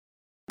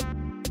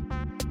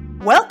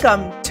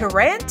Welcome to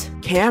Rant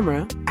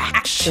Camera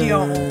Action.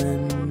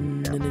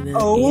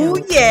 Oh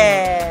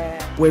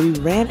yeah. Where we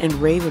rant and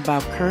rave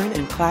about current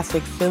and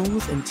classic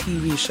films and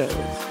TV shows.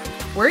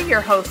 We're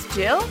your hosts,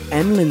 Jill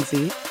and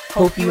Lindsay.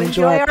 Hope you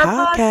enjoy our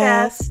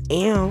podcast.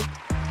 And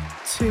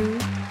 2,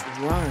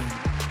 1.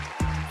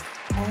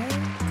 And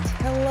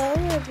hello,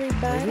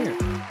 everybody.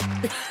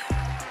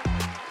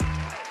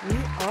 We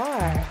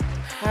are.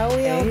 How are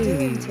we all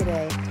doing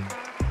today?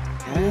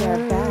 We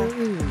are back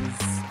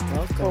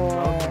for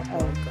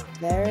a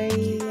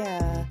very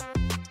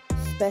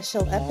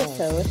special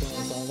episode.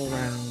 All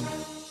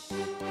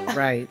around.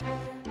 Right.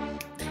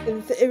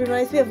 It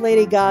reminds me of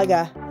Lady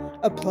Gaga.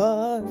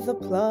 Applause,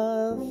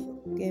 applause.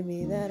 Give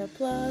me that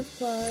applause,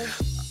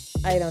 applause.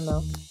 I don't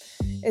know.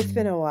 It's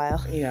been a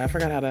while. Yeah, I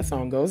forgot how that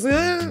song goes.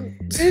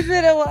 It's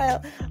been a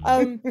while.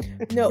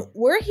 No,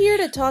 we're here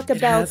to talk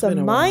about the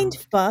mind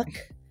fuck.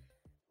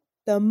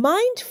 The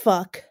mind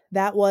fuck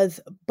that was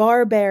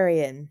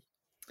Barbarian.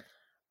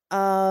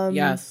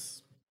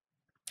 Yes.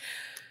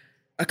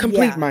 A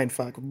complete mind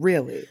fuck,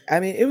 really. I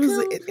mean, it was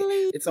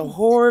it's a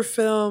horror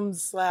film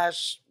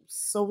 /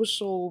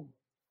 social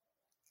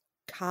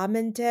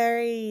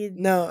commentary.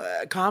 No,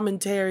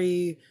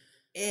 commentary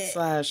 /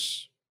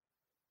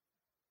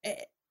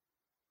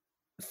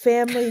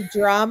 family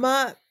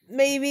drama,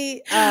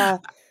 maybe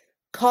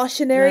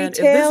cautionary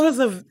tale.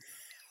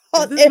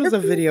 This was a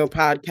video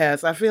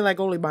podcast. I feel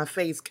like only my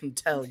face can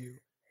tell you.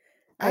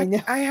 I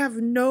know. I have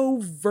no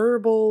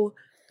verbal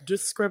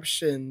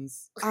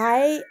descriptions.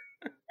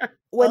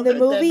 When the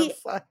movie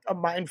a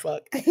mind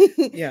fuck.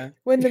 Yeah.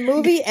 When the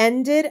movie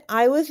ended,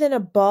 I was in a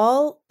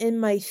ball in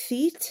my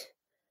seat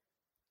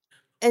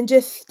and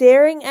just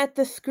staring at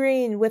the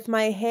screen with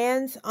my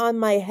hands on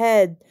my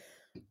head,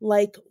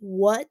 like,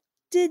 what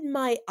did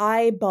my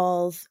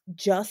eyeballs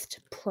just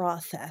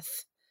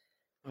process?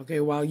 Okay,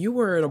 while you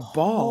were in a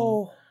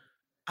ball,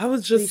 I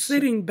was just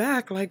sitting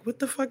back like, what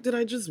the fuck did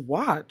I just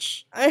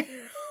watch?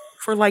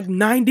 For like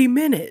 90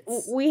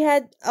 minutes. We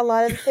had a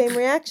lot of the same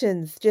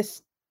reactions.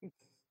 Just,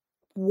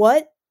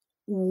 what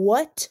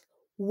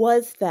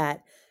was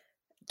that?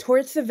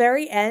 Towards the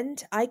very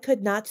end, I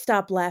could not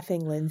stop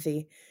laughing,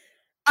 Lindsay.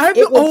 I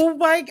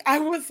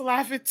was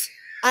laughing too.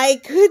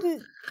 I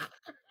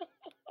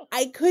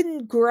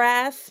couldn't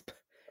grasp.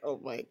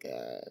 Oh my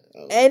God.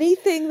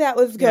 Anything that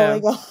was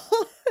going on.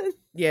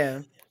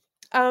 Yeah.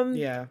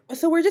 Yeah.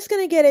 So we're just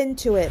gonna get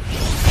into it.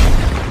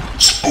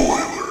 Spoiler.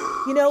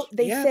 You know,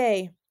 they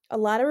say a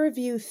lot of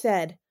reviews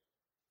said,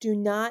 do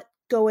not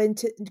go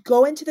into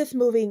this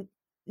movie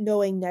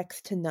knowing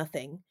next to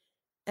nothing.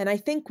 And I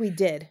think we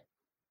did.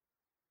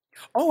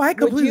 Oh, I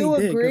completely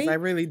did, agree? because I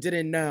really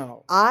didn't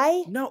know.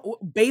 No,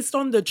 based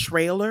on the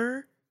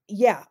trailer.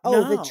 Yeah.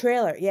 Oh, the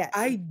trailer. Yeah.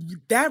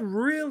 That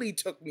really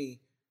took me.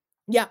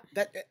 Yeah.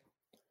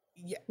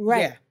 Yeah.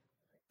 Right.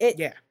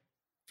 Yeah.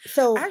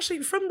 So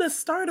actually, from the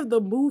start of the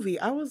movie,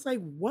 I was like,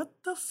 what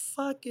the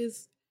fuck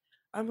is...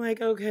 I'm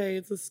like, okay,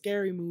 it's a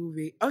scary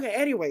movie. Okay,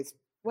 anyways,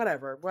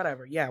 whatever.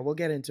 Yeah, we'll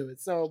get into it.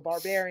 So,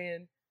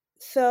 Barbarian.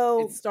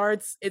 So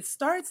it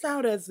starts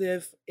out as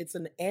if it's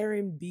an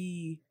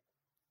Airbnb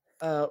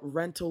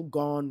rental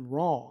gone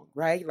wrong,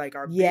 right? Like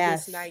our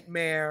biggest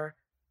nightmare.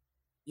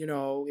 You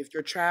know, if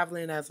you're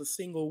traveling as a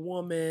single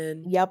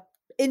woman. Yep.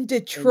 In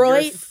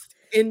Detroit.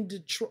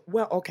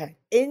 Well, okay.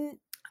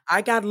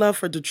 I got love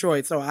for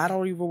Detroit, so I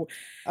don't even...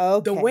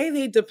 Okay. The way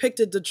they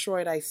depicted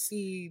Detroit, I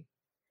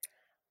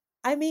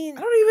don't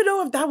even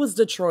know if that was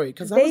Detroit,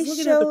 because I was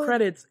looking at the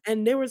credits,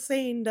 and they were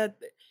saying that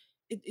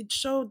it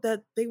showed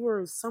that they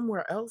were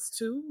somewhere else,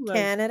 too. Like,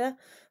 Canada?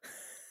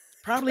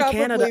 Probably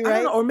Canada. Right? I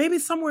don't know, or maybe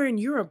somewhere in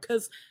Europe,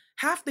 because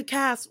half the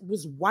cast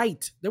was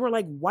white. They were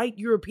like white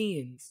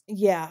Europeans.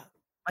 Yeah.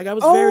 Like, I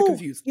was very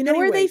confused. You know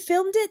where they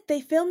filmed it?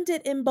 They filmed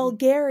it in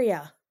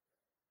Bulgaria.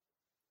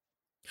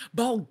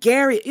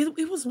 Bulgaria.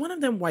 It was one of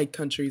them white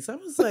countries. I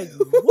was like,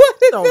 what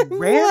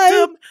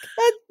the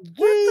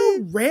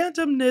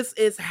randomness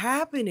is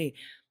happening?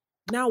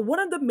 Now, one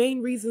of the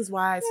main reasons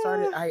why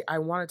I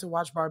wanted to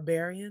watch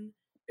Barbarian,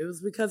 it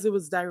was because it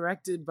was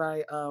directed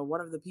by one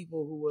of the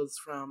people who was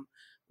from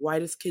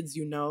Whitest Kids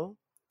You Know.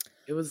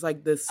 It was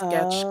like this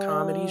sketch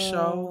comedy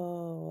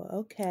show. Oh,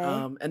 okay.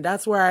 And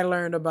that's where I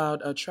learned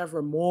about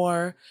Trevor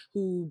Moore,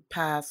 who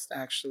passed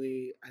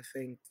actually, I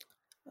think,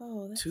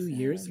 2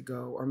 years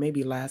ago, or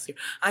maybe last year.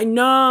 I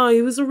know,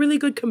 he was a really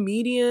good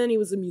comedian. He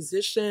was a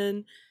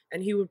musician,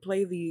 and he would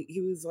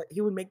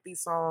he would make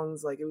these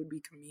songs, like, it would be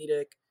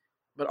comedic,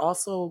 but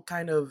also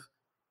kind of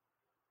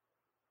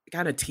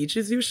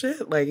teaches you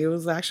shit. Like, it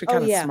was actually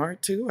kind of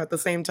smart too at the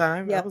same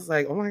time. Yep. I was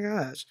like, oh my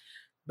gosh.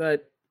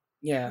 But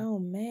yeah. Oh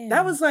man.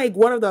 That was like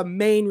one of the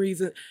main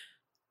reasons.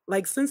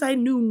 Like, since I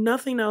knew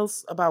nothing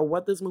else about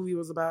what this movie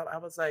was about, I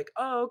was like,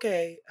 oh,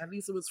 okay. At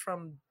least it was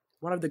from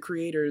one of the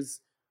creators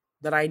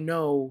that I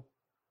know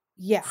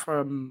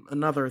from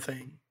another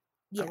thing.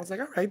 Yeah. I was like,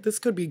 all right, this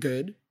could be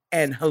good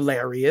and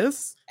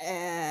hilarious.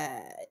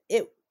 And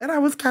I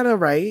was kind of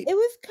right. It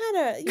was kind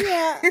of,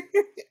 yeah.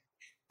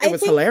 It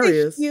was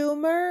hilarious.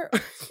 Humor,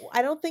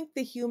 I don't think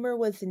the humor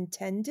was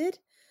intended,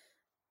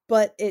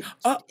 but it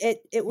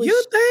was.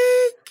 You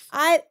think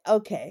I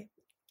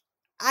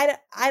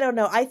don't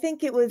know. I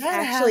think it was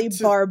that actually had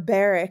to?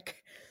 barbaric.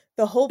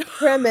 The whole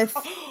premise.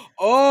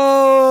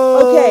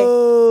 Oh,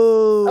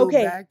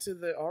 Okay. Back to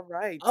the all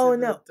right. Oh, to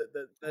no.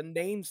 the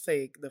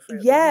namesake, the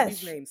movie's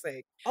Yes.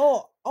 namesake.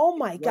 Oh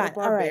my What a God!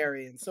 All right.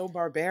 barbarian! So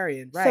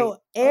barbarian, right? So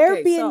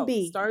Okay, so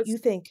Airbnb. starts. You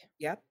think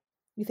Yep,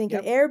 an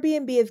yep,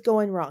 Airbnb is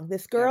going wrong?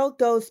 This yep. girl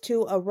goes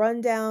to a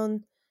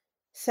rundown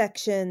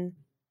section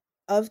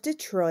of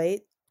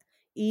Detroit.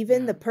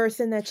 Even Yeah. the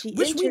person that she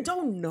Which we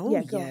don't know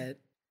Yeah, go on. yet.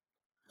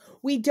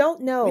 We don't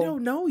We know,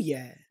 don't know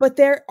yet. but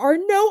there are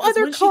no 'Cause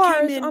other when she came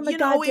cars in, on the you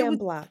know, it goddamn was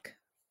block.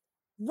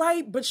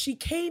 right, but she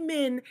came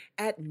in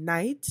at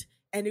night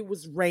and it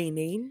was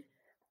raining,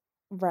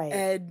 Right.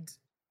 and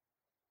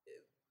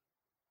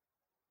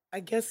I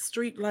guess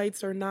street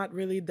lights are not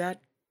really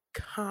that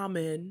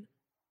common.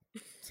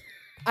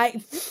 I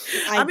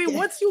mean,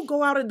 once you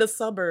go out in the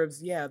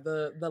suburbs, yeah,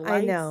 the I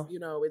lights, know. you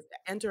know, it's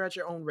enter at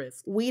your own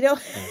risk. We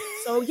don't.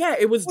 So yeah,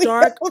 it was We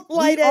dark. don't We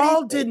light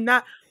all did anything.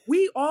 not.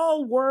 We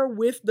all were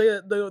with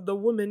the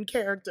woman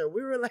character.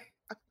 We were like,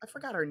 I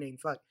forgot her name.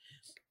 Fuck.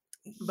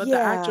 But the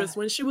Yeah. actress,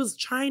 when she was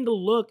trying to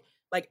look,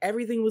 like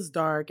everything was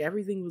dark,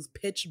 everything was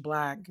pitch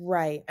black,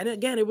 Right. and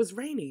again, it was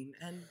raining,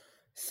 and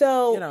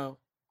So you know,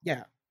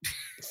 yeah.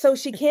 so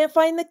she can't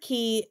find the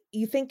key.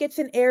 You think it's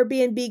an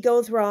Airbnb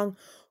goes wrong.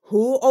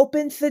 Who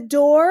opens the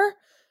door?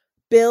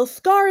 Bill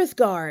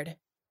Skarsgård,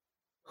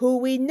 who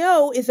we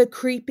know is a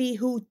creepy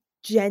who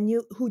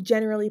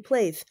generally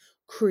plays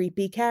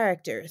creepy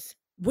characters.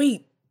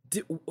 Wait,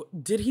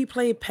 did he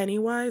play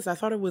Pennywise? I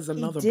thought it was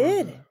another He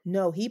did. brother.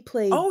 No, he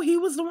played. Oh, he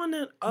was the one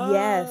that.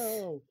 Yes.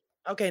 Oh,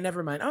 okay,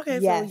 never mind. Okay,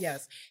 Yes. so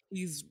yes,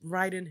 he's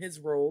right in his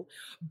role,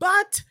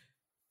 but.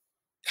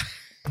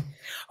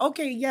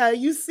 Okay, yeah,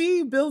 you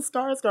see Bill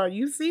Skarsgård,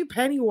 you see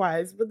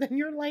Pennywise, but then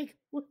you're like,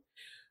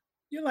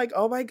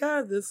 oh my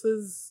God,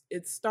 it's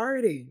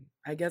starting.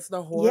 I guess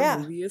the horror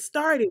movie is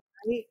starting,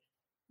 right?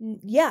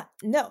 Yeah,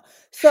 no.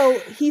 So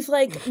he's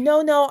like,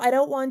 no, I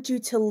don't want you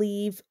to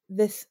leave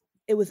this.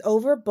 It was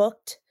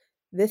overbooked,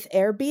 this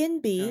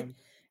Airbnb. Yeah.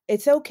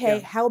 It's okay.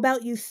 Yeah. How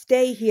about you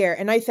stay here?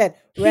 And I said,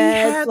 He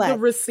red had flag. the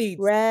receipts.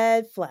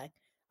 Red flag.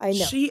 I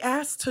know. She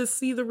asked to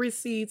see the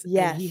receipts,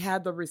 Yes. and he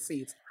had the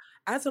receipts.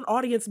 As an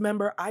audience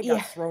member, I got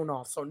Yeah. thrown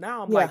off. So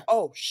now I'm Yeah. like,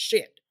 oh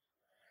shit.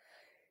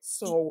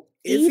 So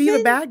is he the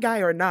Even- bad guy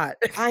or not?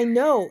 I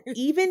know.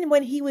 Even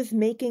when he was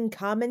making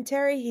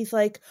commentary, he's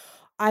like,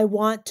 I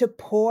want to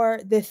pour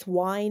this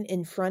wine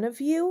in front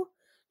of you,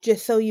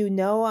 just so you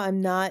know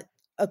I'm not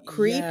a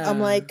creep. I'm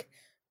Yeah. like,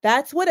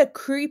 that's what a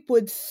creep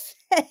would say.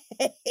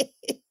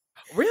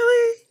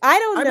 Really? I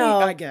don't know.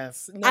 mean, I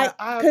guess.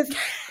 Because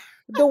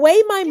the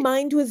way my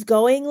mind was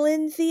going,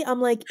 Lindsay,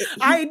 I'm like,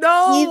 I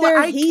know.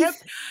 either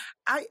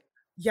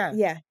yeah.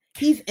 yeah,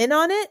 he's in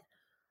on it,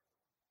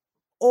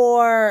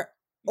 or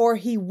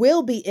he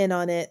will be in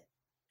on it.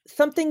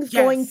 Something's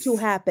going to Yes.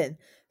 happen.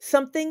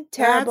 Something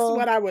terrible. That's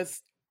what I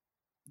was.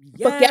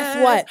 But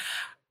guess what?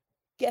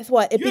 Guess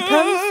what?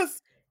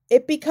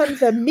 It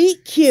becomes a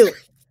meet cute.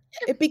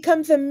 It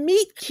becomes a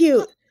meet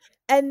cute,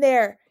 and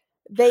they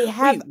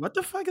have. Wait, what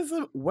the fuck is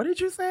it? What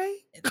did you say?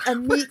 A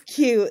meet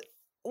cute,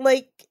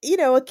 like,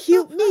 a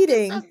cute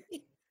meeting.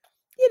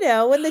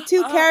 When the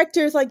two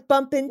characters like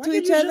bump into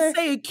each other. Why did you just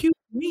say a cute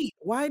meet?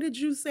 Why did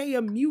you say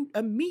a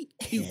meet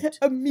cute?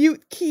 A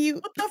mute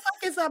cute. What the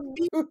fuck is a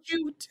meet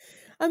cute?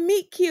 A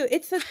meet cute.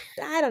 It's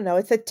I don't know.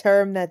 It's a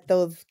term that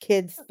those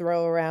kids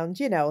throw around.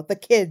 The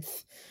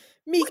kids.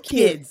 Meet What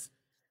cute. kids?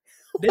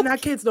 They're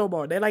not kids no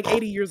more. They're like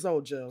 80 years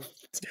old, Jill.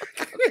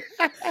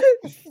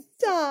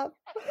 Stop.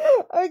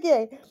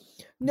 Okay.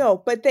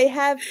 No, but they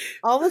have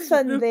all of a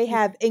sudden they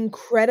have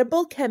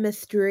incredible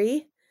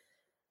chemistry.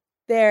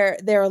 They're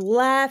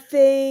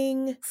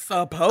laughing.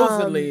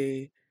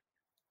 Supposedly.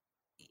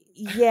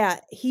 Yeah,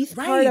 he's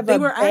part Right. of They a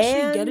were band.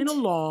 actually getting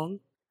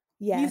along.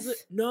 Yes.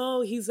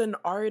 He's an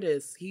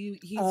artist. He's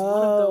one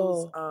of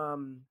those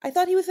I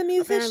thought he was a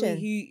musician.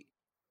 apparently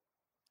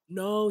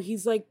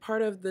he's like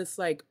part of this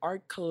like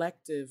art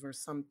collective or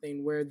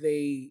something where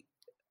they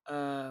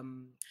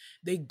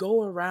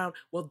go around.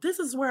 Well, this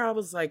is where I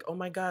was like, oh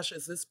my gosh,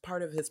 is this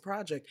part of his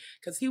project?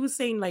 Because he was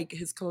saying like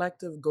his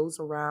collective goes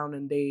around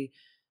and they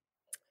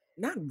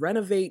not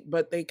renovate,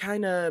 but they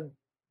kind of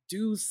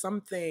do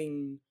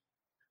something.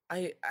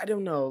 I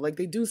don't know, like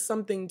they do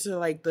something to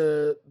like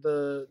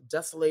the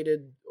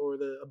desolated or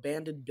the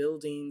abandoned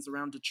buildings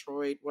around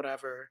Detroit,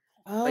 whatever.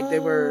 Like they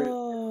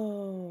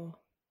were.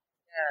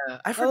 Yeah,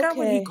 I forgot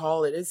what he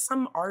called it. It's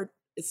some art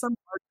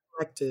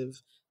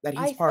collective that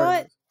he's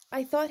part of.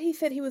 I thought he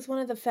said he was one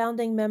of the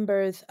founding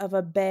members of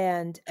a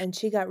band, and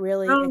she got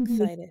really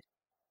excited.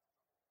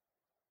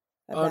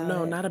 Oh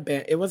no, not a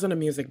band. It wasn't a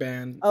music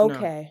band.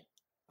 Okay.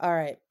 No. All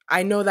right.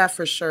 I know that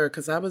for sure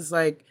because I was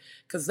like,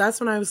 because that's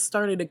when I was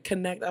starting to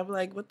connect. I'm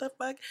like, what the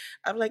fuck?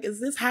 I'm like, is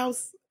this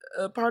house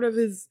a part of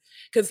his?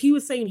 Because he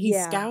was saying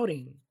he's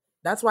scouting.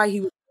 That's why he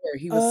was there.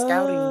 He was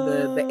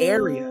scouting the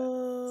area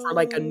for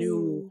like a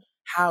new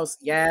house.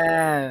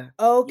 Yeah.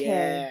 Okay.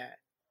 Yeah.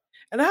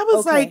 And I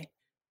was like,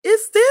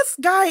 is this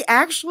guy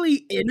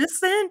actually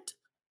innocent?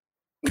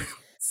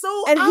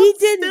 So And I'm he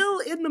didn't. still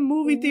in the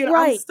movie theater. I'm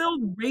Right. still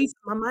racing.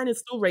 My mind is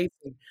still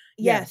racing.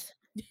 Yeah.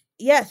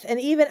 Yes. And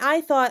even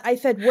I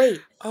said,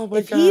 wait, Oh my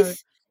if God.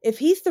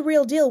 he's the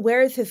real deal,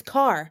 where is his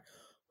car?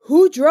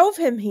 Who drove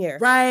him here?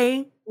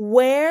 Right.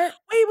 Where?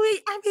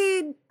 Wait. I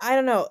mean, I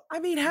don't know.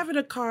 having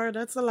a car,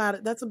 that's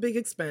that's a big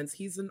expense.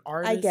 He's an I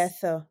artist. guess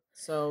so.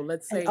 So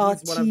let's An say he's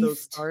one of those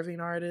artiste. starving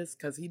artists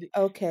because he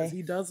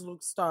Okay. does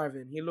look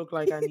starving. He looked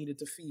like I needed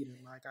to feed him,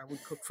 like I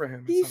would cook for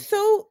him or He's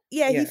something.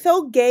 so he's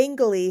so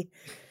gangly.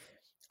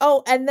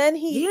 Oh, and then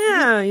he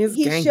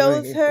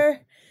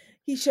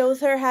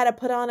shows her how to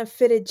put on a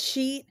fitted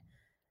sheet,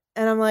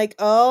 and I'm like,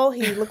 oh,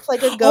 he looks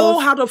like a ghost. Oh,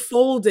 how to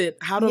fold it.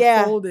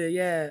 Fold it,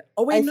 yeah.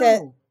 Oh wait, I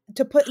said no.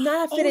 to put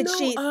not a fitted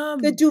sheet,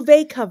 the a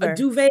duvet cover.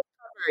 duvet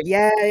cover.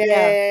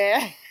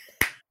 Yeah.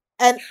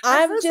 And At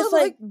I'm first just I'm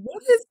like,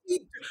 what is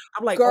he?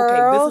 I'm like, okay,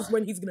 girl. this is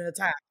when he's gonna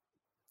attack.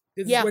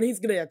 This Yeah. is when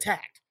he's gonna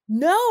attack.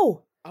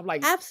 No. I'm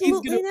like,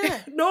 absolutely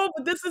not. No,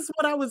 but this is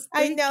what I was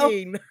I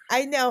thinking.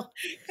 know.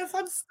 Because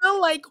I'm still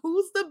like,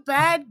 who's the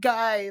bad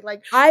guy?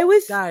 Like, I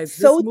was guys,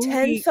 so this movie,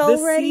 tense this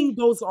already. scene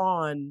goes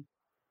on.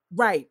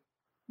 Right.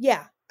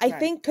 Yeah. I Right.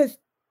 think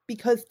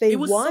because they It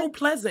was won. so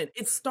pleasant.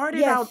 It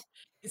started out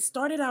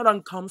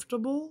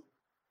uncomfortable.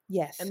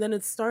 Yes. And then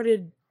it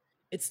started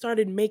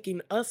making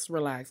us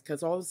relax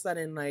because all of a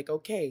sudden, like,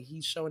 okay,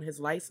 he's showing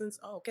his license.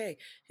 Oh, okay,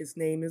 his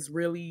name is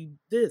really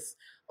this.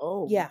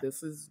 Oh, Yeah.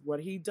 this is what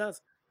he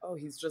does. Oh,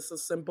 he's just a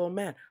simple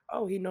man.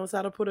 Oh, he knows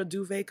how to put a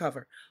duvet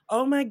cover.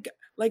 Oh my God.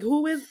 Like,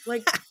 who is,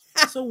 like,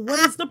 so what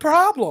is the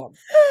problem?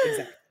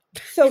 Exactly.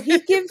 So he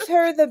gives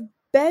her the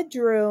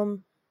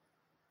bedroom.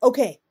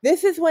 Okay,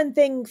 this is when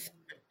things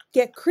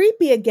get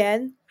creepy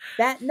again.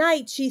 That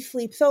night she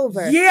sleeps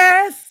over.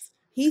 Yes.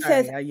 He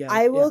Sorry, says,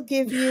 I will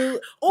give you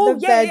Oh, the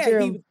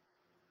bedroom. yeah.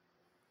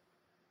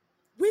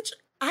 Which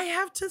I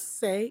have to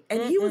say,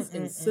 and he was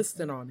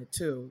insistent on it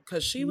too,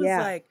 because she was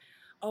like,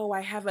 oh,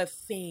 I have a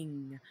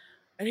thing.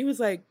 And he was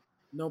like,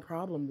 no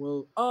problem.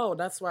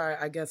 That's why,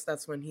 I guess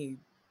that's when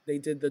they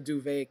did the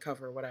duvet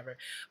cover or whatever.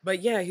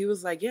 But yeah, he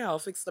was like, yeah, I'll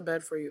fix the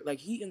bed for you. Like,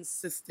 he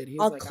insisted. He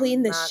was I'll like,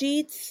 clean the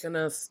sheets.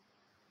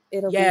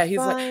 It'll be he's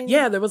fine. like,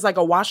 yeah, there was like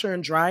a washer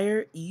and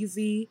dryer,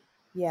 easy.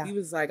 Yeah. He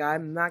was like,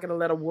 I'm not gonna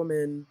let a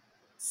woman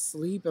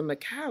sleep on the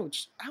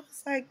couch. I'm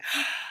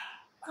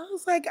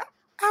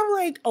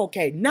like,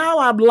 okay, now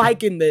I'm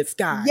liking this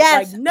guy.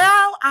 Yes. Like,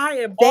 now I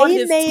am on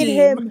his team. They made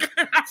him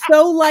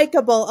so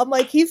likable. I'm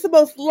like, he's the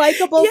most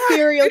likable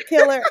serial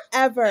killer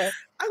ever.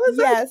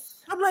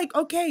 I'm like,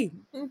 okay,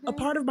 a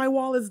part of my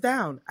wall is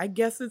down. I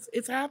guess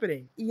it's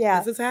happening. Yeah.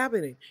 This is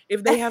happening.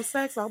 If they have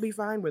sex, I'll be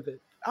fine with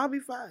it. I'll be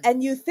fine.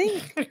 And you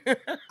think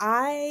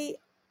I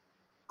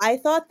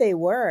thought they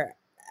were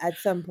at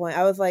some point.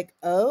 I was like,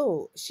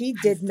 oh, she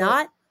did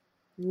not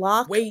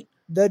lock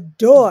the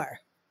door.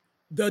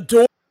 The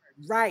door.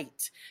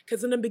 Right.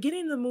 Because in the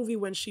beginning of the movie,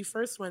 when she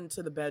first went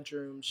to the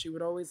bedroom, she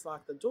would always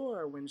lock the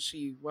door when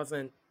she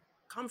wasn't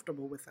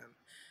comfortable with him.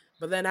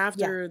 But then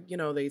after,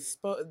 they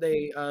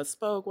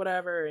spoke,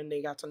 whatever, and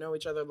they got to know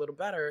each other a little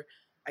better,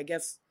 I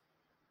guess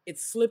it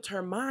slipped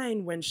her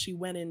mind when she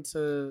went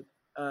into,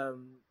 to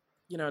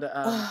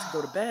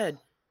go to bed.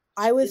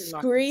 I was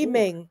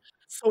screaming.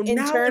 So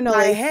now in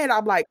my head,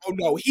 I'm like, oh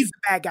no, he's the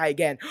bad guy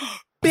again.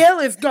 Bill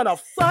is gonna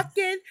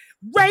fucking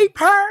rape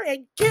her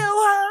and kill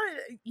her.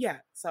 Yeah.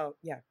 So,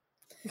 yeah.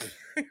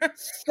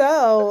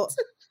 So,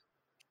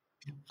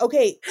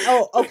 okay.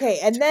 Oh, okay.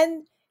 And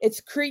then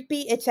it's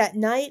creepy. It's at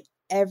night.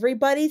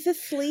 Everybody's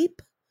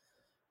asleep.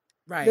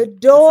 Right. The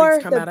door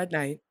come out at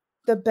night.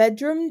 The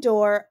bedroom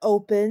door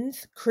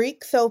opens,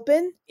 creaks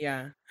open.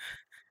 Yeah.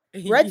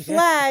 Red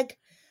flag.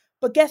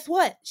 But guess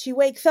what? She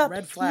wakes up.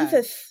 Red flag.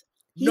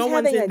 He's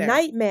having a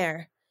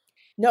nightmare.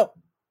 No.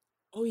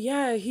 Oh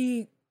yeah,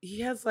 he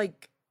has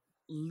like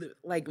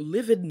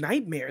livid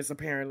nightmares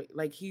apparently.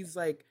 Like he's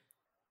like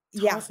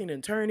tossing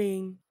and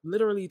turning,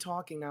 literally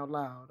talking out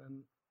loud,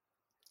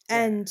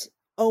 and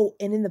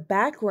in the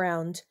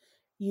background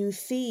you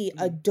see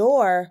a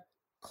door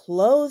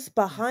close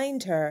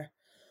behind her,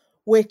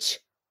 which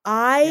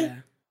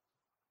I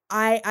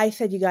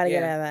said, you gotta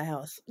get out of that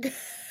house.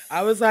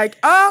 I was like,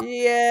 oh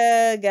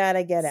yeah,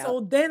 gotta get out.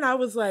 So then I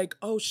was like,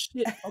 oh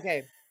shit.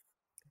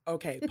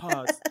 Okay,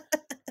 pause.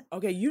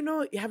 Okay,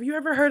 have you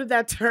ever heard of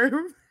that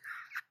term?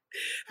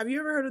 Have you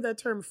ever heard of that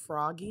term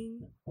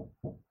frogging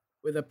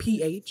with a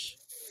PH?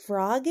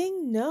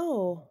 Frogging?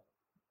 No.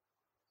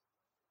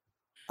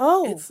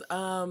 Oh. It's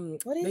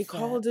what is they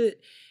called it,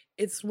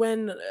 it's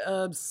when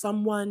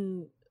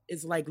someone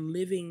is like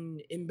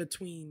living in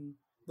between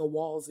the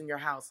walls in your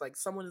house. Like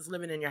someone is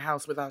living in your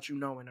house without you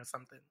knowing or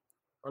something.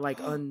 Or like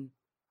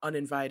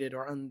uninvited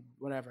or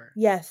whatever.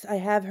 Yes, I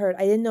have heard.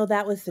 I didn't know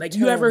that was the term.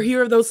 You you ever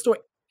hear of those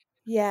stories?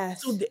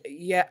 Yes. So,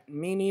 yeah,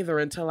 me neither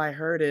until I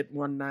heard it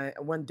one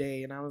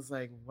day, and I was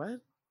like, what?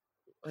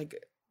 Like,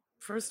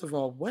 first of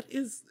all,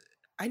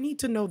 I need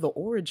to know the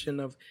origin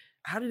of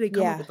how did they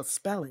come up with the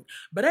spelling?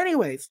 But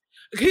anyways,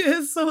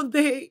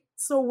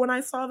 so when I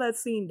saw that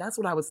scene, that's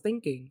what I was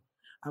thinking.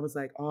 I was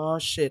like, oh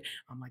shit.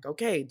 I'm like,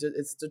 okay,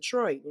 it's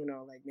Detroit,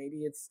 like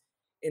maybe it's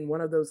in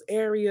one of those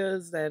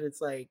areas that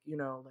it's like,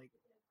 like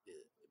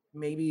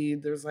maybe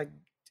there's like,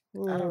 I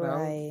don't know,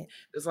 Right.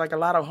 there's like a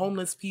lot of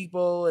homeless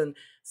people. And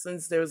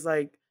since there's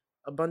like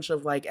a bunch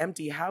of like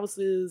empty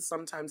houses,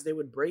 sometimes they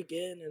would break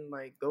in and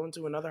like go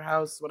into another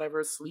house,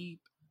 whatever, sleep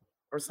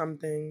or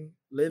something,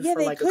 live Yeah, for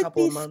they like a could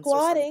couple be of months or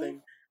squatting.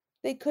 something.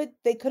 They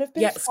could have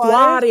been Yeah,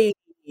 squatters,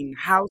 squatting,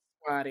 house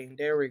squatting.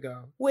 There we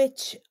go.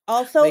 which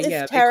also But is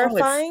yeah, they call it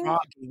terrifying.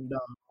 frogging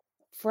though.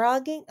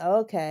 Frogging?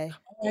 Okay.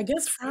 I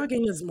guess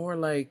frogging is more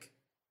like,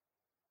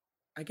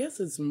 I guess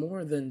it's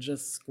more than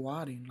just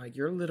squatting. Like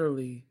you're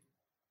literally,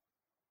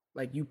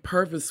 like you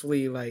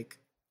purposefully like,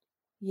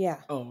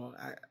 Yeah. oh,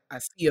 I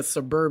see a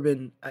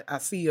suburban, I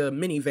see a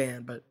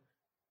minivan, but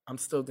I'm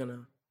still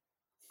gonna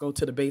go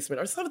to the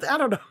basement or something. I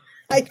don't know.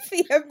 I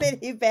see a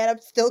minivan.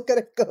 I'm still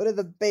gonna go to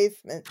the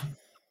basement.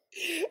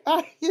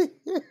 I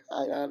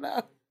don't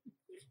know.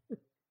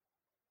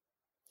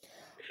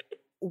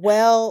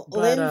 Well,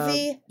 But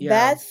Lindsay, yeah.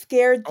 that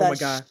scared Oh my the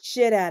God.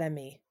 shit out of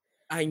me.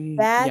 Yes,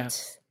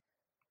 That,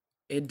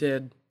 it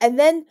did. and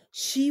then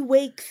she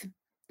wakes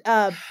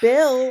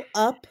Bill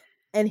up,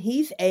 and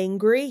he's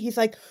angry. He's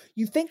like,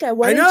 "You think I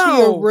went into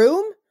your know.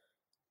 room?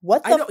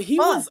 What I the know he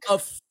fuck?" was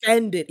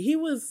offended. He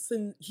was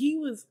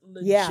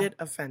Yeah. legit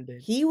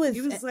offended. He was,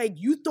 He was like,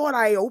 "You thought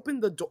I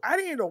opened the door? I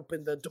didn't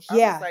open the door." I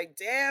Yeah. was like,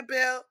 "Damn,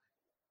 Bill."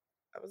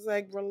 I was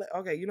like,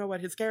 "Okay, you know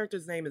what? His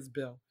character's name is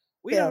Bill.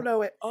 We Bill. don't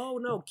know it. Oh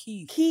no,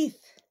 Keith.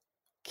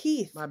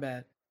 Keith. My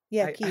bad.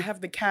 Yeah, I Keith. have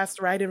the cast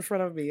right in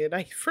front of me, and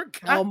I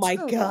forgot. Oh my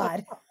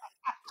God.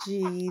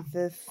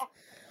 Jesus.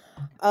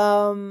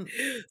 So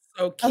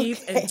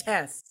Keith Okay. and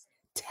Tess.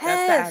 Tess.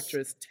 That's the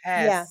actress,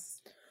 Tess. Yeah.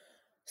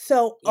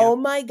 So, Yeah. oh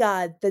my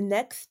God, the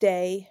next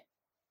day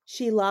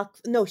she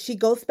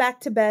goes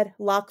back to bed,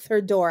 locks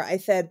her door. I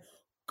said,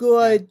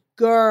 "Good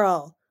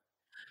girl.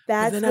 But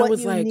That's then I what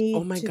was you like, need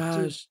oh my to do."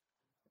 gosh.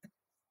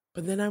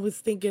 But then I was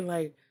thinking,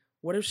 like,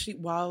 what if she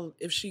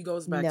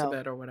goes back to No.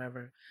 bed or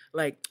whatever?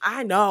 Like,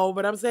 I know,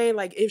 but I'm saying,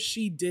 like, if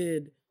she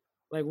did,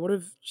 like, what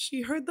if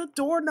she heard the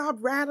doorknob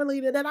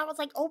rattling and then I was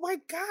like, oh my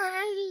God,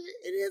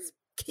 it is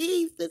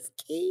Keith. It's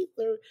Keith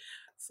or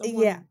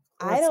someone Yeah,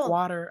 or a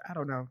squatter. I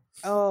don't know.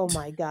 Oh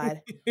my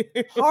God.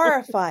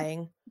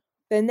 Horrifying.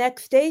 The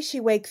next day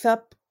she wakes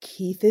up,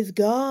 Keith is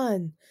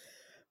gone.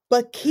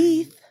 But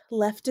Keith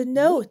left a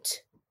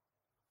note.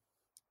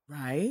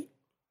 Right?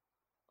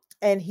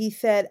 And he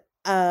said,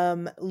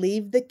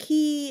 leave the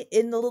key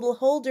in the little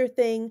holder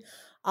thing.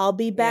 I'll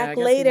be Yeah, I back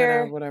guess he went out,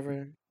 later.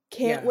 whatever.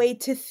 Can't Yeah.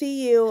 wait to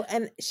see you.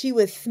 And she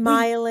was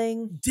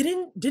smiling.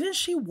 Didn't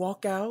she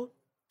walk out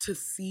to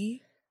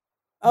see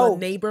the Oh,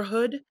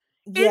 neighborhood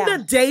in yeah.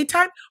 the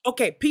daytime?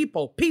 Okay,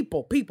 people,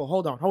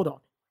 hold on.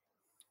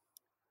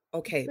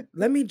 Okay,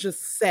 let me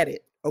just set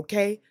it,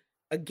 okay?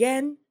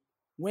 Again,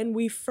 when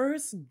we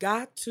first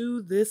got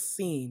to this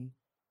scene,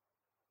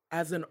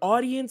 as an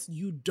audience,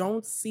 you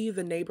don't see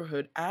the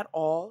neighborhood at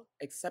all,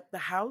 except the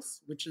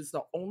house, which is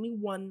the only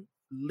one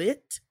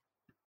lit.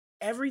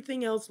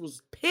 Everything else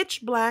was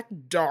pitch black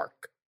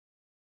dark.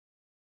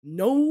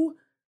 No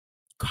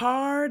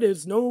car,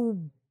 there's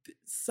no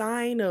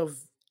sign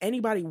of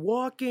anybody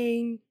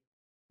walking.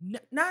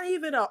 Not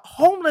even a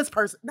homeless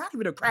person, not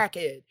even a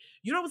crackhead.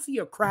 You don't see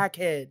a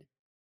crackhead.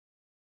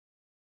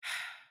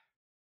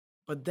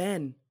 But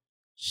then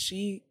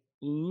she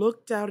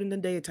looked out in the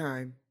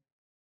daytime,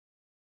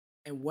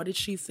 and what did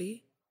she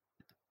see?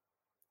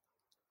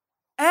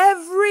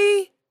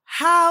 Every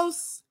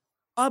house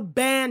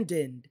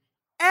abandoned.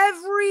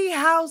 Every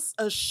house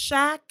a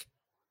shack,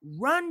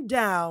 run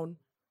down,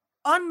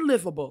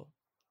 unlivable,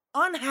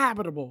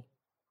 uninhabitable,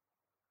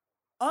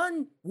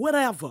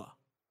 whatever,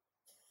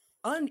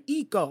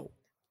 uneco.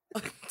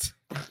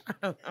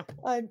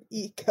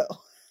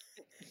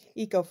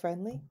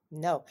 Eco-friendly?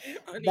 No.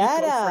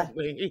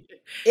 Uneco-friendly.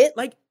 It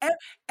Like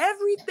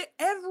everything,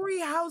 every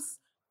house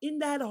in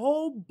that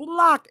whole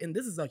block, and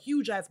this is a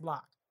huge ass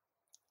block.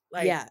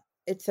 Like, yeah,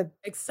 it's a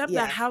except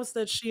yeah. that house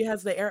that she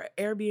has the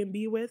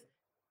Airbnb with,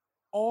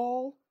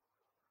 all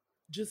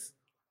just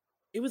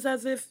it was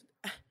as if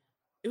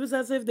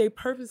they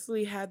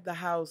purposely had the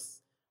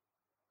house.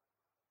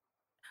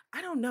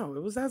 I don't know.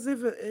 It was as if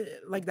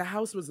like the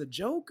house was a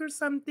joke or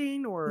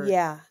something, or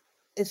Yeah.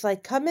 It's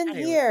like, come in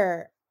Anyway.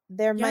 here.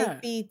 There Yeah.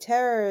 might be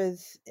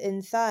terrors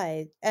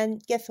inside.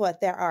 And guess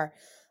what? There are.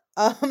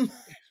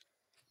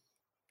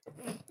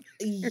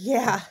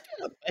 Yeah.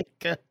 Oh my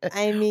God.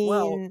 I Well,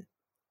 mean,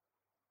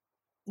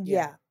 yeah.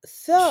 yeah.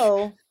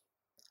 So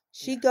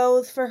she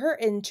goes for her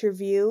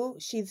interview.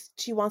 She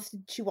wants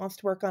to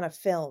work on a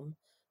film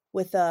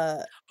with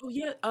Oh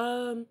yeah.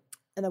 an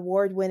I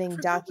award-winning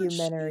forgot what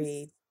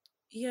documentary.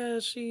 Yeah,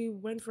 she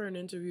went for an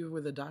interview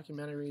with a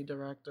documentary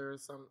director or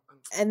some.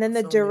 And then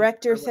the filmmaker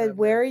director or said, whatever.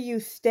 "Where are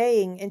you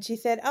staying?" And she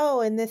said,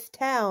 "Oh, in this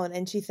town."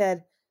 And she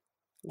said,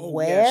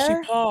 Oh yeah, she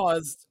 "Where?"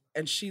 paused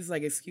and she's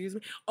like, "Excuse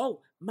me." Oh,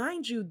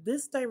 mind you,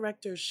 this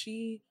director,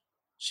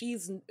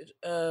 she's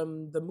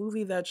the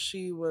movie that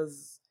she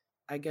was,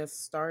 I guess,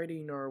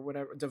 starting or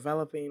whatever,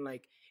 developing,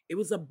 like it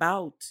was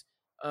about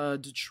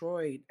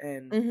Detroit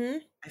and Mm-hmm.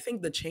 I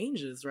think the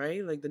changes,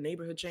 right? Like the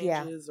neighborhood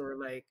Yeah. changes or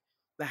like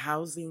the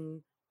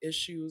housing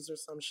issues or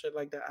some shit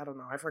like that. I don't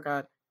know. I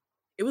forgot.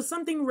 It was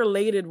something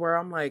related where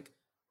I'm like,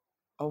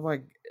 oh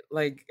my,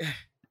 like,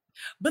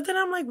 but then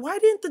I'm like, why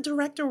didn't the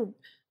director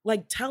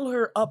like tell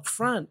her up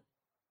front?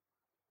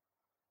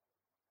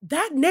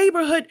 That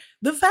neighborhood,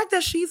 the fact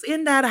that she's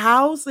in that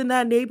house in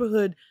that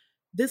neighborhood,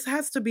 this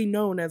has to be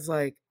known as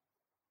like,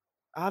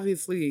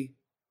 obviously,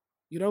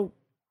 you don't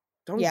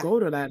Yeah. go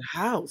to that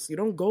house. You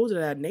don't go to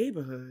that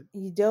neighborhood.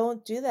 You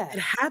don't do It that.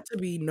 had to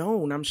be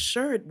known. I'm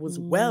sure it was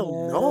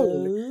well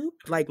known. Nope.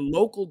 Like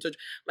local,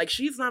 like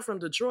she's not from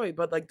Detroit,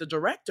 but like the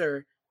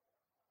director,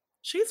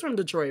 she's from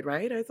Detroit,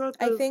 right? I thought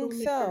I the think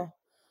filmmaker. so.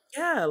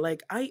 Yeah,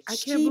 like I can't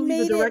She believe the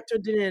made it. director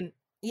didn't.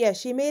 Yeah,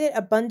 she made it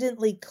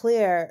abundantly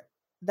clear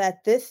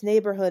that this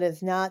neighborhood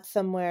is not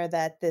somewhere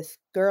that this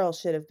girl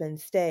should have been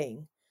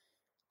staying.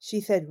 She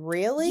said,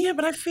 "Really?" Yeah,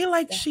 but I feel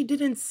like That- she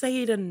didn't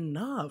say it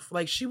enough.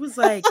 Like she was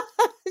like,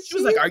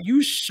 She- "Are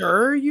you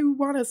sure you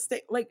want to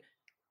stay?" Like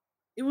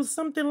it was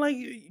something like,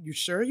 "You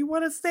sure you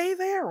want to stay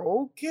there?"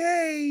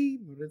 Okay,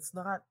 but it's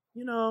not.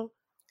 I'm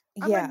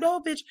yeah, like,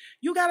 "No, bitch,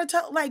 you gotta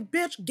tell. Like,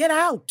 bitch, get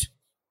out."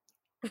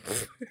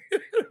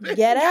 You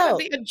get gotta out,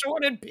 be a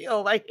Jordan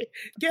Peele. Like,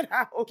 get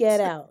out.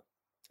 get out,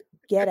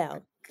 get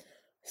out.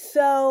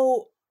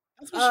 So,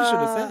 That's what she should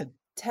have said.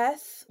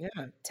 Tess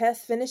Yeah.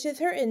 Tess finishes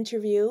her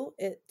interview.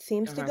 It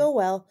seems to Uh-huh. go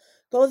well.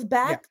 Goes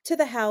back to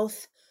the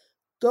house.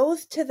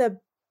 Goes to the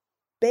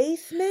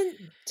basement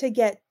to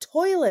get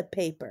toilet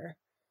paper.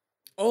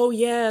 Oh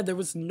yeah, there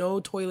was no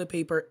toilet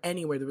paper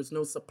anywhere. There was no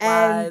And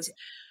supplies.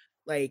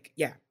 Like,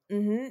 yeah.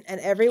 and She had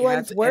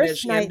everyone's to, and then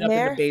worst she ended up in the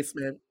nightmare.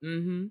 basement.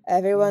 Mm-hmm.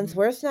 Everyone's Mm-hmm.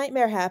 worst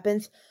nightmare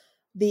happens.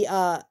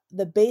 The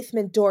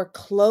basement door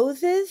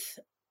closes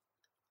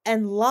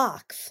and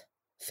locks.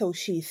 So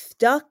she's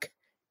stuck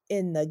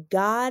in the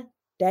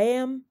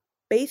goddamn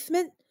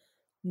basement.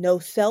 No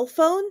cell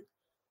phone,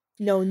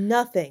 no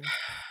nothing.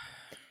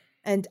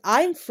 And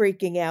I'm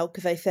freaking out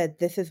because I said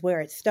this is where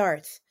it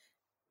starts.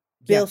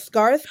 Bill Yeah.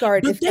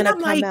 Skarsgård But is then gonna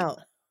I'm come like, out.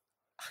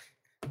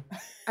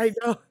 I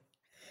know.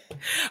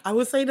 I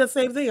was saying the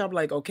same thing. I'm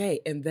like, okay,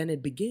 and then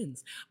it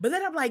begins. But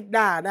then I'm like,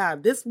 nah,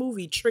 this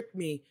movie tricked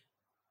me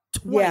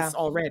Yeah, twice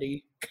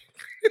already.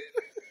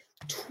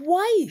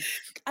 twice.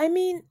 I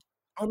mean,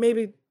 Or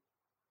maybe,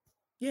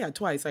 yeah,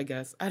 twice, I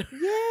guess.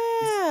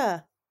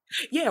 yeah,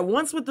 Yeah,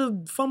 once with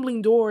the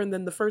fumbling door, and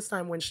then the first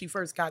time when she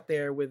first got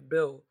there with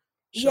Bill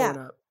showing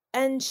yeah. up.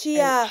 And she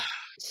And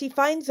she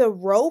finds a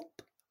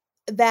rope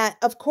that,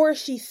 of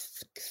course, she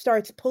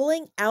starts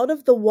pulling out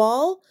of the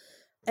wall,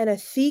 and a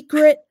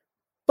secret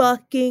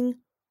fucking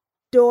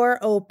door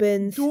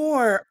opens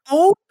door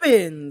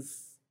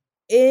opens.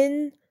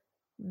 in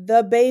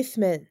the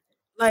basement.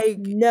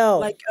 No.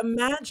 Like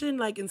imagine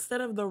like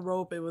instead of the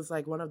rope, it was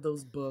like one of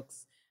those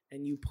books,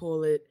 and you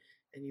pull it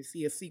and you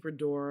see a secret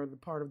door, the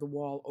part of the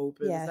wall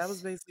opens. That was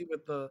Yes. basically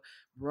with the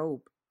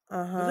rope.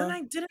 Uh But then huh.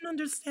 I didn't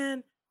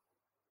understand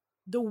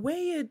the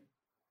way it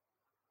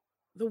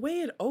the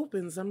way it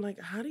opens. I'm like,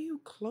 how do you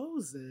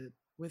close it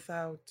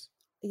without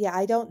Yeah,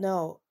 I don't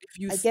know. if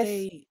you I guess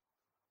stay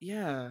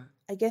yeah.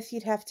 I guess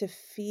you'd have to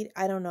feed.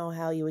 I don't know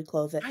how you would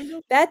close it. I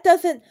don't That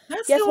doesn't.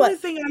 That's the Guess only what?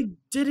 thing I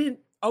didn't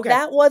okay.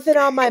 That wasn't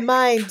on my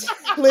mind,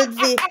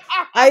 Lindsay.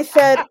 I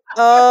said,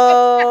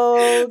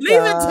 "Oh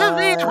Leave it to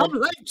me. God."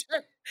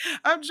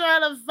 I'm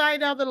trying to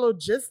find out the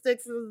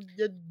logistics and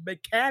the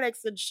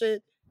mechanics and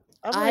shit.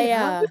 I'm like,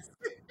 how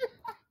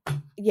I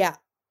yeah.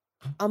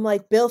 I'm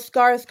like, Bill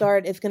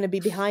Skarsgård is going to be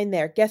behind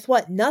there. Guess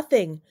what?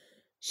 Nothing.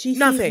 She sees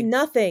nothing.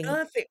 nothing.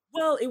 Nothing.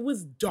 Well, it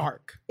was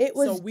dark. It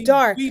So was we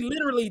dark.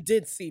 literally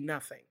did see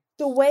nothing.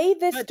 The way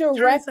this But turns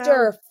out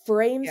director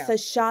frames yeah. the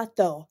shot,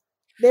 though,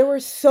 there were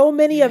so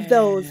many of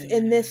those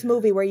in this Yeah.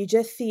 movie where you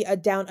just see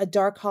down a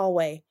dark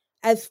hallway,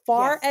 as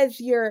far Yes.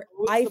 as your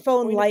Always the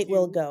iPhone point of light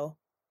will view. go.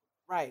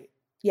 Right.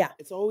 Yeah,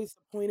 It's always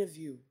the point of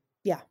view,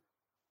 yeah.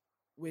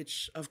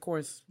 which of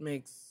course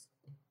makes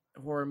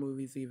horror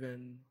movies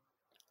even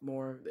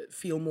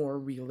feel more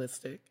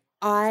realistic.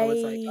 So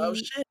it's like, oh I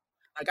shit.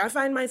 Like I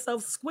find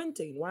myself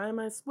squinting. Why am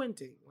I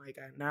squinting? Like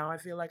now I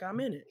feel like I'm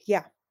in it.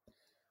 yeah.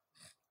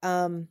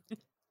 And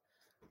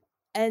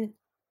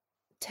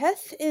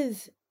Tess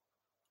is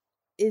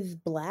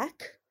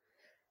black,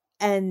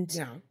 and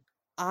Yeah.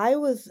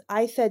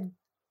 I said,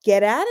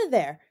 "Get out of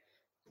there."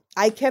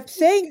 I kept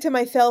saying to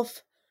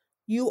myself,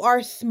 "You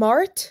are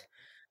smart.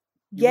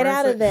 You Get weren't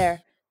out of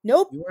there."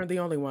 Nope. You weren't the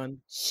only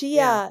one. She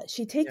Yeah.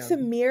 she takes Yeah. a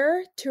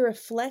mirror to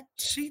reflect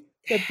She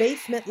the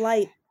basement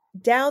light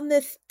down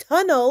this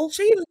tunnel.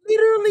 she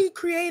literally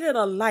created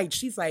a light.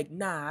 She's like,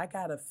 nah,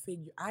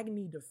 I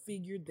need to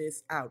figure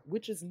this out,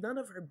 which is none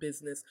of her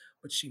business,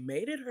 but she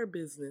made it her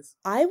business.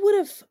 I would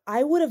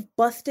have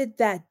busted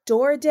that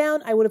door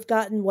down. I would have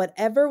gotten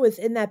whatever was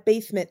in that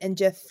basement and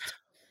just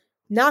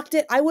knocked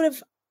it. I would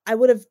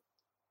have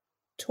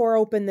tore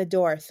open the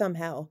door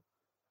somehow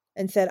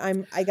and said,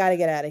 I got to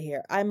get out of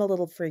here. I'm a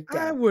little freaked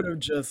I out. would have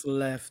just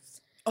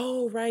left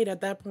Oh, right.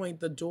 At that point,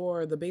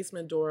 the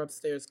basement door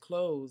upstairs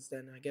closed,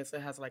 and I guess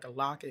it has like a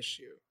lock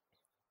issue.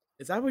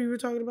 Is that what you were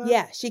talking about?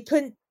 Yeah, she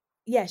couldn't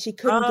get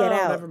Oh,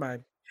 out. never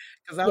mind.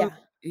 Because I was,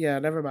 Yeah. yeah,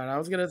 never mind. I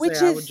was gonna say Which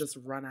I would is just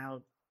run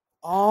out.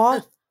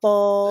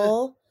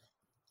 awful.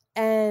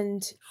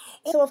 And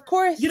Or, so of you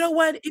course, know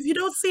what? If you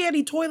don't see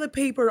any toilet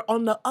paper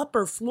on the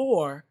upper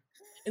floor,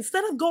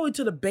 instead of going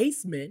to the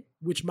basement,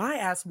 which my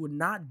ass would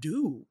not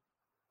do,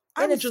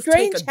 I in a would just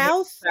take a strange damn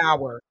house,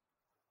 shower.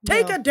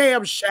 Take a no.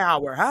 damn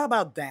shower. How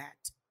about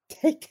that?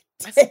 Take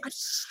I, a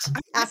s- damn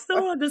I still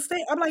shower. don't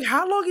understand. I'm like,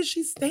 how long is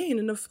she staying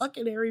in the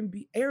fucking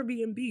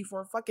Airbnb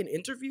for a fucking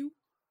interview?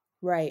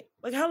 Right.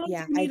 Like, how long do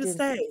Yeah, you I need to didn't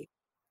stay?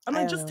 I'm I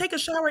like, don't just know. take a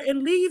shower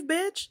and leave,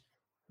 bitch.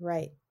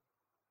 Right.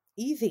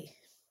 Easy.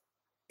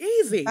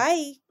 Easy.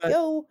 Bye. But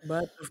Go.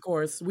 but of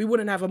course, we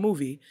wouldn't have a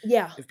movie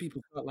Yeah. if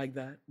people felt like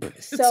that.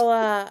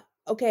 So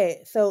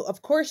okay, so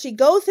of course she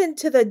goes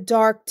into the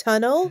dark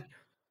tunnel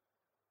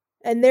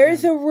and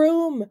there's Yeah. a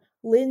room.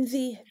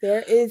 Lindsay,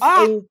 there is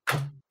Ah, a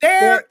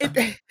there there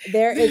it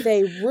there is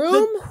a the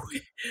room,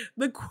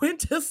 the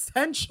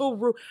quintessential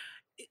room.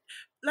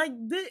 Like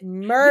you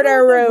know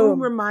murder what that room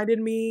room. reminded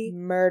me?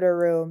 Murder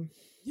room.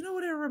 You know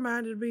what it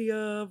reminded me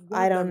of? One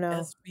I of don't them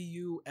know.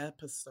 SVU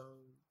episodes.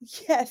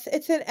 Yes,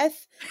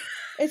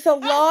 it's a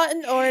Law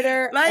and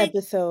Order like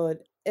episode.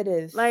 It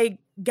is. Like,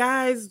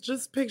 guys,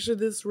 just picture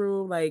this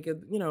room. Like,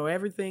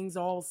 everything's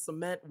all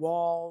cement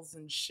walls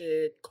and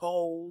shit,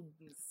 cold,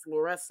 and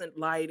fluorescent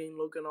lighting,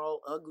 looking all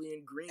ugly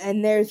and green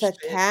And there's a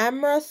shit.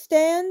 camera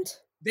stand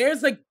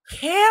There's a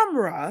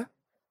camera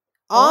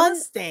on a on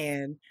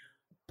stand,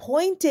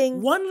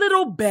 pointing. one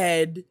little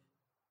bed,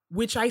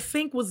 which I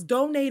think was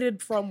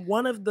donated from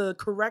one of the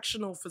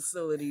correctional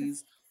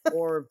facilities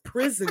or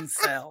prison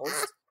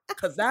cells,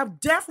 because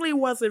that definitely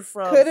wasn't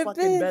from Could have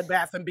fucking been Bed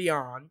Bath and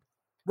Beyond.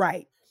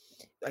 Right.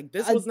 Like,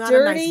 this a was not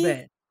a nice dirty,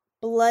 bed.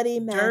 bloody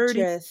Dirty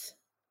mattress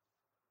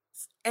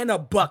and a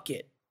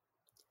bucket.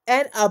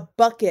 and a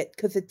bucket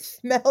because it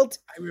smelled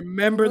I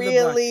remember the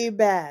really bucket.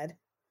 bad.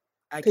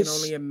 I can 'Cause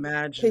only she-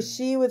 imagine. Because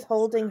she was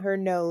holding her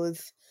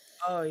nose.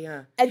 Oh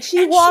yeah. And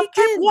she And walked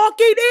she kept in.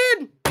 walking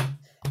in.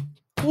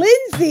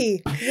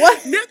 Lindsay, what?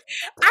 I keep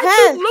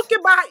Tess.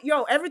 looking behind.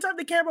 Yo, every time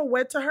the camera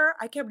went to her,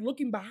 I kept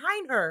looking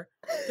behind her.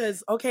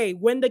 Because okay,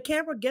 when the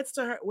camera gets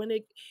to her, when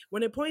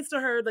it points to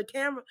her, the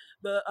camera,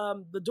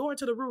 the door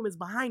to the room is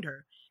behind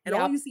her. And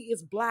all Yep. you see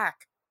is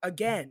black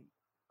again.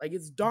 Like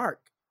it's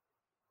dark.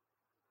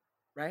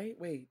 Right?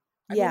 Wait.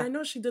 I Yeah. mean, I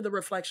know she did the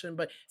reflection,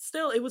 but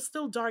still, it was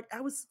still dark.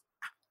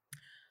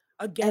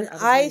 Again, And I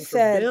was I waiting for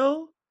said,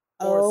 Bill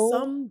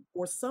oh,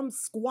 or some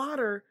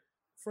squatter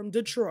from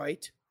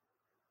Detroit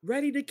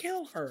ready to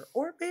kill her,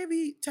 or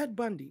maybe Ted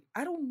Bundy.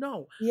 I don't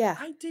know. yeah.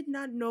 I did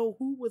not know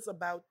who was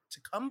about to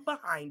come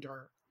behind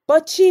her.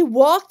 But she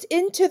walked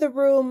into the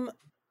room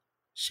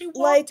She walked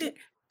like, it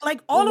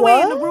like all the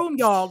way in the what? room,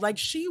 y'all. Like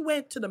she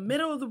went to the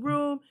middle of the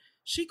room.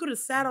 She could have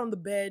sat on the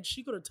bed.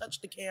 She could have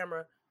touched the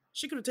camera.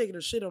 She could have taken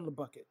a shit on the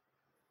bucket.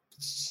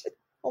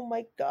 Oh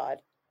my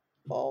God.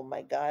 Oh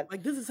my God.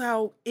 Like this is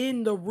how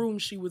in the room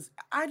she was.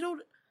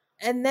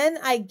 And then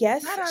I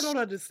guess. That I don't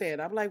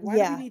understand. I'm like, why do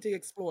Yeah. we need to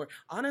explore?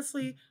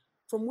 Honestly,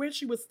 from where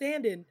she was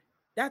standing,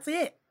 that's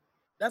it.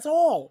 That's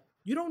all.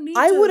 You don't need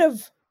I to. would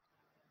have.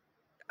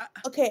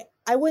 Okay,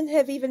 I wouldn't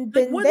have even Like,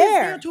 been what is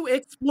there. there to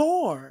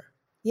explore?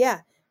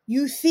 Yeah.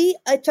 You see,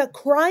 it's a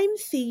crime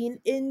scene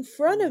in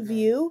front Oh, of God.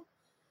 you.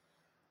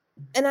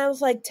 And I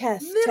was like,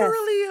 Tess.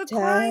 Literally a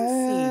crime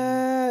scene.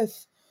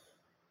 Tess.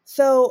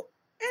 So,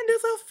 And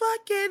there's a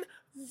fucking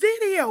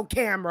video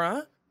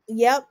camera,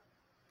 yep,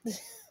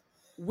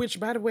 which,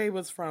 by the way,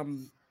 was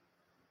from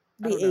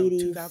the I don't know, 80s.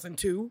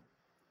 2002.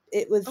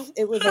 It was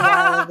a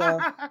while ago.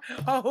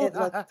 Oh, It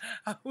looked-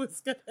 I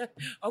was gonna.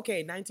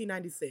 Okay,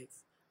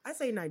 1996. I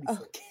say 96.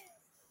 Okay.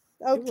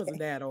 It wasn't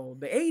that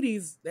old. The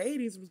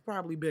 80s was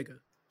probably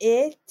bigger.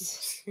 It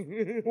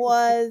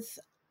was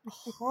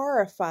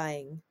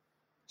horrifying.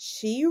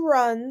 She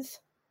runs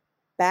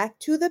back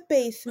to the But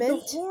basement. the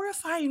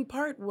horrifying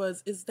part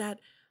is that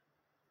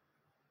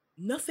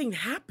nothing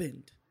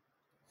happened.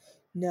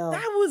 No.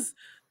 That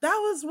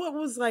was what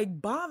was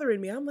like bothering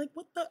me. I'm like,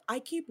 what the? I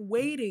keep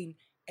waiting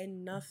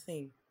and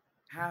nothing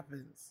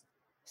happens.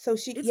 So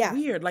she, It's yeah.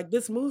 weird. Like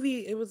this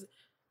movie, it was.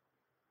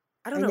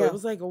 I don't I know. know. It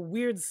was like a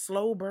weird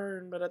slow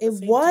burn, but at It the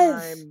same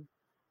was. time,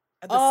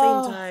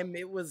 Oh.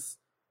 it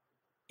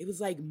was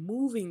like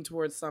moving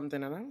towards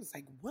something, and I was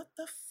like, what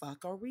the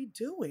fuck are we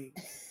doing?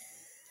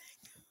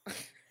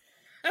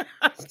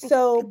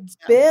 So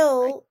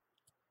Bill,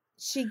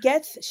 she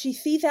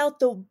sees out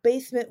the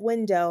basement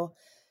window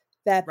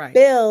that Right.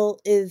 Bill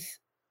is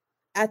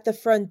at the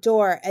front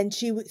door, and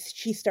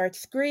she starts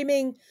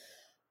screaming,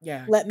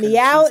 Yeah, "Let 'cause me she's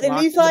out!" And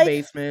locked he's in the like,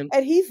 basement.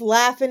 and he's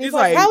laughing. He's He's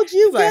like, like, "How'd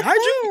you he's like, get how'd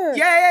you? there?"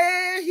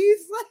 Yeah.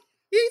 He's like,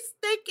 he's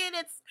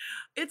thinking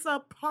it's a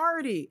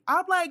party.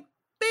 I'm like,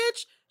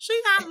 bitch,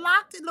 she got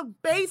locked in the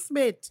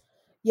basement.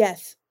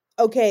 Yes.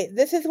 Okay,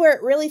 this is where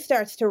it really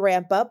starts to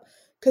ramp up,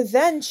 because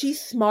then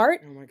she's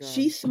smart. Oh my god.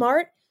 She's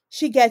smart.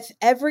 She gets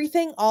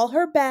everything, all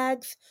her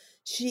bags.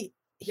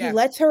 he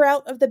lets her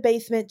out of the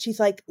basement. She's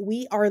like,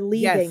 we are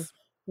leaving. Yes.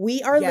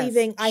 We are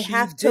leaving. I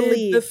have to She did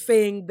leave. the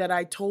thing that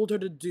I told her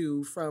to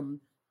do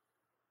from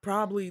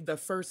probably the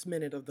first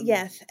minute of the movie.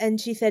 Yes.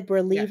 And she said,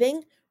 we're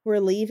leaving. We're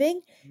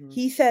leaving.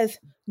 He says,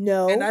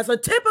 no. And as a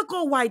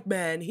typical white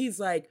man, he's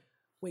like,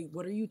 wait,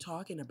 what are you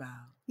talking about?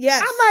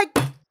 Yes. I'm like,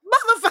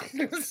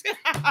 motherfuckers.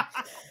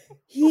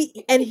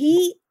 he kind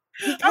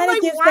of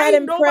like, gives why that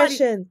ain't nobody-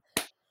 impression.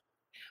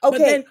 Okay.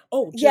 But then,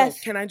 Jill,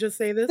 yes. Can I just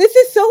say this? This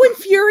is so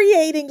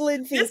infuriating,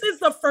 Lindsay. This is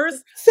the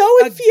first. So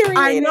infuriating.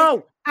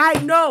 I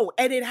know.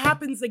 And it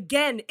happens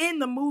again in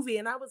the movie.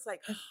 And I was like,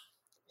 oh,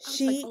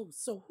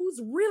 so who's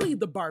really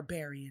the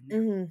barbarian now?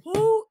 Mm-hmm.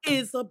 Who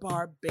is the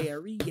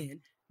barbarian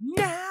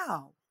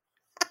now?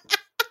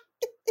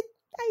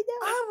 I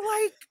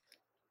know.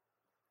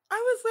 I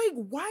was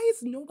like, why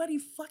is nobody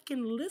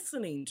fucking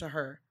listening to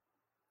her?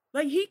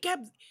 Like he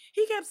kept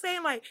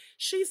saying, like,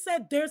 she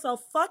said there's a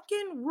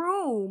fucking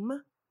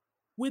room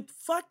with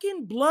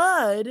fucking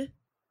blood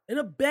and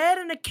a bed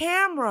and a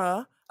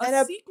camera and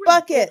a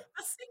bucket.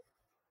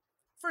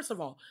 First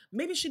of all,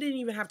 maybe she didn't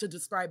even have to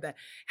describe that.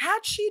 Had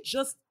she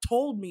just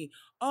told me,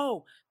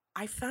 oh,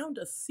 I found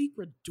a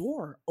secret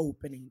door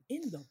opening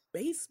in the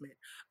basement,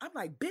 I'm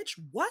like, bitch,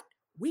 what?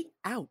 We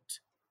out.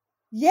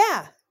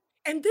 Yeah.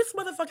 And this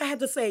motherfucker had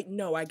to say,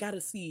 no, I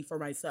gotta see for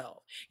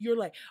myself. You're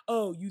like,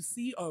 oh, you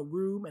see a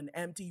room, an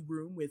empty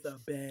room with a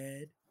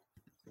bed.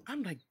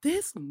 I'm like,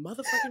 this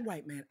motherfucking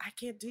white man, I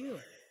can't deal.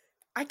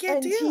 I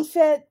can't deal.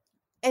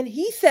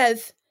 He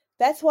says,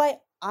 that's why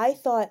I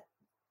thought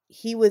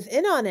he was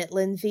in on it,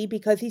 Lindsay,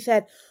 because he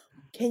said,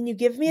 can you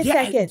give me a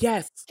second?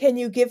 Yes. Can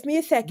you give me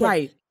a second?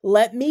 Right.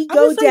 Let me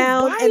go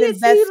down and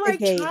investigate.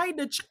 He, trying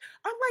to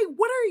I'm like,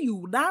 what are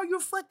you? Now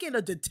you're fucking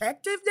a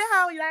detective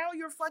now? Now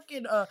you're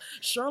fucking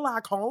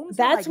Sherlock Holmes?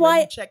 That's like, why.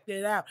 Let me check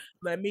it out.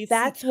 Let me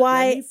That's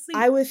why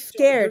I was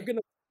scared. You're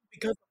gonna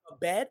because of a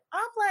bed?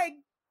 I'm like,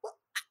 well,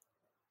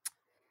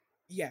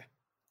 yeah.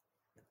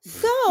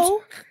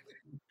 So,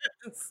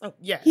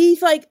 yeah.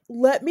 He's like,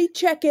 let me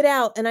check it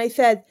out. And I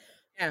said,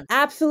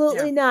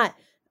 absolutely not.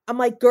 I'm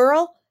like,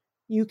 girl,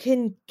 you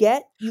can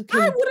grab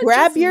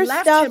your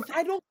stuff.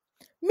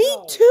 Me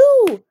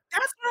too.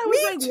 That's why I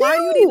was like, why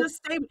do you need to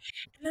stay? And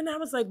then I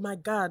was like, my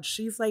God,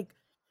 she's like,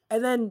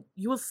 and then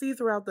you'll see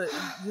throughout the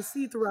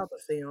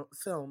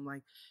film,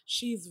 like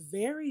she's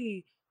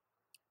very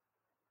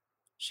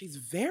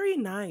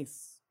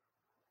nice.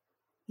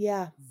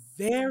 Yeah.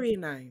 Very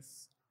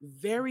nice.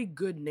 Very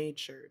good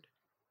natured.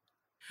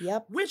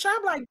 Yep. Which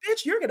I'm like,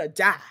 bitch, you're gonna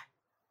die.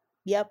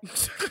 Yep.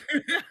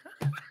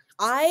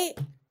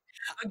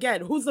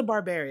 Again, who's the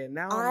barbarian?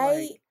 Now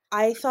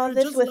I saw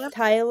this with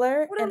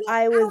Tyler, and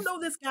I don't know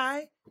this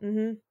guy.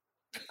 Mm-hmm.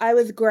 I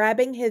was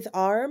grabbing his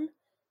arm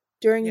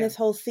during this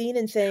whole scene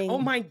and saying, "Oh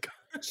my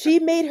God, she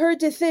made her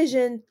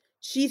decision.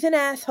 She's an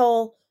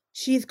asshole.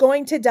 She's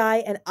going to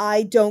die, and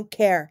I don't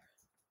care.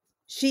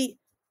 She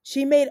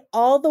made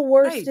all the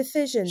worst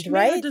decisions, she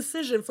right? made a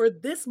decision for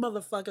this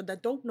motherfucker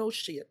that don't know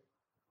shit,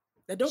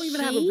 that don't even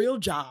have a real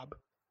job,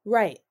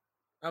 right?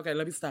 Okay,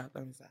 let me stop.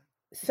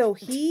 So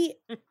he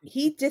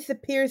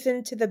disappears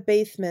into the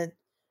basement.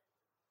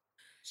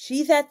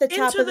 She's at the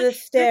top of the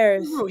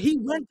stairs. He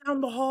went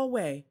down the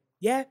hallway.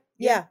 Yeah.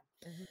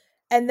 Mm-hmm.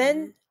 And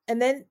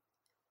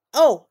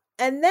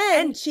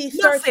then she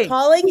starts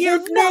calling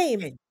his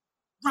name.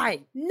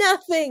 Right.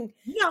 Nothing.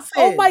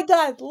 Oh my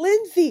God,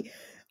 Lindsay,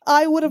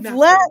 I would have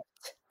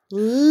left.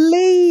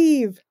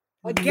 Leave.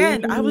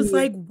 Again, I was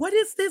like, what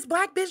is this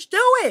black bitch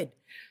doing?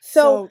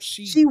 So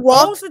she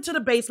walks into the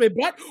basement,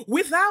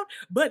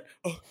 but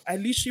at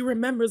least she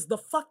remembers the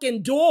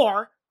fucking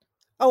door.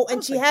 Oh,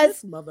 and she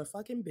has this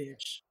motherfucking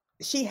bitch.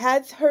 She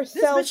has her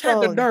cell phone. This bitch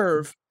had the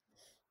nerve.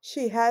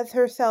 She has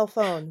her cell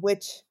phone,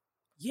 which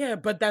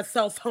but that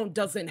cell phone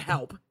doesn't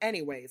help.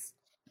 Anyways,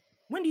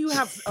 when do you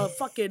have a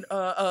fucking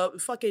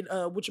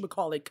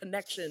whatchamacallit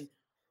connection,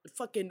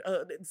 fucking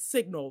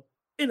signal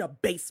in a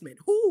basement?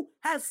 Who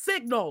has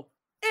signal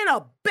in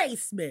a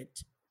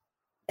basement?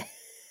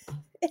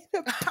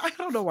 I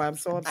don't know why I'm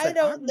so upset. I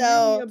don't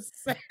know. Really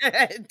upset.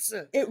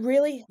 It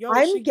really.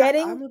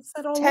 I'm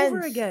upset all tense.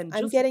 over again.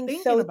 I'm getting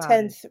so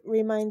tense.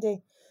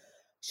 Reminding.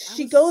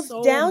 She goes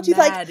down. She's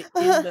like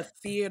in the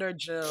theater,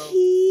 Jill.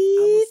 Keith,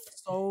 I was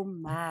so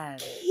mad.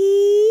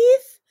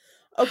 Keith.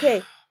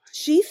 Okay,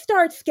 she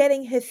starts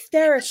getting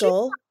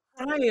hysterical.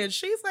 She's crying.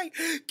 She's like,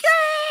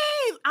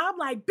 Keith. I'm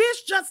like,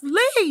 bitch, just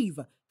leave.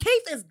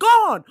 Keith is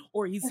gone,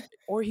 or he's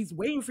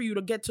waiting for you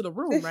to get to the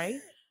room, right?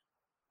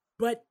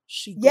 But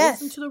she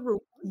goes into the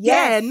room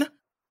again.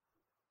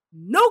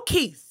 No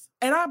Keith.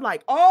 And I'm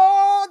like,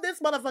 oh, this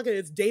motherfucker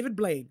is David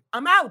Blaine.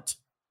 I'm out.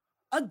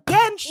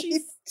 Again, she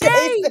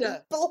stayed.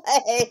 David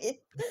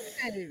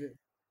Blaine.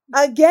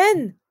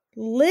 Again,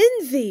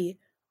 Lindsay.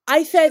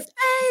 I said,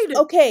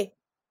 okay.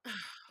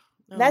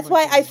 That's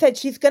why I said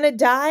she's going to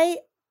die.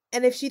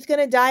 And if she's going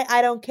to die,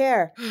 I don't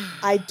care.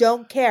 I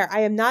don't care.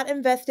 I am not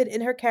invested in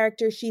her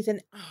character. She's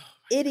an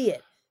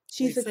idiot.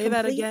 She's a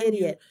complete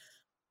idiot.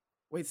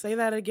 Wait, say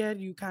that again.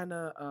 You kind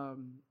of,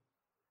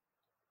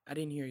 I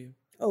didn't hear you.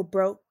 Oh,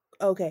 broke.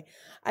 Okay.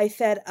 I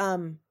said,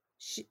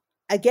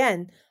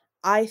 again,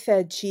 I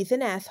said she's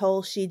an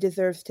asshole. She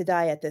deserves to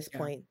die at this Yeah.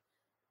 point.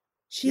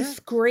 She's Yeah.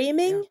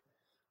 screaming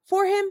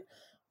for him.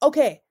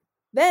 Okay.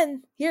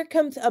 Then here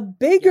comes a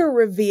bigger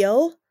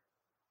reveal.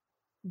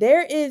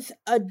 There is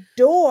a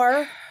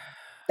door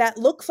that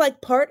looks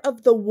like part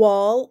of the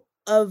wall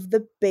of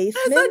the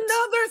basement. There's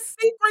another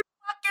secret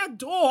fucking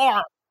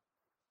door.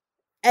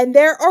 And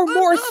there are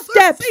more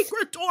steps.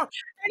 Secret door.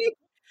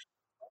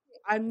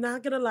 I'm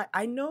not gonna lie.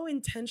 I know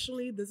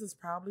intentionally this is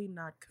probably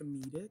not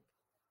comedic.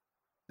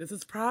 This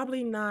is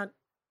probably not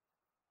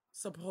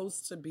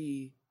supposed to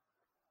be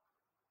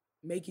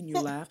making you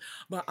laugh.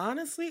 But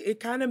honestly, it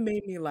kind of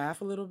made me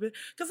laugh a little bit.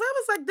 Because I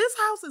was like, this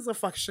house is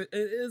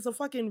a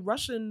fucking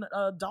Russian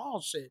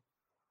doll shit.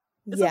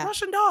 It's a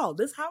Russian doll.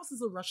 This house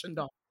is a Russian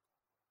doll.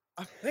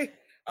 I'm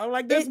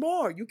like, there's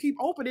more. You keep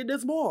opening,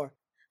 there's more.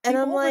 And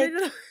I'm like,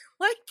 and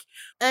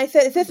I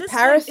said, is this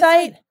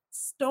Parasite? Like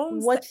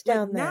stones. What's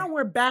down there? Now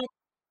we're back.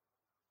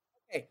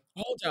 Okay,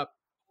 hold up.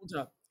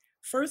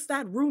 First,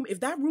 that room, if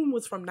that room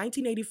was from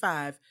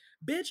 1985,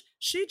 bitch,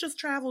 she just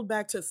traveled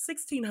back to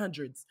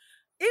 1600s.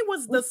 It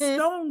was the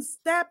stone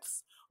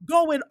steps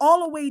going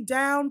all the way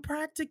down,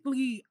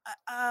 practically,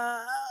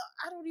 I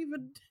don't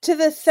even... To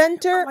the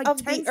center like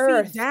of 10 the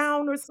earth. feet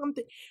down or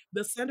something.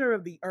 The center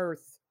of the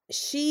earth.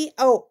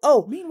 Meanwhile,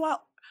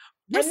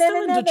 we're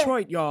still in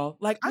Detroit, y'all.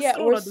 Like, I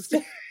still don't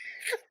understand.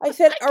 I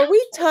said, are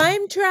we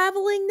time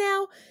traveling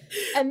now?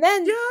 And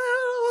then,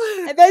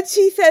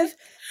 she says,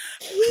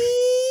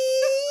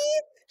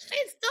 Keith.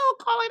 She's still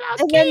calling out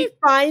and Keith. And then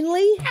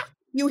finally,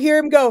 you hear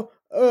him go,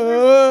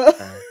 help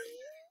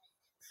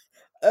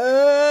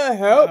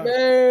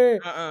me.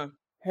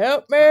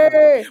 Help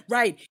me.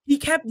 Right. He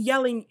kept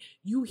yelling.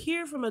 You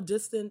hear from a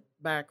distant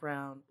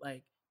background,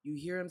 like, you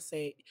hear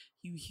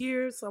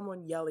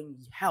someone yelling,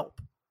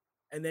 help.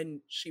 And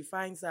then she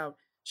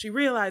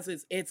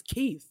realizes it's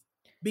Keith.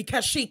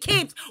 Because she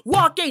keeps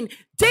walking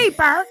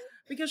deeper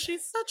because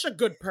she's such a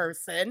good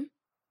person.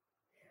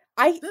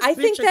 I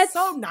think that's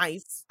so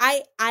nice.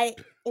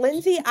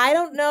 Lindsay, I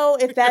don't know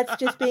if that's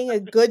just being a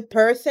good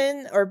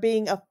person or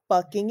being a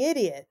fucking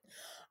idiot.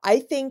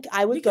 I think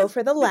I would go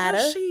for the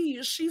latter.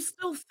 She's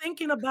still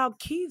thinking about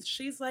Keith.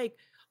 She's like,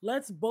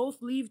 let's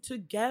both leave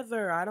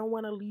together. I don't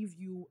want to leave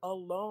you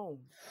alone.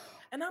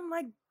 And I'm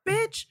like,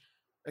 bitch.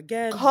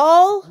 Again,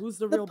 who's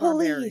the real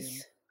police.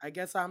 Barbarian? I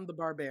guess I'm the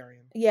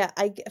barbarian. Yeah,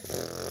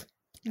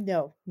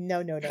 No.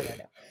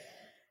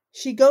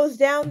 She goes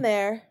down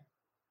there.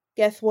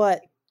 Guess what?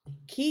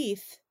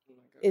 Keith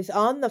is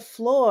on the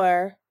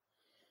floor.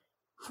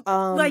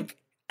 Like,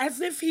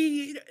 as if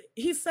he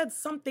said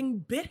something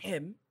bit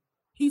him.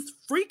 He's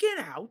freaking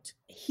out.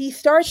 He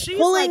starts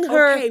pulling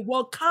her. Okay,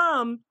 well,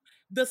 come.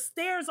 The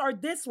stairs are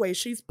this way.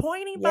 She's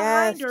pointing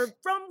behind her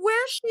from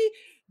where she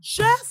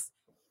just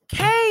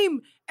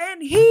came.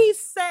 And he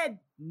said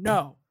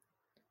no.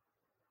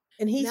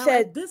 And he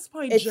said, at this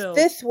point, it's Jill,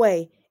 this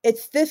way.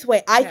 It's this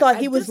way. I thought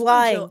he was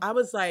lying. Jill, I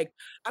was like,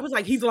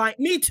 he's lying.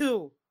 Me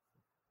too.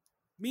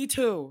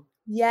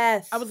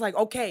 Yes. I was like,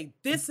 okay,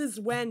 this is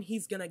when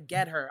he's going to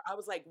get her. I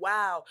was like,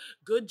 wow,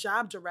 good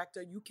job,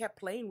 director. You kept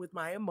playing with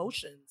my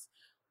emotions.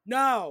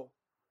 No.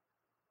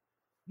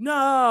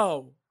 What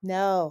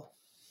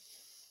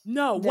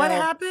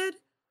happened?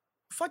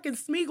 Fucking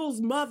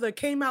Smeagol's mother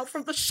came out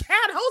from the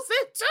shadows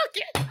and took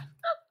it.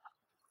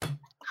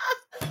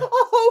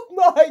 Oh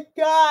my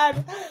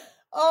God.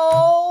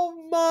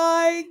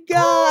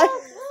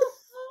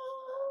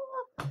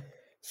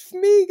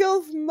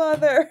 Smeagol's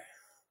mother.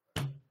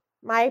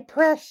 My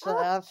precious.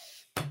 Oh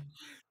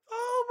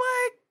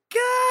my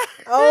God.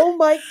 Oh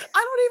my. I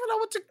don't even know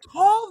what to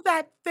call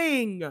that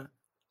thing.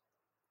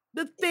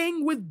 The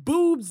thing with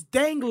boobs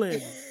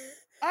dangling.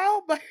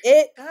 Oh my.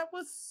 It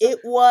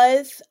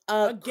was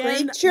a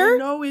creature. I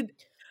know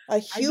a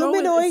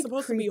humanoid it's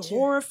supposed creature. to be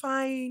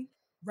horrifying.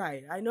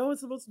 Right. I know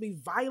it's supposed to be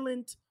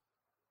violent.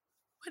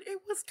 But it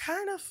was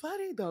kind of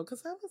funny though,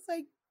 because I was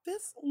like,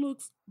 this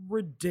looks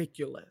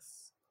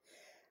ridiculous.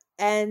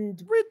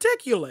 And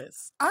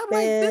ridiculous. I'm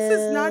like, this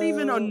is not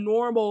even a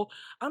normal.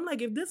 I'm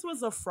like, if this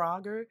was a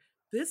Frogger,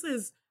 this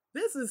is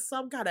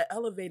some kind of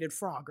elevated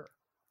Frogger.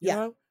 You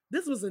know?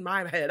 This was in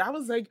my head. I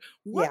was like,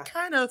 what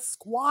kind of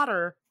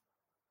squatter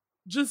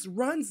just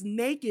runs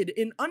naked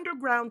in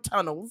underground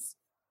tunnels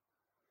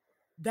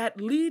that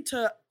lead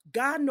to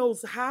God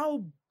knows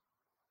how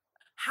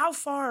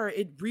far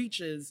it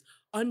reaches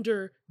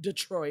under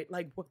Detroit?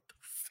 Like, what the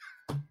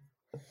fuck?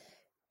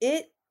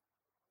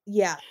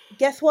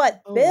 Guess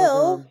what?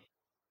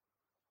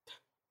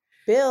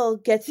 Bill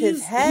gets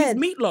his head.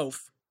 He's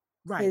Meatloaf.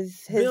 Right.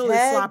 His Bill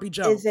head is Sloppy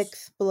Jones. is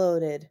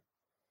exploded.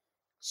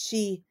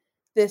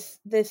 This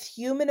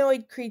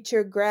humanoid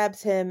creature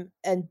grabs him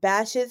and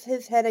bashes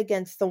his head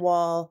against the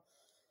wall.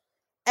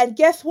 And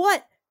guess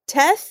what?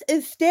 Tess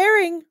is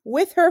staring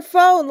with her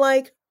phone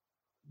like...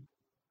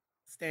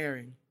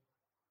 Staring.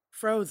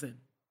 Frozen.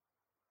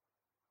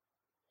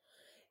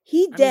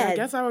 He dead. I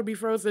guess I would be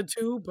frozen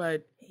too,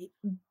 but...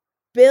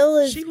 Bill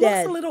is dead. She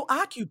looks a little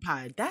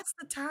occupied. That's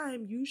the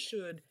time you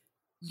should...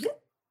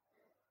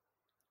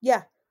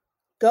 Yeah.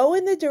 Go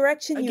in the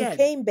direction you Again.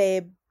 came,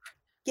 babe.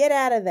 Get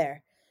out of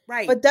there.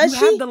 Right. But does you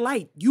she? have the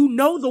light. You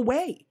know the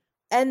way.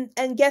 And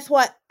guess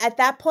what? At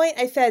that point,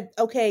 I said,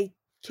 okay,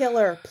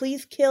 killer,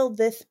 please kill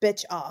this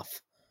bitch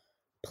off.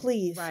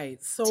 Please.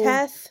 Right. So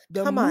Tess,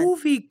 the come on.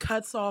 movie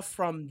cuts off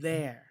from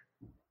there.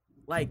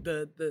 Like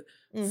the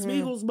Mhm.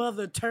 Smeagol's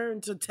mother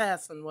turned to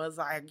Tess and was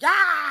like, "Yeah!"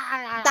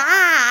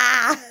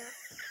 Ah!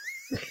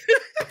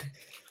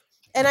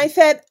 And I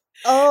said,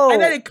 oh.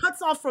 And then it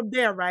cuts off from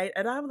there, right?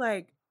 And I'm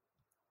like,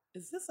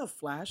 is this a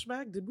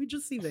flashback? Did we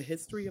just see the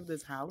history of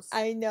this house?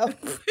 I know. I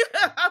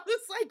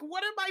was like,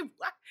 what am I?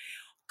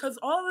 Because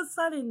all of a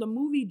sudden the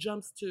movie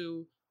jumps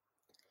to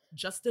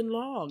Justin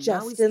Long.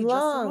 Now we see Justin Justin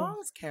Long.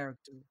 Long's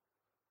character.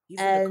 He's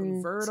in a And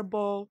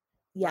convertible,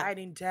 yeah.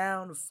 riding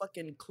down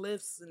fucking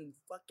cliffs and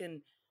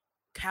fucking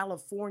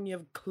California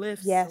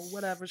cliffs Yes. or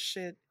whatever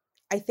shit.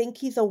 I think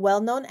he's a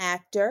well-known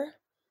actor.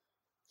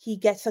 He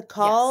gets a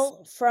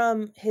call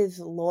from his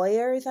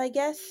lawyers, I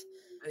guess.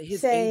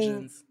 His saying,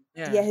 agents.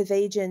 Yeah, his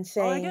agent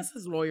saying. Oh, I guess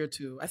his lawyer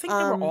too. I think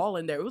they were all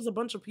in there. It was a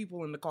bunch of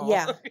people in the call.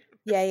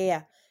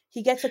 Yeah.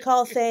 He gets a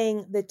call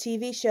saying the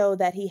TV show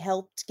that he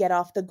helped get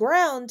off the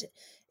ground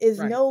is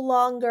no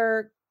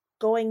longer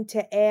going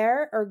to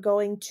air or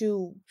going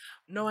to.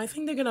 No, I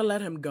think they're gonna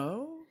let him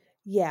go.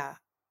 Yeah,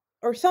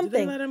 or something.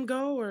 Did they let him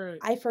go, or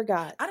I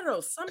forgot. I don't know.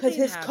 Something because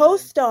his happened.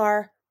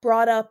 co-star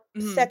brought up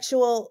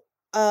sexual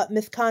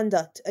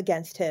misconduct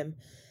against him,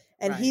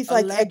 and he's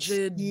like,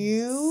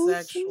 "Excuse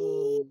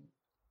sexual."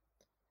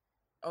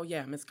 Oh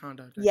yeah,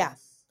 misconduct. I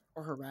guess.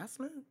 Or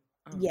harassment.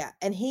 Yeah,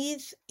 and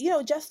he's,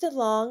 Justin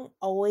Long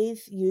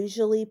always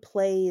usually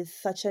plays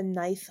such a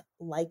nice,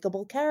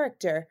 likable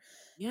character.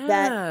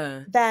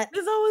 Yeah. That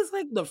is always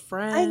like the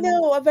friend. I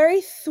know, a very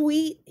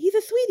sweet. He's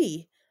a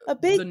sweetie, a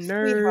big the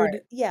nerd.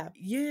 Sweetheart. Yeah.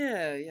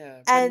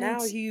 Yeah. And but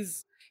now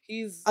he's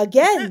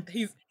again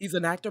he's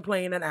an actor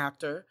playing an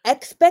actor.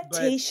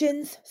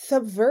 Expectations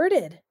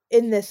subverted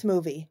in this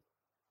movie.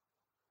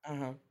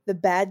 The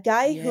bad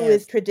guy who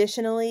is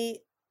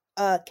traditionally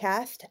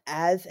cast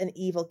as an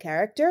evil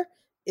character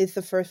is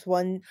the first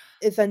one,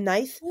 is a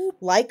nice,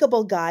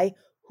 likable guy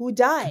who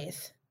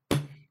dies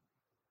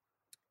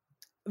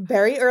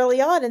very early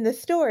on in the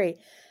story.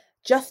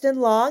 Justin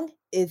Long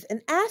is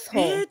an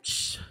asshole.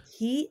 Bitch.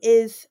 He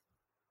is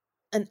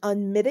an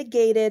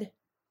unmitigated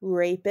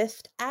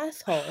rapist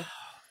asshole.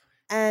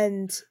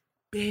 And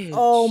Bitch.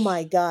 Oh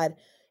my God.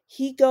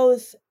 He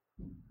goes,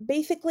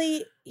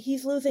 basically,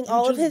 he's losing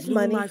all of his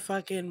money. My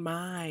fucking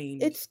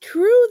mind. It's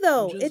true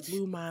though. It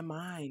blew my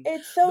mind.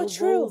 It's so the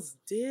true. Roles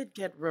did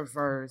get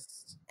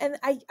reversed. And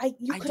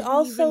you could didn't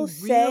also even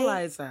say,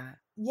 realize that.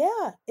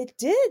 Yeah, it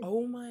did.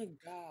 Oh my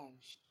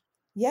gosh.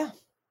 Yeah.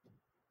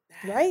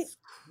 That's right?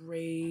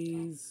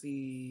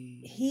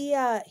 Crazy. He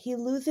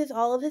loses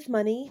all of his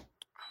money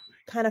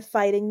kind of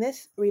fighting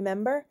this,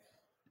 remember?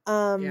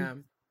 Yeah.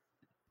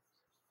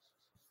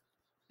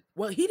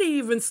 Well, he didn't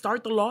even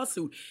start the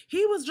lawsuit.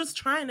 He was just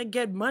trying to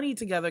get money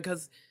together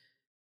because,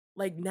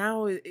 like,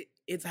 now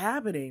it's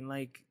happening.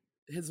 Like,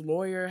 his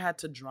lawyer had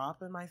to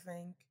drop him, I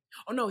think.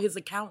 Oh, no, his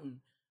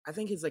accountant. I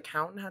think his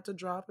accountant had to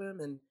drop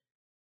him, and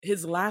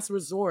his last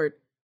resort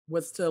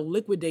was to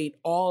liquidate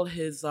all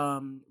his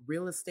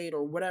real estate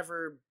or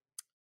whatever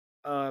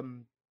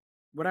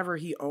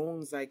he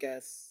owns, I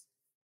guess.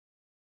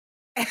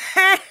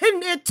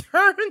 And it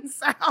turns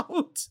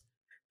out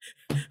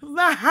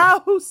the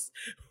house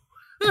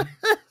the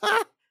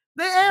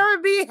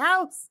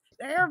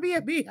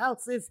Airbnb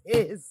house is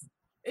his.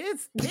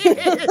 It's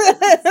his.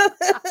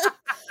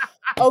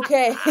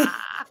 Okay.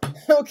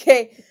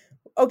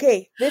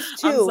 This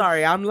too. I'm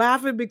sorry. I'm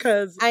laughing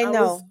because I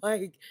know. was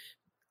like,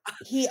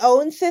 he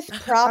owns this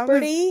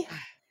property.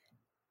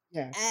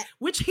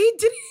 Which he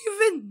didn't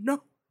even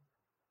know.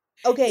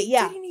 Okay, he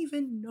didn't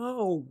even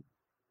know.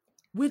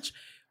 Which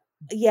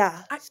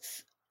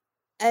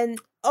and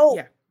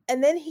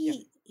then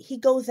he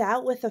goes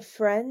out with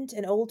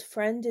an old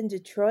friend in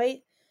Detroit,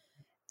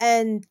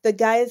 and the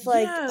guy's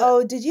like,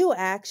 "Oh, did you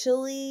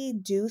actually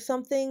do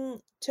something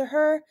to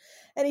her?"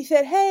 And he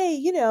said,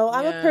 "Hey,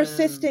 I'm a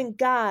persistent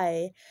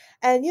guy."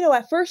 And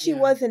at first she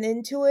wasn't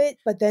into it,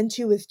 but then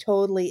she was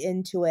totally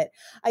into it.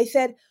 I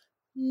said,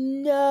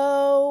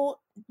 "No.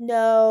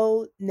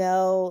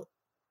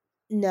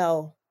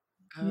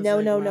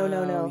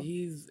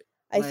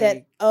 I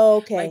said, "Oh,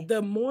 okay." Like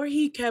the more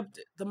he kept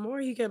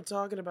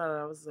talking about it,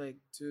 I was like,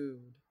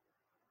 dude.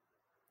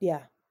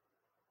 Yeah.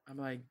 I'm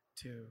like,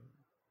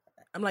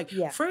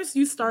 first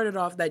you started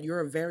off that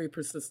you're a very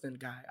persistent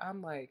guy.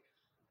 I'm like,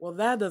 well,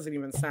 that doesn't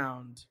even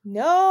sound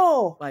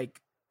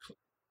like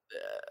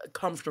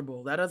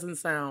comfortable. That doesn't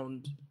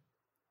sound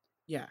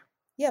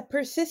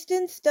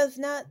persistence does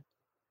not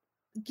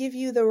give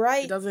you the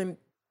right. It doesn't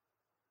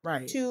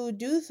to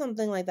do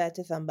something like that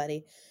to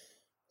somebody.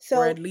 So,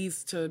 or at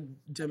least to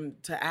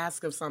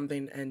ask of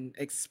something and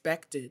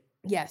expect it.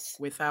 Yes.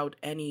 Without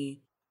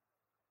any.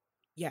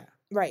 Yeah.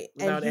 Right.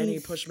 Without any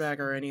pushback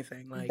or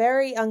anything. Like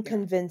very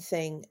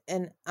unconvincing. Yeah.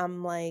 And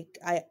I'm like,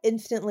 I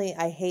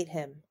hate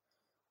him.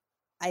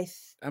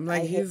 I'm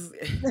like,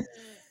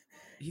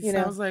 He You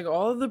know. sounds like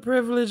all the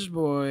privileged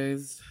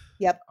boys.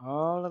 Yep.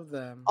 All of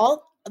them.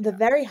 All the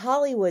very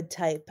Hollywood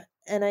type.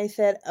 And I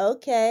said,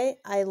 okay,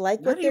 I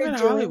like Not what they're even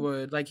doing.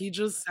 Hollywood. Like, he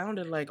just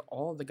sounded like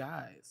all the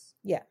guys.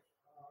 Yeah.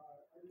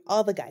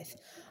 All the guys.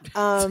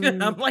 I'm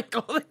like,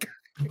 all the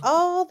guys.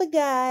 All the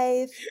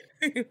guys.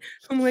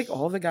 I'm like,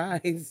 all the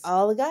guys.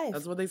 All the guys.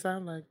 That's what they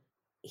sound like.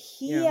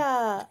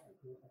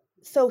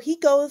 So he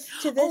goes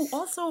to this. Oh,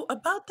 also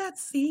about that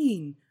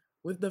scene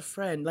with the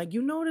friend. Like,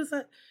 you notice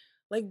that,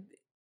 like,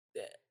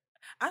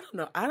 I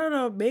don't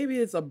know. Maybe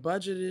it's a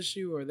budget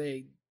issue, or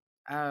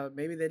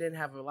maybe they didn't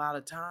have a lot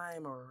of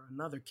time, or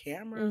another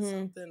camera or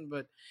something.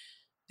 But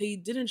they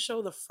didn't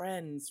show the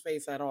friend's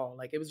face at all.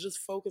 Like, it was just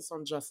focused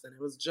on Justin.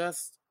 It was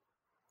just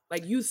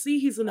like, you see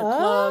he's in a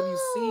club, you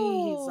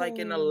see he's like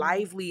in a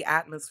lively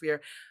atmosphere,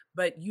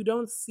 but you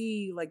don't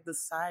see like the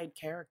side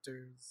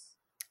characters.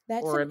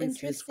 That's or an at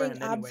least his friend,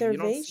 interesting anyway. You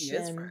don't see his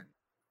observation. friend,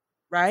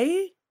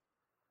 right?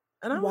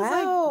 And I was like,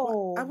 I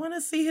Wow. want to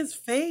see his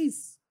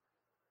face.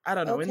 I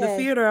don't know. In the Okay.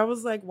 theater, I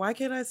was like, why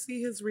can't I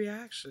see his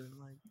reaction?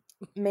 Like,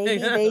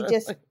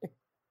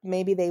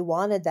 Maybe they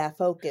wanted that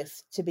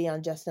focus to be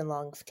on Justin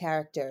Long's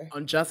character.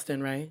 on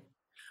Justin, right?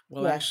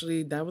 Well, Yeah.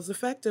 actually, that was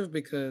effective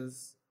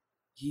because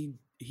he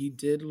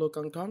did look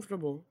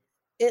uncomfortable.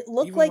 It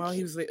looked Even like while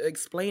he was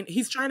explaining,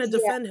 he's trying to Yeah.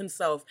 defend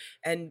himself,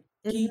 and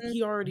Mhm.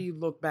 he already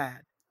looked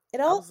bad. It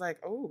I all was like,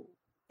 oh,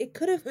 it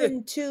could have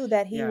been too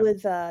that he Yeah.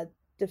 was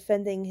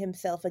defending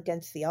himself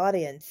against the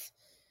audience.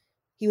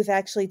 He was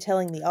actually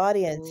telling the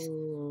audience,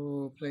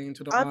 oh, playing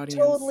to the I'm audience.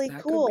 totally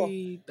That cool. could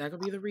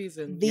be the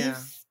reason. Yeah.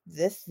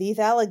 These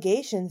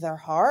allegations are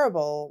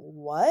horrible.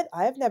 What?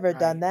 I've never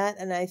done Right. that.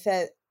 And I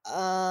said,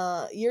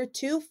 you're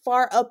too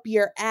far up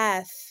your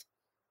ass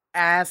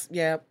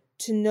Yeah.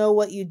 to know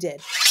what you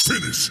did.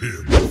 Finish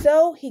him.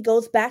 So he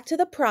goes back to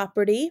the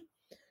property,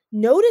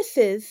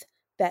 notices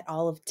that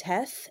all of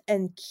Tess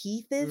and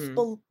Keith's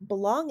Mhm.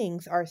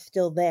 belongings are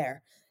still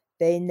there.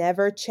 They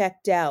never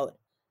checked out.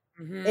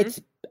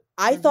 Mhm.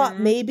 I thought Mhm.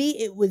 maybe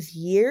it was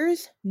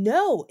years.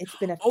 No, it's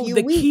been a Oh, few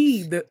the weeks.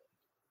 key.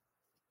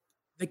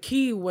 The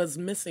key was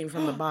missing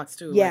from the box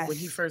too. Like when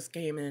he Yes. first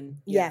came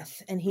in. Yeah.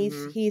 Yes, and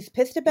Mhm. he's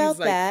pissed about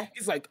that.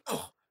 He's like,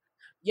 oh,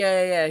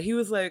 yeah. He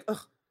was like,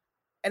 oh,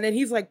 and then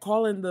he's like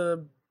calling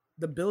the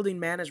building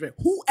management.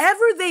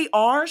 Whoever they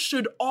are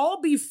should all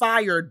be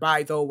fired.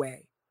 By the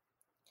way,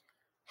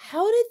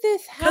 How did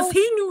this? because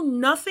he knew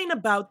nothing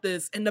about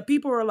this, and the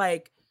people were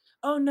like,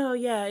 oh no,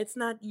 yeah, it's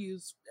not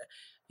used.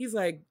 He's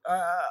like,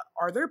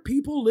 are there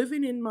people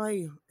living in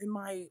my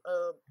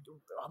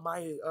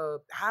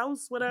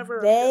house, whatever?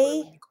 I forget what They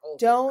you call it. I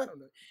don't don't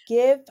know.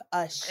 give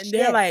a shit. And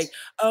they're like,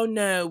 oh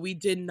no, we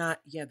did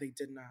not. Yeah, they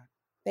did not.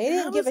 they And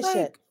I didn't give a was shit.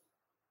 like,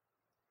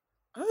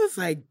 I was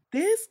like,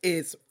 this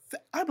is.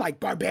 I'm like,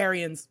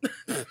 barbarians.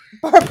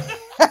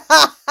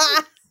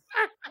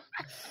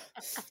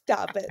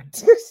 Stop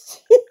it.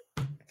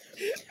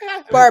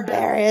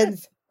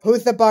 Barbarians.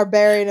 Who's the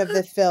barbarian of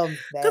this film?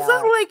 They Because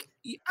are. I'm like,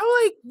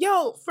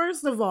 yo,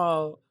 first of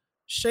all,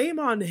 shame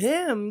on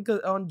him,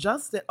 on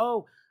Justin.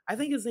 Oh, I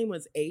think his name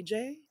was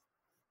AJ.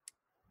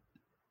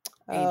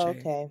 Oh, AJ.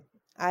 okay.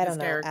 I His don't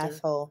know, character.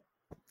 asshole.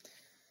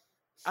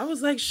 I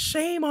was like,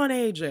 shame on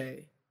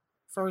AJ.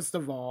 First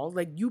of all,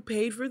 like, you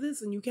paid for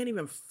this and you can't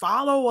even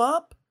follow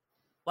up,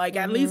 like,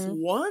 at least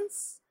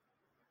once.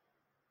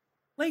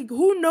 Like,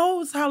 who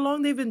knows how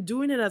long they've been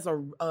doing it as a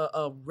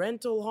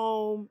rental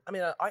home? I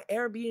mean, a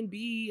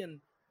Airbnb, and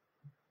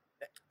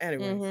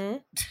anyways,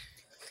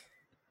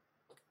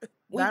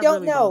 We that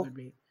don't really know, bothered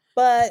me.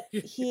 but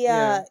he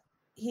Yeah.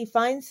 he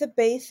finds the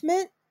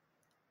basement.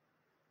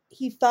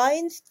 He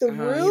finds the He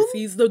room.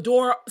 sees the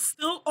door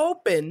still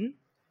open.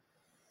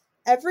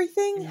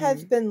 Everything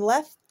has been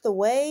left the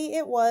way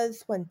it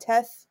was when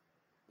Tess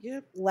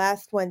Yep.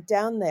 last went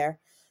down there.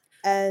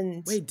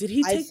 And Wait, did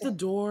he I take the said-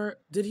 door?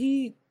 Did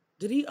he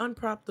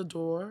unprop the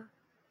door?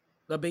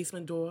 The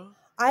basement door?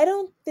 I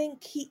don't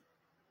think he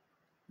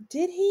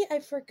did. He? I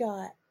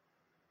forgot.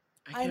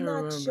 I I'm can't not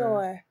remember.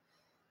 sure,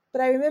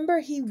 but I remember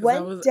he 'Cause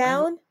went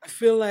down. I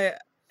feel like,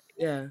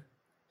 yeah.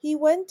 He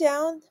went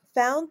down,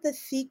 found the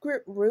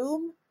secret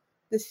room,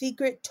 the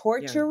secret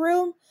torture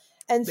room,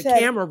 and The said,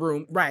 camera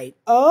room, right.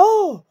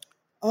 Oh,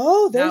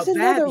 there's Now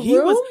another that he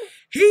room?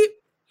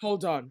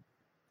 hold on.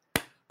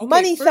 Okay,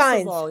 Money first of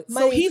signs. all, so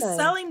Money he's signs.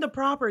 selling the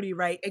property,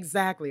 right?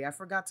 Exactly. I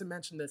forgot to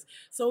mention this.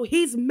 So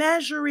he's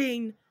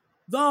measuring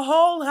the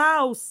whole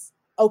house.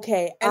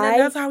 Okay, And then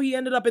that's how he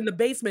ended up in the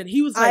basement.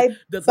 He was like,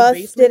 does the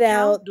busted basement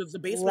out count? Does the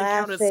basement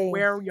count as laughing.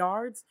 square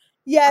yards?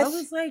 Yes. I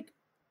was like,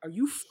 are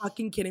you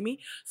fucking kidding me?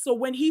 So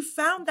when he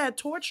found that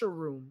torture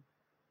room,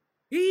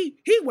 he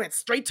went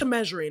straight to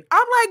measuring.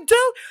 I'm like, dude,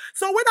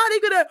 so we're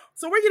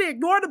gonna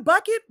ignore the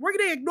bucket, we're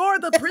gonna ignore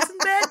the prison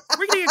bed,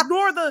 we're gonna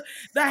ignore the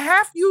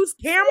half-used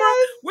camera,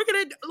 Yes. we're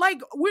gonna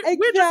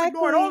we're just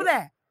ignoring all of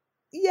that.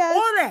 Yes.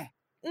 All of that.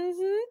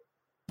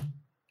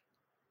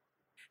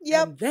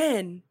 Yep. And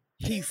then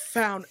he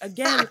found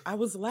again, I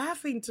was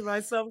laughing to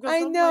myself because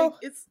I I'm know.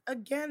 like,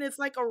 it's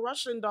like a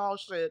Russian doll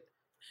shit.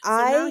 So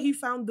now he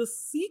found the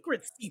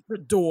secret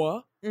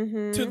door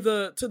to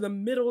the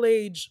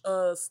middle-aged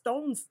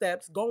stone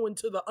steps going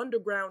to the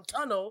underground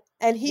tunnel.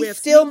 And he's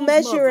still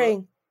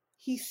measuring.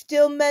 He's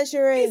still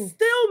measuring. He's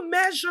still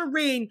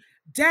measuring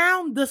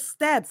down the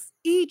steps.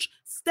 Each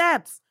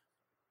steps.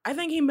 I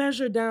think he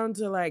measured down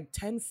to like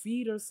 10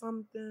 feet or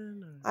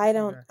something. I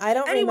don't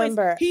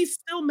remember. He's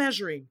still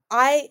measuring.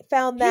 I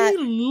found that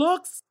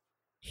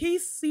he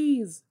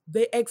sees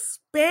the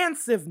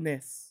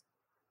expansiveness.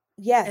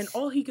 Yes. And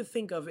all he could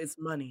think of is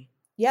money.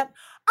 Yep.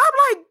 I'm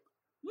like,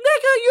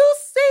 nigga, you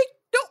see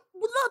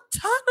the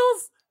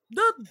tunnels,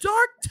 the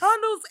dark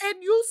tunnels,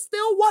 and you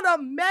still want to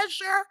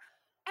measure?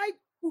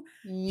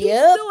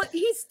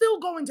 He's still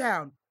going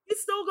down.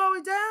 He's still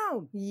going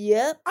down.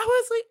 Yep. I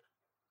was like,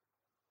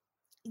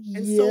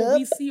 and so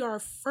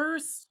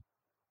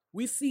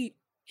we see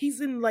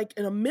he's in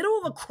the middle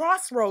of the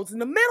crossroads, in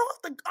the middle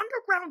of the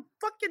underground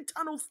fucking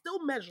tunnel,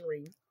 still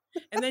measuring.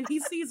 And then he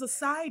sees a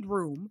side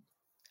room.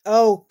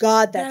 Oh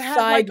God, that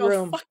side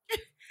room.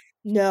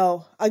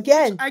 No,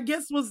 again. Which I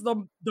guess was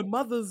the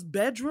mother's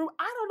bedroom.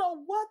 I don't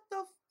know what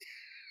the.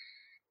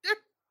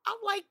 I'm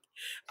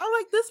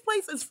like, this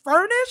place is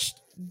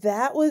furnished.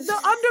 The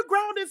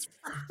underground is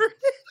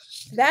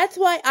furnished. That's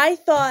why I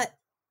thought,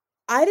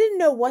 I didn't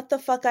know what the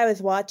fuck I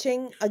was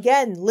watching.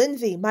 Again,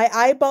 Lindsay, my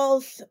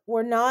eyeballs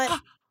were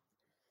not.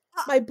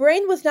 My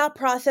brain was not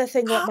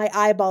processing what my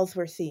eyeballs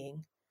were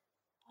seeing.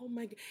 Oh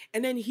my God!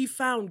 And then he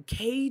found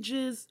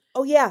cages.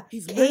 Oh yeah,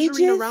 he's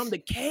measuring around the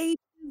cages.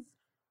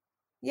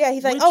 Yeah,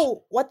 he's like,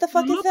 oh, what the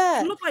fuck is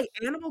that? They look like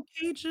animal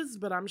cages,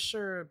 but I'm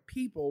sure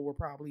people were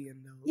probably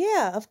in those.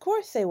 Yeah, of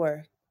course they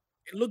were.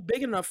 It looked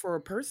big enough for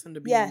a person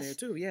to be in there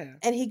too, yeah.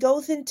 And he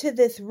goes into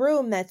this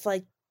room that's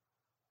like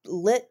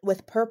lit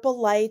with purple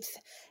lights,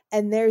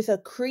 and there's a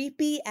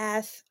creepy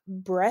ass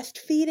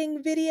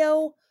breastfeeding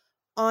video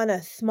on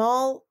a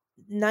small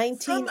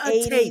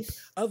 1980s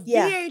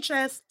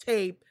VHS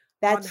tape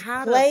that's on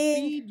how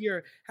playing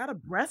how to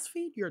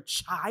breastfeed your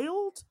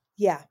child.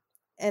 Yeah.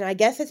 And I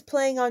guess it's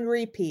playing on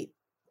repeat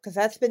because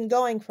that's been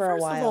going for a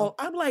while. First of all,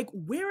 I'm like,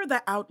 where are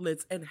the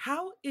outlets, and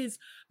how is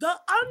the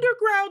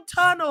underground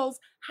tunnels?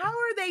 How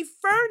are they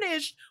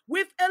furnished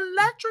with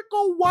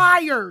electrical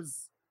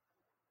wires?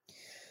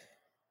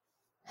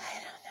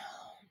 I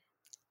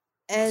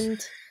don't know.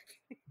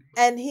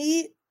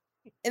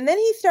 And then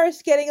he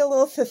starts getting a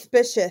little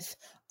suspicious.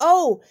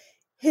 Oh,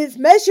 his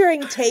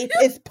measuring tape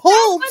is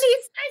pulled.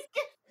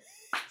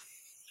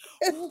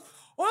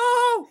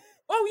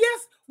 Oh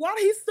yes, while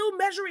he's still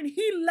measuring,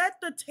 he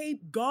let the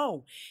tape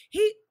go.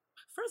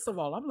 First of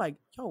all, I'm like,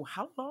 yo,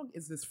 how long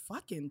is this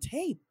fucking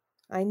tape?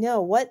 I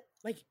know, what?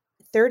 Like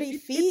 30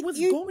 feet? It was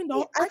going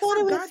on. I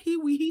forgot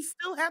he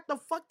still had the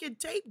fucking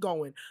tape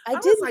going. I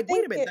was like,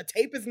 wait a minute, the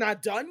tape is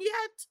not done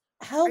yet?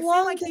 How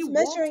long does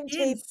measuring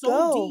tape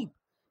go?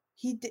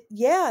 Deep.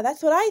 Yeah,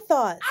 that's what I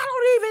thought. I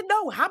don't even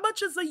know. How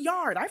much is a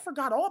yard? I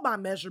forgot all my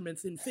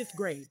measurements in 5th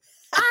grade.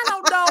 I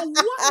don't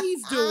know what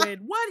he's doing,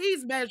 what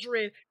he's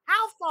measuring,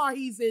 how far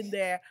he's in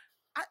there.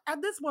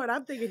 At this point,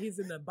 I'm thinking he's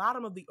in the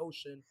bottom of the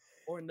ocean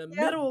or in the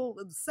middle,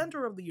 the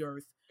center of the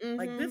earth. Mm-hmm.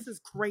 Like, this is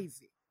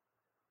crazy.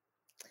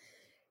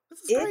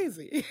 This is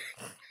crazy.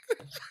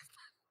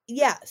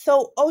 Yeah.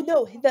 So, oh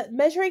no, the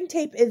measuring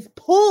tape is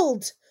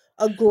pulled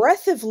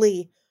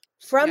aggressively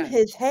from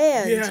his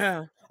hand.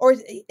 Yeah. Or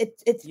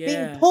it's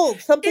being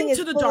pulled. Something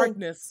into is the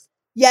darkness.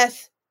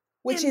 Yes.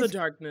 Which in is the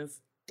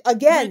darkness.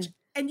 Again.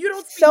 And you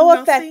don't see so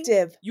nothing.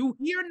 Effective. You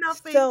hear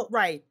nothing. So,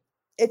 right.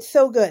 It's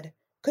so good.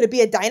 Could it be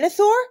a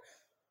dinosaur?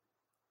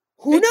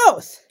 Who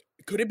knows?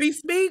 Could it be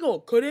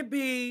Smeagol? Could it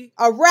be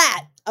a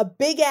rat? A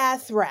big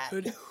ass rat.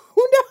 Who knows?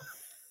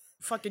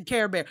 Fucking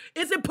Care Bear.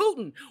 Is it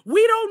Putin?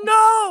 We don't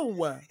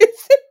know.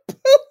 Is it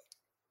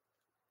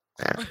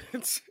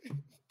Putin?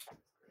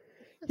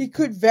 He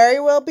could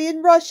very well be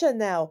in Russia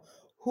now.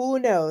 Who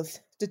knows?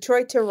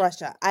 Detroit to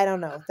Russia. I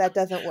don't know. That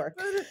doesn't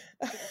work.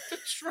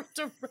 Detroit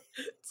to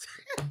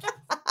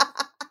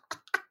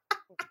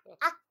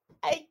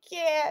I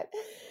can't.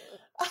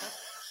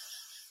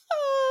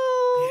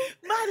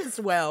 Might as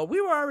well. We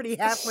were already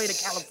halfway to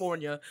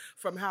California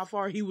from how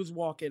far he was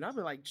walking. I'd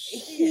be like,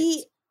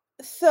 shit.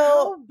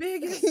 How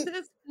big is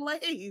this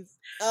place?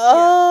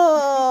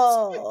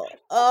 Oh.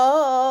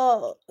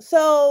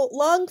 So,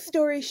 long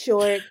story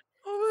short,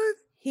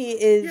 he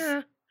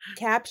is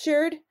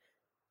captured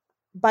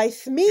by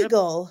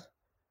Smeagol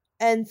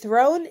and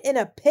thrown in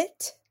a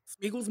pit.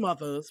 Smeagol's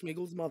mother.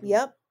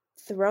 Yep.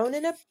 Thrown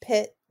in a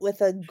pit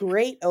with a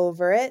grate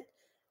over it.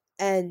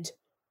 And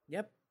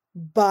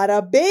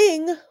bada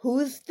bing,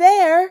 who's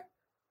there?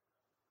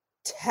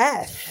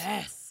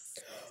 Tess.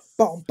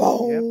 Boom,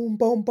 boom,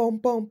 boom, boom,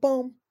 boom,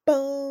 boom,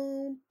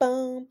 boom,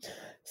 boom.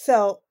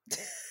 So,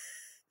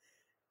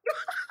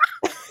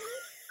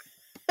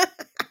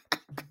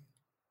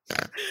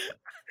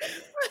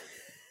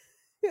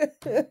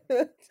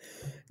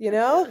 you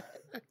know,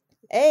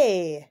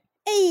 hey,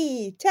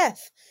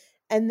 Tess.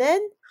 And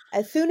then,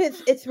 as soon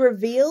as it's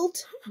revealed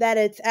that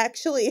it's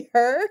actually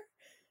her,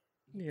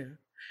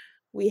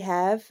 we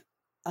have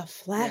a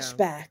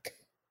flashback.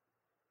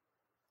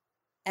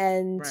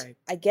 And Right.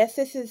 I guess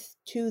this is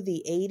to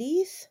the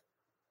 80s.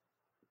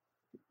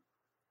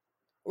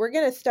 We're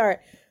gonna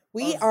start.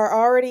 We Of are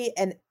already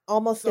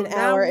almost So an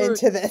now hour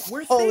into this.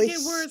 we're Holy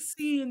thinking we're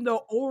seeing the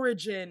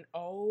origin.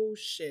 Oh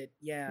shit.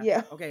 Yeah.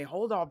 Yeah. Okay,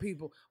 hold on,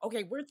 people.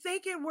 Okay, we're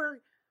thinking we're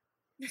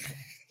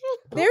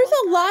There's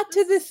Oh a my God, lot to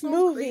is this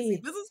so crazy.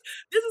 movie.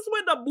 This is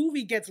when the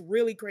movie gets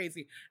really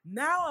crazy.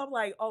 Now I'm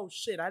like, oh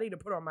shit, I need to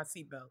put on my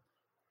seatbelt.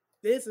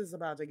 This is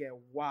about to get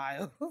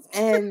wild.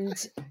 And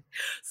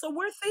So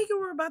we're thinking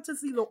we're about to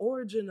see the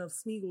origin of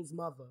Smeagol's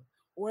mother.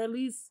 Or at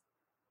least,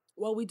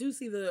 well, we do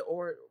see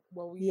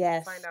we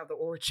yes. find out the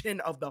origin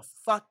of the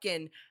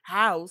fucking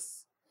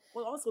house.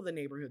 Well, also the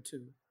neighborhood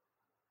too.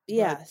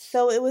 Yeah. But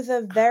So it was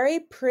a very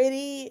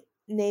pretty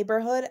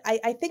neighborhood.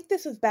 I think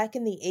this was back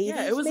in the 80s.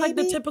 yeah, it was like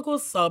the typical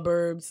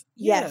suburbs.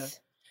 Yes.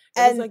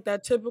 Yeah. It was like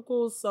that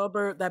typical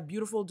suburb, that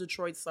beautiful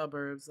Detroit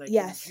suburbs. Like it was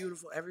yes.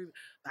 beautiful.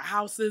 The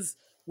houses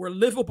were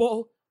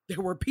livable.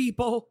 There were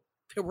people.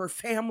 There were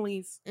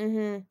families.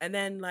 Mm-hmm. And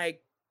then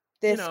like,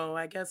 This,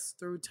 I guess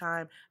through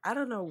time, I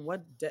don't know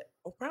what.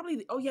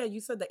 Probably. Oh yeah,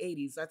 you said the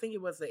 80s. I think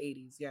it was the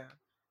 80s. Yeah.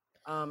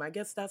 I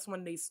guess that's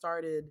when they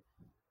started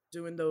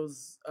doing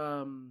those.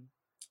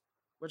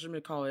 What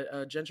you call it?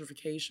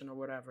 Gentrification or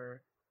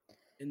whatever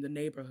in the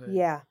neighborhood.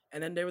 yeah.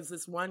 And then there was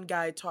this one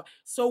guy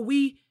So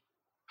we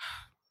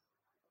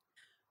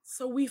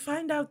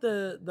find out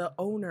the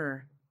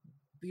owner,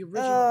 the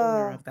original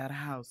owner of that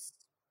house.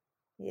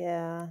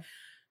 Yeah.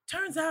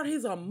 Turns out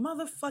he's a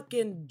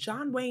motherfucking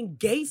John Wayne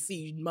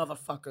Gacy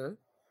motherfucker.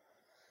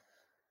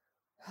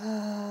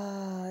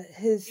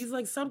 He's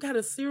like some kind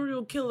of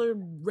serial killer,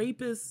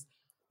 rapist.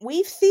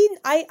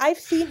 I've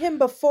seen him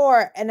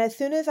before, and as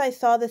soon as I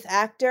saw this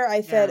actor,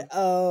 I said,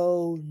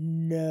 "Oh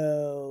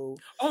no!"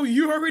 Oh,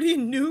 you already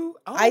knew?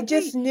 Oh, I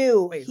just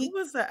knew. Wait, who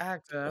was the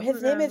actor?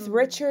 His name is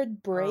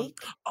Richard Brake.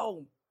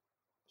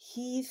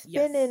 He's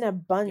been in a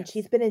bunch. Yes.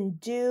 He's been in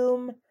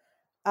Doom,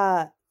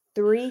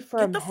 3 from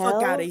Get the Hell.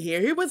 fuck out of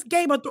here! He was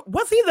Game of Thrones.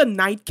 Was he the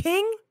Night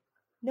King?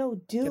 No,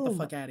 Doom. Get the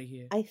fuck out of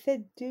here! I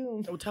said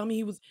Doom. Don't tell me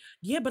he was.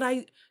 Yeah, but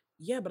I.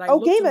 Oh,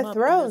 looked Game him of up,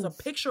 Thrones. and there's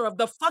a picture of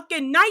the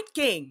fucking Night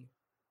King.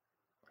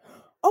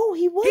 Oh,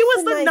 he was. He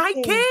was the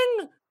Night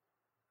King.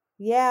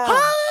 Yeah.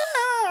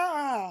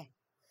 Ah!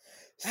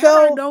 So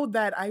had I known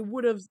that, I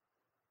would have.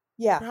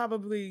 Yeah.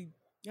 Probably.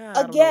 Yeah.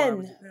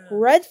 Again,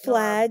 red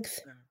flags.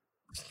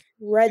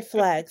 Red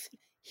flags.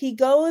 He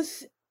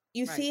goes.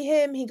 You see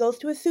him. He goes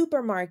to a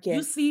supermarket.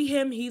 You see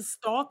him. He's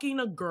stalking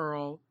a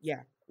girl.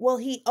 Yeah. Well,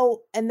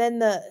 and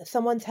then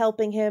someone's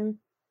helping him.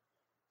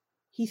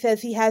 He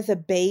says he has a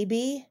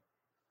baby,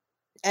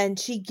 and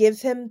she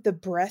gives him the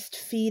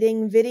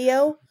breastfeeding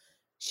video.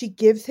 She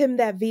gives him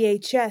that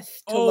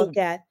VHS to look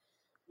at.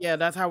 Yeah,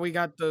 that's how we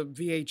got the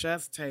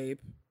VHS tape.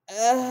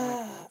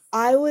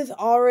 I was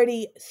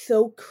already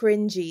so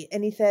cringy.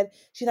 And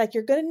she's like,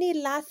 "You're going to need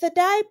lots of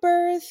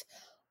diapers."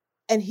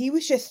 And he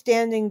was just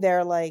standing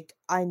there like,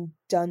 "I'm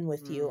done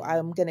with you.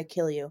 I'm going to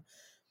kill you."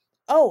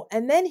 Oh,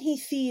 and then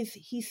he's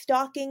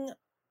stalking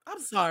I'm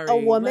sorry. a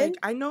woman. Like,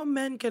 I know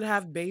men could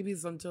have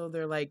babies until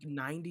they're like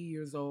 90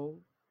 years old.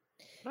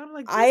 But I'm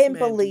like, I didn't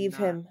believe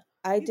him.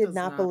 I did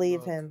not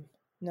believe him.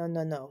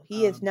 No.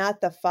 He is not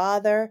the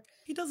father.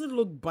 He doesn't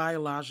look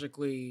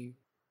biologically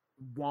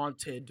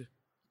wanted.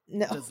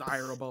 No.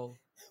 Desirable.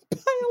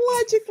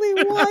 Biologically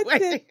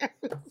wanted.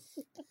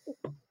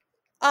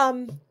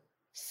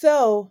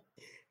 So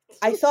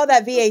I saw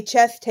that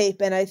VHS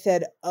tape and I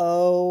said,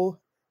 "Oh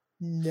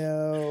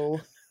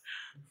no.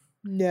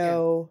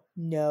 No.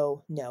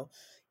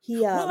 He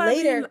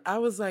later I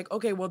was like,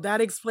 okay, well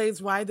that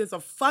explains why there's a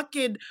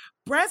fucking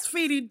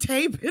breastfeeding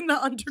tape in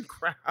the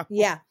underground.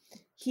 Yeah.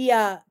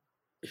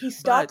 He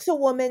stalks a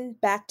woman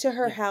back to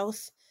her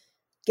house,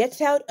 gets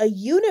out a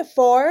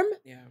uniform.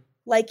 Yeah.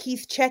 Like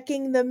he's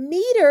checking the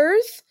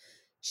meters.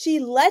 She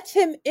lets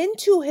him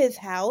into his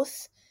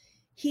house.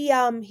 He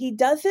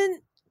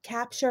doesn't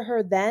capture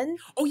her then.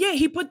 Oh yeah,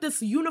 he put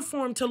this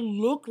uniform to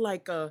look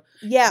like a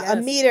a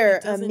meter.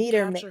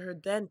 Capture her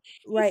then.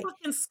 Right. He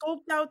fucking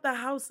scoped out the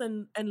house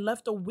and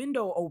left a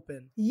window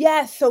open.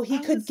 Yes, so he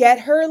could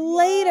get her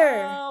later.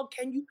 Wow,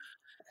 can you?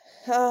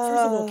 First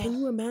of all, can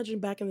you imagine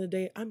back in the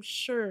day?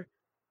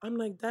 I'm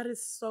like, that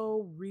is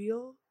so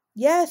real.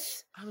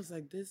 Yes. I was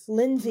like,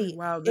 Lindsay.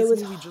 Wow,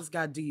 this movie just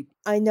got deep.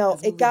 I know.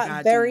 It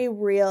got very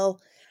real.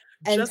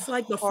 And just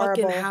like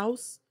horrible. The fucking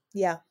house.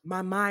 Yeah.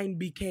 My mind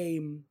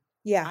became.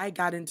 Yeah. I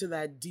got into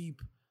that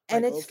deep.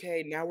 And like,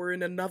 okay, now we're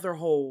in another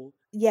hole.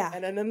 Yeah.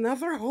 And in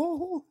another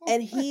hole.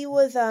 And he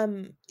was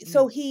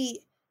so he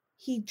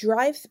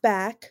drives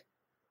back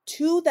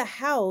to the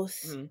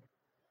house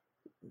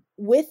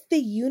with the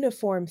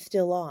uniform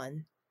still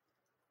on.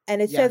 And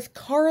it says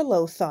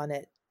Carlos on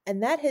it.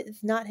 And that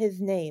is not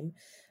his name.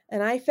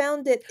 And I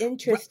found it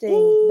interesting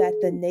that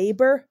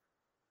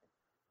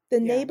the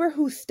neighbor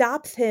who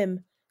stops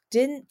him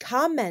didn't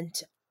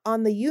comment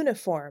on the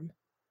uniform.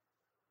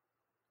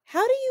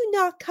 How do you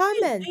not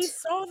comment? They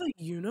saw the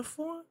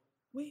uniform?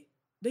 Wait,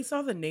 they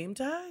saw the name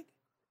tag?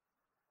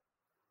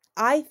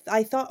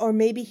 I thought, or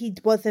maybe he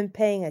wasn't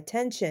paying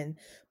attention,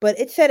 but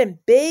it said in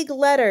big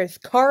letters,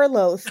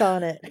 Carlos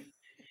on it.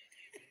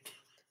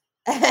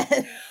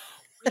 And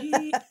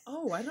I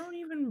don't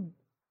even.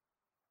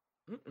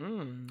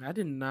 I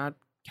did not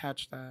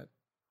catch that.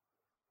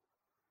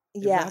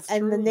 If yeah, that's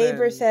and the true,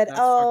 neighbor then said, that's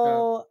fucked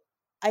up.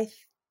 "Oh,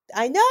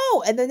 I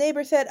know." And the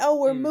neighbor said, "Oh,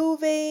 we're Mm.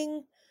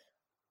 moving,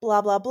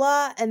 blah blah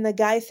blah." And the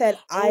guy said,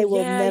 "I Oh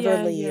will yeah, never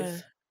yeah, leave. yeah.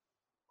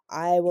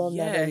 I will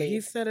never Yeah, he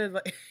leave." said it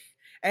like,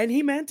 and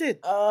he meant it.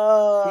 He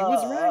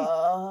was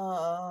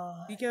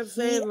right. He kept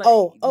saying like,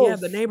 yeah,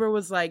 the neighbor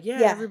was like,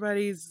 yeah, yeah.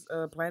 everybody's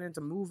planning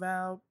to move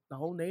out. The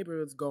whole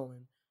neighborhood is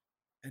going,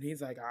 and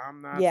he's like,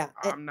 I'm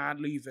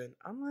not leaving.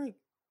 I'm like,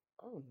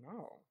 oh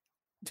no.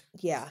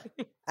 Yeah,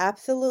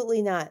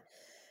 absolutely not.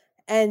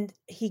 And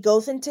he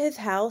goes into his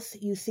house.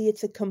 You see,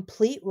 it's a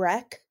complete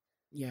wreck.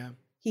 Yeah.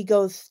 He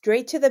goes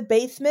straight to the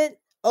basement,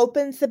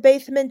 opens the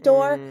basement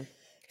door,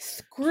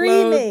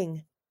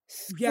 screaming.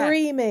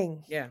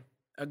 Yeah.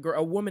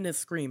 A woman is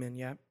screaming.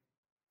 Yeah.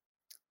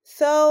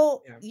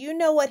 So, you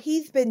know what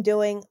he's been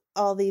doing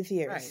all these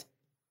years. Right.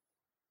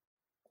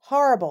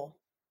 Horrible.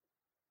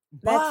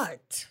 But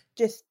that's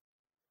just,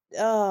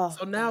 oh.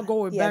 So now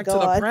going back to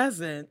the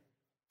present,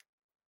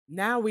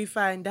 now we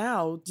find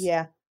out.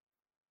 Yeah.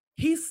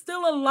 He's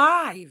still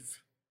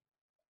alive.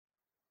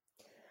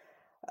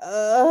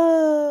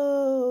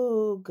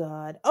 Oh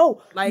God.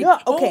 Oh, like no.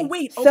 Okay. Oh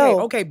wait.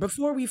 So, okay.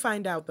 Before we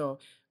find out though,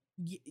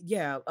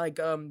 yeah, like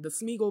the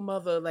Smeagol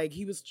mother, like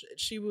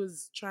she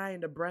was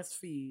trying to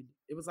breastfeed.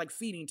 It was like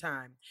feeding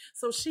time.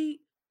 So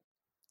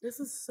this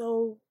is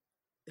so.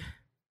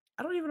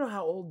 I don't even know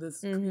how old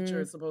this creature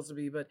is supposed to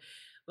be, but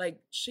like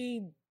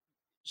she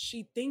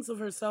thinks of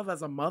herself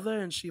as a mother,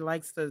 and she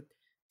likes to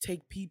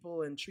take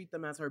people and treat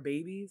them as her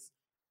babies.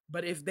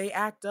 But if they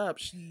act up,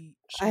 she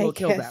will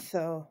kill them.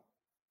 So.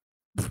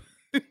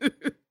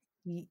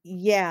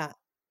 Yeah,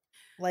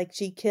 like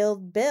she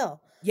killed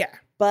Bill. Yeah,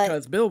 but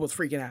because Bill was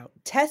freaking out.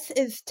 Tess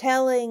is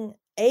telling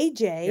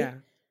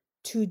AJ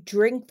to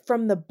drink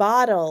from the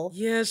bottle.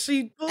 Yeah,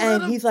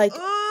 and he's like,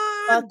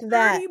 "Fuck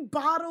that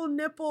bottle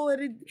nipple,"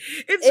 and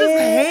it's just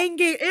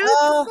hanging.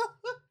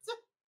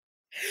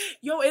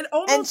 Yo, it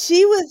almost and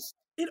she was.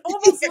 It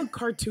almost looked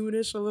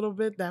cartoonish a little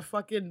bit. That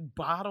fucking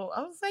bottle.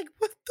 I was like,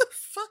 "What the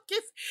fuck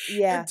is?"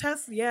 Yeah, and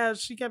Tess. Yeah,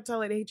 she kept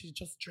telling AJ,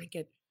 "Just drink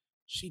it."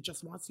 She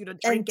just wants you to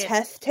drink it. And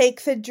Tess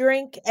takes a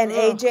drink, and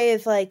AJ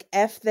is like,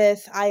 "F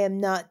this, I am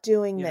not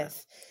doing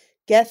this."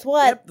 Guess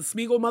what? Yep, the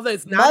Smeagol mother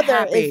is not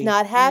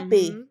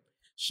happy. Mm-hmm.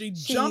 She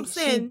jumps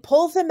in. She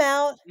pulls him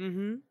out.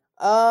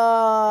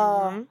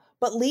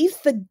 But leaves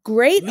the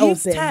grate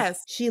open.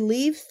 Tess. She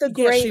leaves the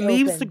grate open.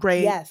 Leaves the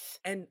grate. Yes.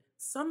 And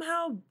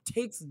somehow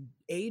takes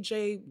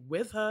AJ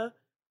with her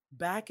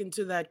back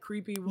into that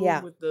creepy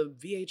room with the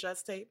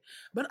VHS tape.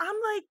 But I'm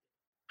like,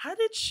 how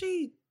did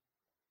she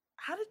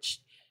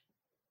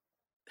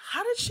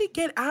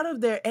get out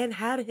of there and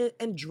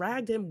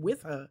dragged him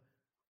with her?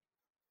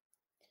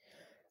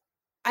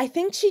 I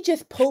think she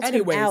just pulled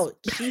him out.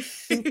 She's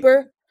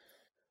super.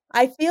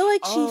 I feel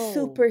like she's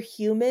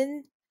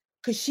superhuman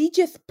because she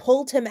just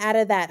pulled him out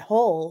of that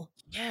hole.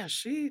 Yeah,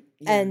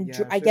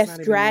 I guess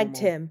dragged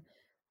him.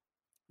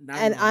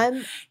 And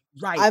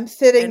I'm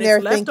sitting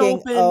there thinking,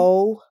 open,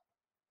 oh.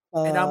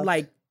 And I'm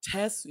like,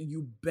 Tess,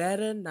 you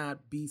better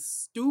not be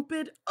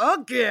stupid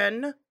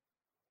again.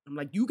 I'm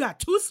like, you got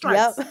 2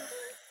 strikes. Yep.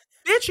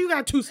 Bitch, you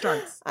got 2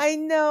 strikes. I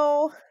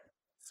know.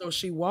 So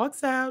she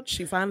walks out.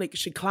 She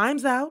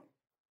climbs out.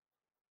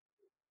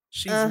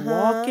 She's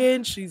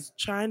walking. She's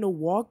trying to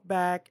walk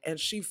back, and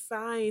she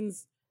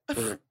finds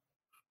that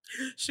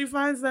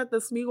the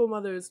Smeagol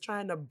mother is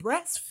trying to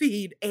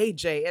breastfeed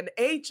AJ, and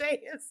AJ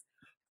is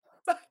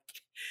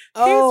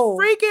he's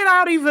freaking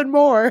out even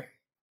more.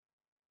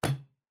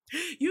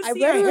 You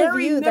see a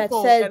hairy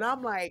nipple, and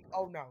I'm like,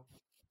 oh no.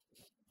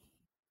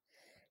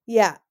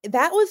 Yeah,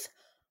 that was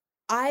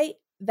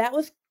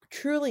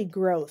truly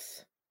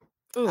gross.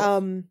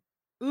 Ugh.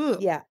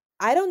 Yeah,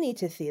 I don't need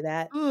to see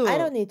that. Ugh. I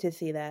don't need to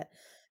see that.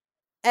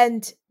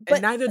 And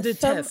neither did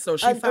Tess, so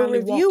she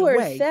finally walked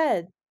away.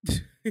 Said,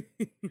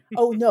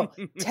 "Oh no,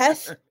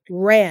 Tess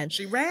ran.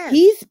 She ran.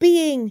 He's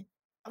being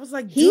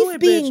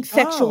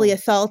sexually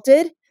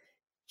assaulted.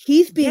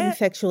 He's being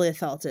sexually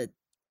assaulted.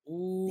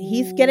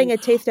 He's getting a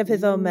taste of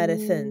his own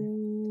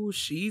medicine.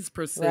 She's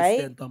persistent.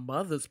 Right? The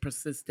mother's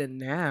persistent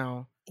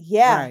now.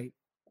 Yeah. Right.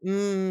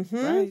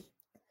 Right.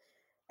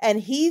 And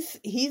he's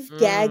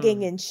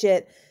gagging and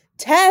shit.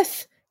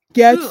 Tess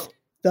gets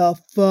the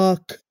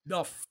fuck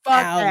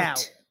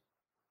out.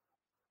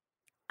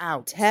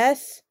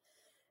 Tess,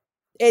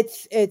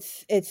 it's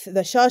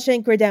the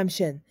Shawshank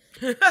Redemption.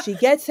 She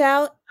gets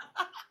out.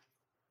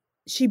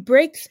 She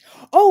breaks.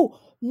 Oh,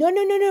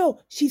 no.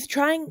 She's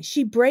trying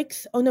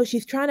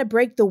to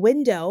break the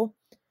window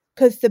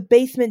because the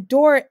basement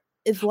door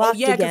is locked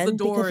again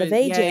because of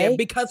AJ. Yeah,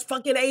 because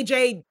fucking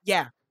AJ,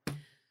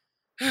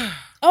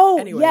 Oh,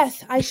 anyways.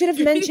 Yes, I should have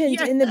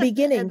mentioned in the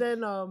beginning. And then,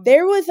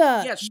 there was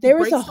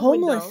a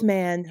homeless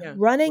man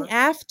running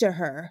after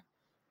her.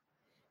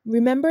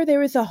 Remember there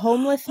was a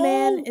homeless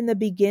man Oh, in the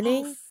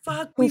beginning oh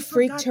fuck, who we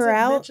freaked forgot her to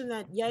out? mention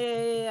that.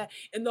 Yeah.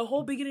 In the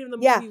whole beginning of the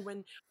Yeah.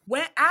 movie,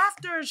 when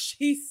after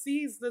she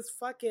sees this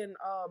fucking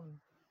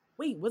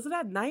wait, was it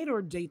at night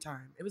or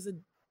daytime? It was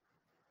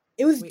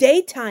wait,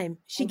 daytime.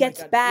 She oh my gets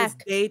god, it was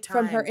back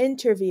from her daytime.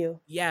 interview.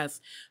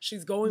 Yes, she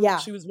Yeah.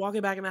 was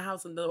walking back in the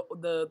house, and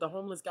the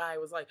homeless guy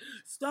was like,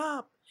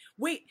 "Stop,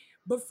 wait!"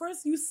 But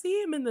first, you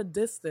see him in the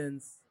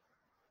distance,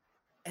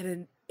 and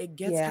then it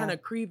gets Yeah. kind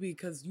of creepy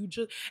because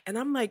and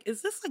I'm like,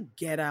 "Is this a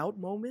Get Out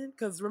moment?"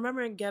 Because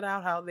remember in Get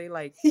Out how they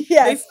they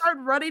Yes. start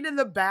running in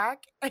the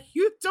back, and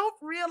you don't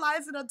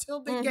realize it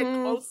until they get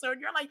Mhm. closer,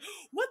 and you're like,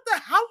 "What the?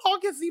 How long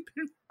has he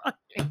been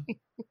running?"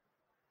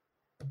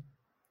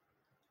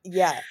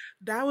 Yeah.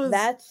 That was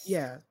That's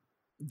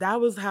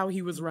that was how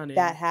he was running.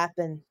 that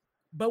happened.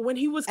 But when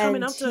he was coming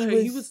And up to he her,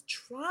 he was was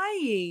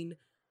trying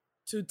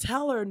to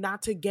tell her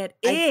not to get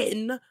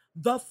in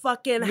the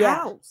fucking Yeah.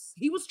 house.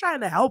 He was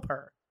trying to help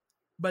her.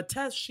 But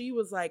Tess, she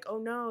was like, "Oh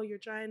no, you're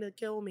trying to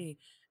kill me."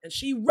 And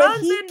she But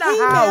runs he in the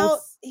came out.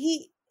 house.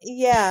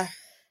 Yeah.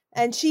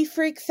 And she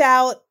freaks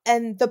out,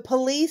 and the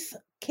police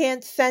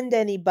can't send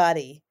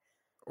anybody,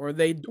 Or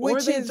they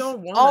which is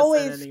don't want to send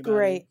always anybody.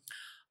 great.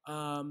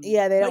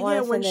 Yeah, they don't But want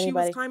yeah, to when send she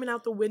was anybody. climbing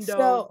out the window,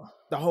 So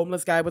the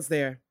homeless guy was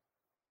there.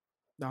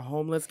 The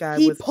homeless guy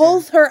he was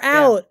pulls there. her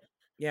out,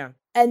 Yeah.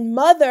 and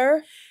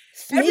Mother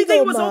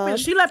Everything was Smeagol open. Mom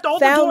She left all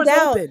the found doors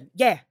out. open.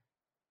 Yeah.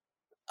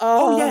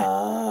 Oh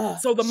yeah.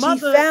 So the She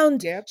mother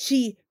found Yep.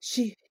 she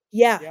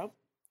yeah. Yep.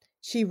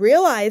 She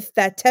realized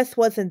that Tess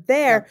wasn't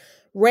there, Yep.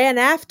 ran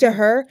after Yeah.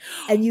 her,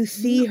 and you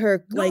see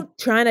her No. like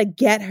trying to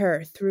get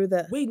her through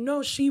the Wait,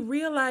 no, she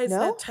realized No?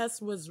 that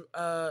Tess was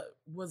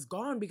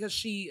gone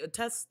because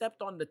Tess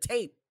stepped on the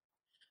tape.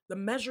 The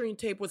measuring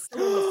tape was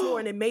still on the floor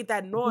and it made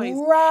that noise.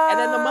 Right. And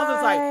then the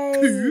mother's like,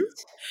 "Koo?"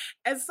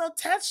 And so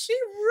Tess, she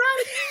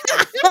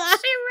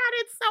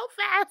running so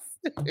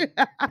fast.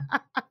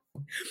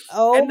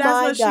 Oh And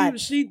that's my when God.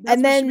 she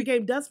And then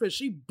became desperate.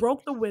 She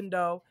broke the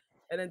window,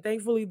 and then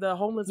thankfully the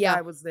homeless Yeah.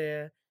 guy was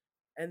there.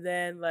 And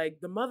then like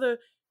the mother,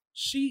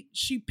 she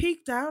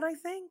peeked out, I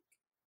think,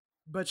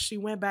 but she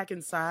went back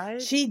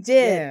inside. She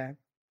did. Yeah.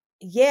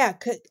 Yeah,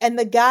 and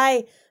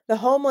the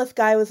homeless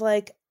guy was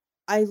like,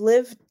 "I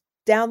live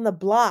down the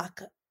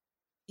block.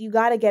 You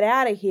got to get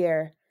out of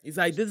here." He's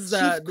like, "This is She's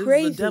this is the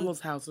crazy.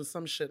 devil's house" or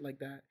some shit like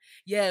that.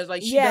 Yeah, it's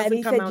like she Yeah, and doesn't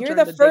he come said, out "You're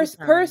during the the first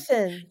daytime.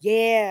 person."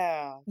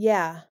 Yeah.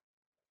 Yeah.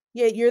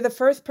 Yeah, you're the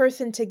first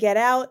person to get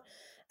out.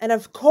 And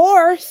of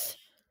course,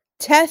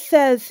 Tess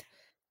says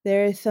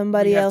there is We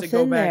somebody have to else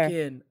go in back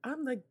there. in.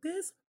 I'm like,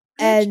 this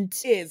bitch And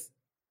is.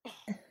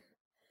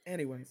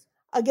 Anyways,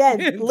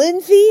 again,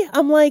 Lindsay,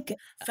 I'm like,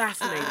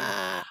 fascinating.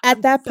 at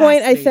I'm that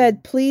point, I fascinated.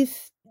 said,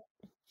 please.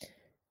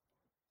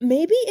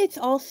 Maybe it's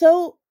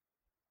also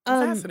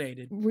I'm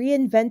fascinated.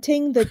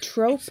 reinventing the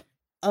trope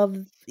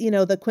of,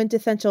 the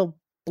quintessential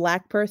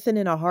black person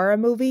in a horror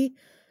movie.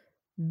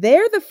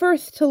 They're the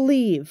first to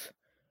leave.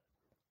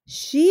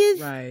 She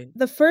is Right.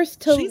 the first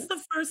to She's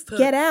the first to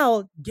get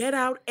out. get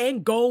out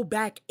and go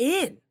back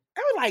in. I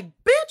was like,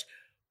 bitch,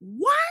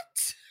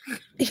 what?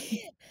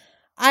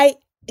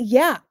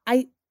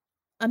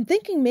 I'm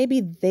thinking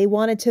maybe they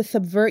wanted to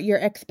subvert your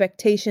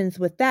expectations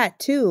with that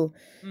too.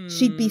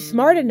 She'd be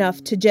smart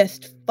enough to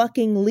just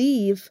fucking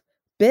leave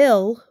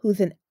Bill, who's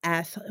an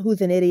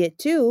idiot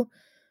too.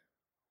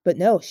 But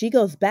no, she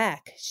goes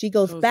back. She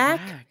goes back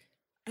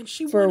and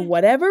she for wanted,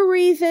 whatever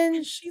reason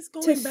and she's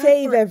going to back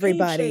save for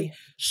everybody. AJ.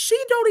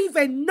 She don't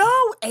even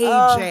know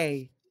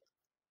AJ.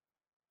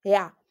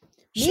 Yeah.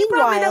 She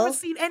probably never Meanwhile,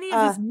 seen any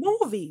of his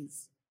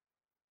movies.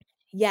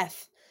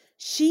 yes.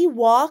 She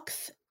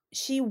walks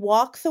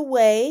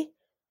away.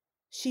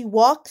 She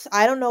walks,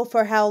 I don't know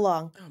for how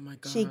long. Oh my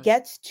god. She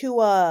gets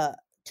to a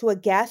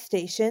gas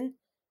station,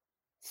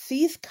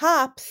 sees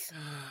cops,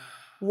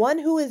 one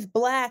who is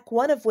black,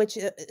 one of which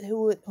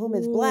whom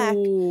is black,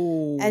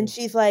 and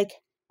she's like,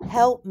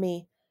 "Help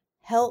me,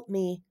 help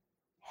me,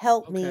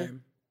 help me."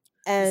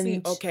 And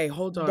see, okay,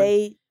 hold on.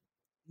 they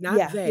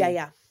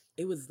Yeah.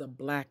 It was the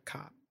black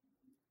cop.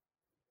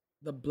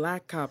 The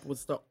black cop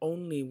was the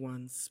only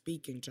one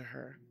speaking to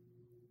her.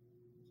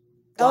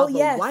 While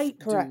the white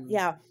correct. dude,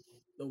 Yeah.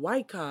 the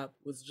white cop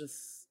was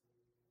just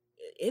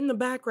in the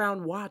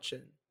background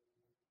watching.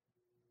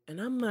 And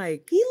I'm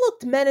like, he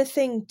looked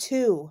menacing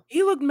too.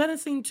 He looked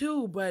menacing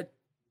too, but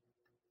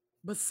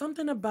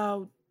something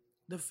about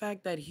the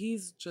fact that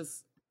he's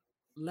just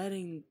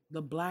letting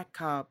the black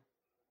cop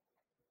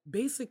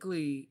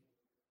basically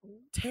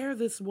tear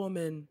this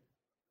woman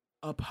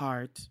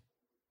apart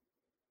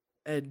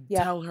and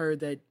tell her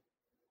that,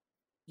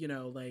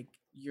 like,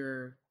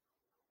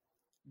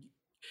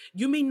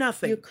 you mean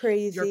nothing. You're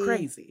crazy. You're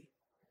crazy.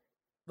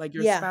 Like,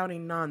 you're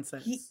spouting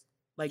nonsense.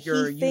 Like,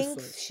 you're he useless.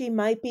 thinks she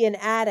might be an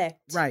addict.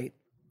 Right.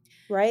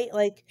 Right?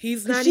 Like,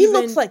 he's not she even,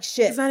 looks like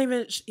shit. He's not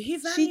even,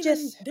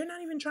 they're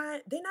not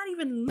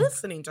even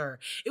listening to her.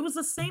 It was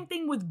the same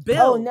thing with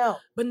Bill. Oh, no.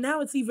 But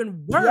now it's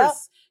even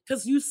worse.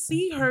 Because you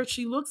see her,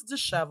 she looks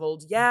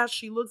disheveled. Yeah,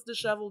 she looks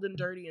disheveled and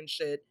dirty and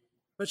shit.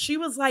 But she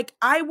was like,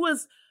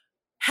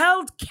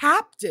 held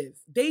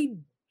captive. They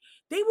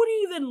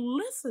wouldn't even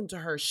listen to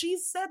her. She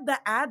said the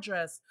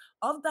address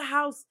of the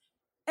house,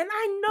 and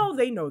I know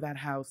they know that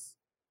house.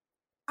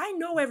 I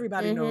know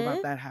everybody know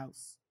about that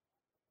house.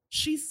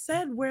 She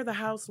said where the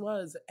house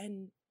was,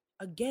 and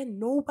again,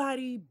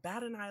 nobody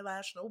bat an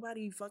eyelash,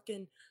 nobody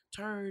fucking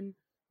turned.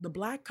 The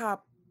black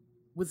cop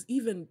was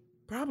even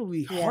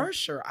probably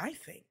harsher, I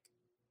think.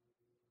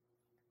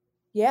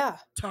 Yeah.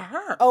 To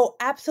her. Oh,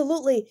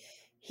 absolutely.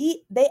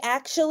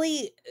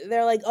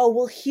 They're like, oh,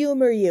 we'll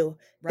humor you.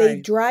 Right. They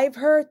drive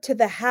her to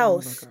the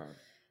house. Oh my God.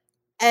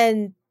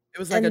 And it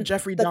was like a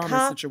Jeffrey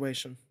Dahmer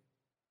situation.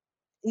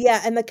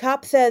 Yeah, and the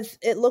cop says,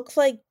 it looks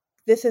like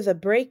this is a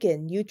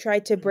break-in. You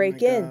tried to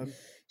break in. God.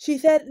 She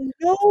said,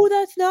 no,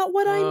 that's not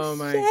what I'm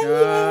saying.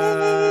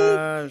 Oh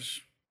my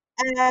gosh.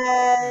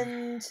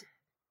 And,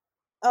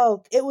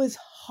 it was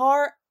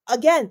hard.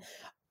 Again,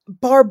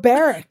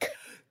 barbaric.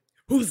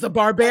 Who's the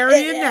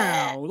barbarian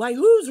now? Like,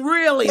 who's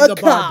really the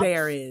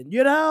barbarian?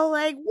 You know,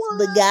 like, what?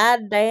 The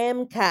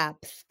goddamn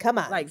cops. Come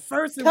on. Like,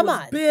 first it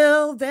was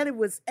Bill, then it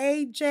was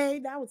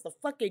AJ, now it's the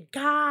fucking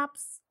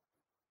cops.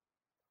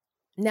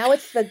 Now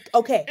it's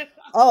okay.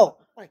 Oh,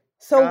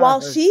 so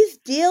while she's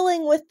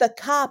dealing with the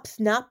cops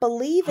not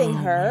believing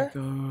her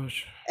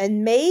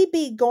and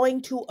maybe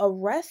going to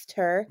arrest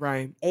her,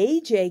 right?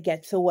 AJ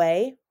gets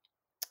away.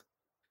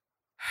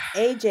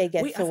 AJ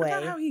gets Wait, away. I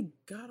forgot how he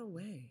got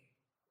away.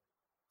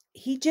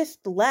 He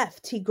just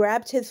left. He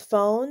grabbed his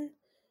phone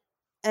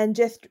and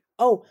just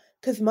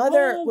because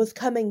Mother was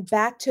coming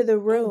back to the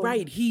room. Oh,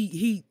 right.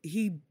 He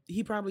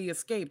probably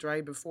escaped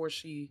right before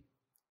she.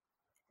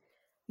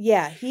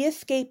 Yeah, he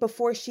escaped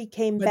before she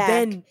came back.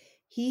 Then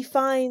he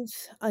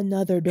finds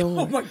another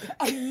door. Oh my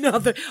God,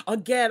 another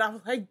again.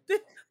 I'm like,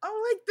 this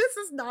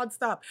is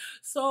nonstop.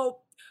 So,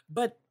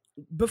 but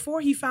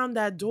before he found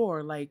that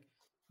door, like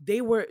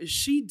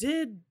she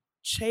did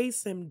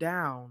chase him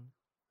down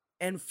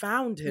and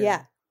found him.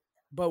 Yeah.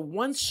 But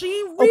once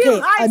she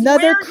realized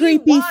another where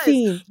creepy he was,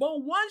 scene.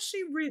 But once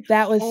she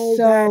that was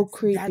so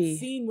creepy. That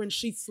scene when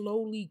she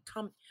slowly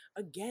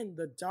again,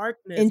 the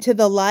darkness into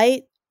the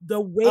light. The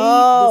way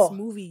this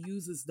movie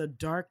uses the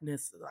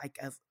darkness, like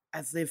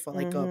as if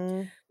like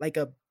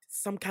a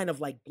some kind of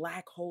like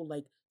black hole,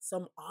 like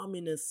some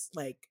ominous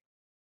like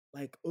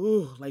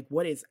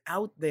what is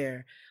out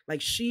there. Like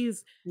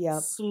she's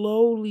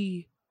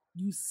slowly,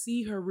 you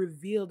see her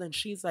revealed, and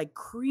she's like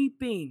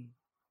creeping.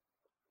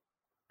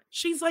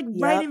 She's like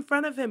right in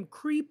front of him,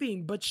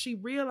 creeping, but she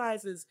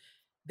realizes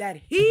that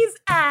he's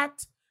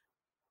at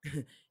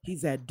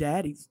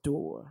Daddy's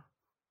door.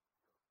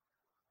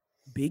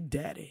 Big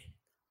Daddy.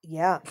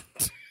 Yeah.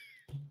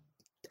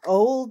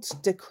 Old,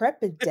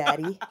 decrepit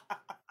Daddy.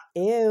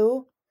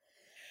 Ew.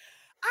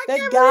 I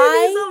can't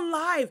believe he's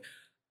alive.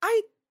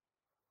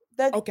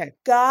 The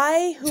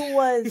guy who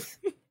was,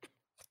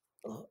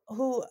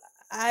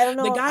 I don't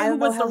know. The guy who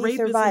was the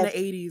rapist in the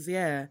 80s,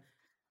 yeah.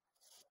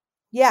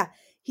 Yeah.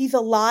 He's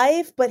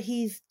alive, but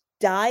he's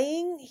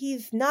dying.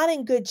 He's not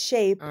in good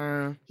shape.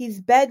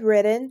 He's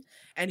bedridden.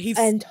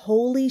 And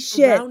holy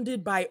shit.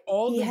 Surrounded by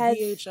all the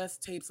VHS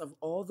tapes of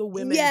all the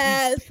women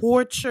he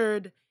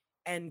tortured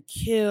and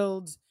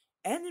killed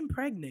and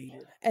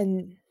impregnated.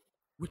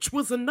 Which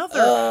was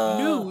another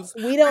news.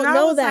 We don't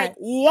know that. Like,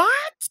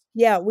 what?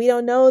 Yeah, we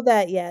don't know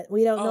that yet.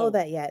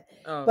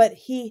 But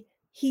he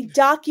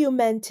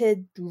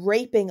documented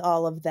raping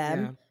all of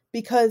them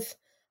because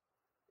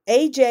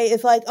AJ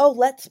is like, oh,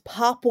 let's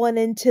pop one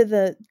into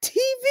the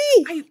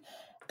TV.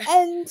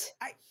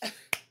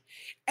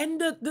 And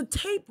the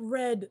tape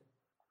read,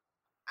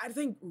 I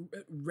think,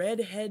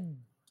 Redhead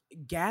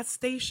gas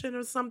station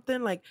or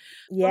something. Like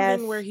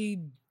something where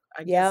he,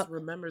 I guess,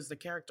 remembers the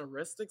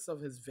characteristics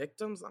of his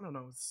victims. I don't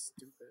know. It's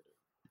stupid.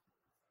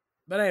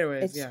 But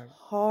anyways, it's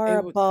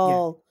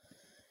horrible.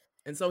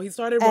 And so he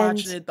started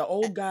watching it. The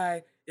old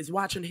guy is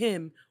watching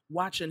him.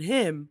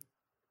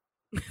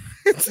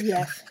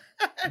 Yes.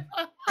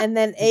 And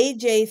then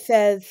AJ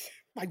says,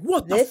 like,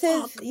 what the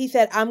fuck? He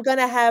said, I'm going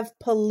to have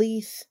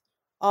police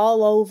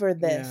all over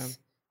this. Yeah.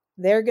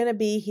 They're going to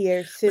be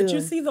here soon. But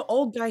you see the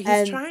old guy,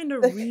 he's trying to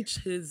reach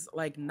his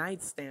like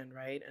nightstand,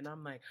 right? And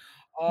I'm like,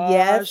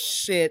 oh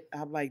shit.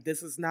 I'm like,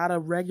 this is not a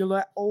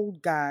regular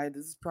old guy.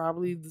 This is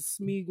probably the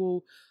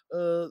Smeagol,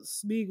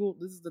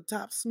 this is the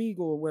top Smeagol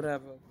or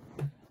whatever.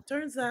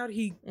 Turns out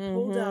he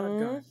pulled out a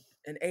gun,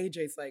 and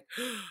AJ's like,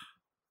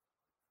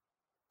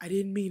 I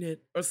didn't mean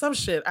it, or some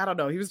shit. I don't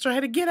know. He was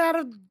trying to get out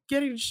of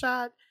getting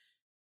shot,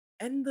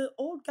 and the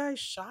old guy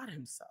shot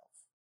himself.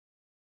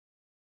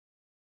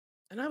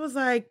 And I was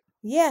like,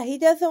 yeah, he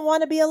doesn't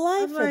want to be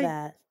alive for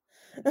that.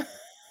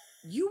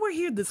 You were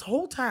here this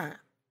whole time.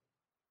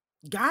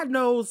 God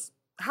knows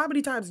how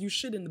many times you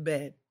shit in the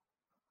bed.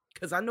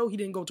 Because I know he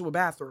didn't go to a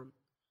bathroom.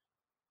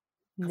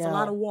 That's a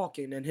lot of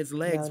walking, and his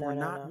legs were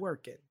not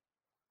working.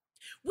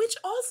 Which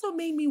also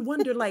made me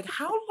wonder, like,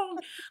 how long,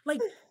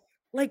 like,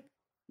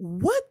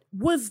 what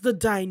was the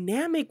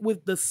dynamic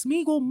with the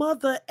Smeagol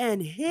mother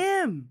and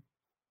him?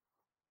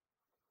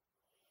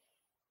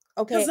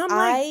 Okay, I'm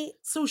like,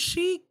 so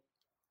she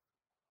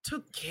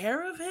took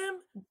care of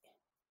him?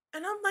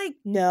 And I'm like,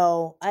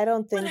 No, I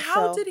don't but think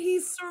how so. did he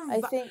I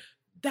survive? think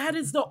That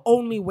is the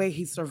only way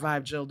he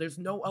survived, Jill. There's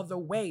no other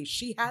way.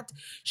 She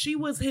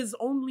was his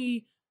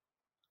only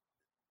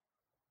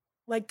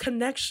like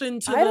connection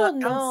to I the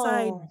don't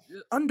outside know.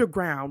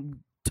 underground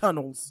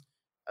tunnels.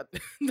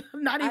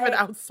 Not even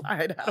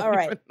outside. I All don't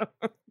right. even know.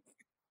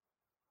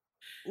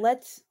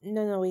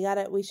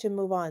 We should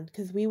move on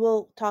because we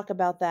will talk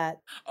about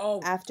that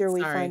Oh, after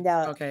we sorry. find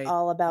out Okay.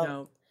 all about.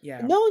 No,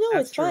 yeah. No,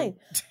 That's it's true. fine.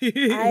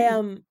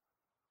 I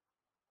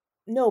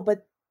no,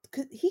 but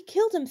he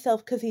killed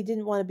himself because he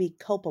didn't want to be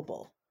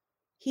culpable.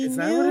 He Is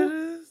that what it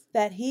knew is?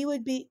 that he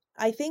would be.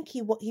 I think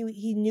he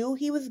knew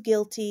he was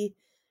guilty,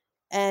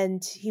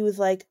 and he was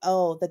like,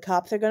 "Oh, the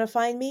cops are gonna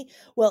find me."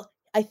 Well,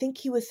 I think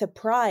he was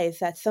surprised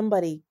that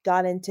somebody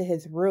got into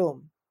his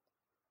room.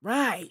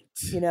 Right.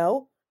 You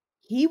know,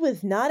 he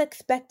was not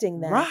expecting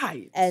that,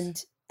 Right.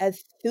 and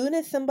as soon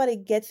as somebody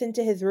gets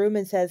into his room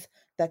and says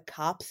the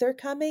cops are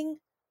coming,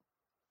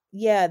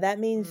 yeah, that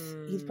means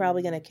he's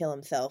probably gonna kill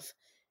himself.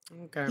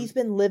 Okay. He's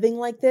been living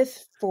like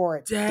this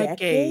for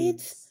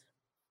decades.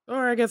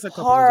 Or I guess a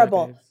couple of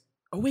Horrible. decades.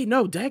 Oh wait,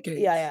 no, decades.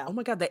 Yeah. Oh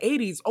my god, the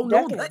 80s. Oh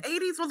Decades. no, the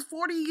 80s was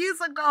 40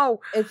 years ago.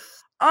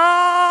 It's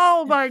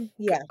Oh my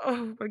yeah.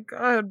 Oh my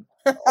god.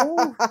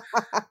 Oh,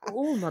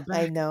 oh my back.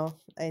 I know.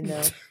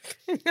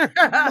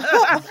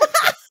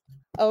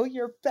 Oh,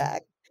 you're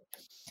back.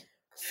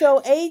 So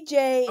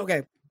AJ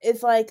Okay.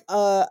 is like,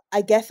 I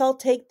guess I'll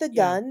take the Yeah.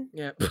 gun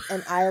Yeah.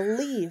 and I'll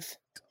leave.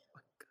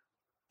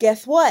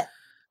 Guess what?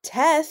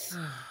 Tess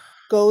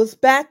goes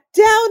back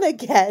down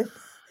again.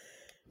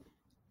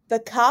 The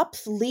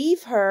cops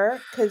leave her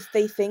because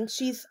they think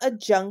she's a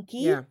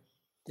junkie.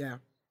 Yeah.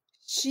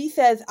 She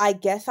says, I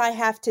guess I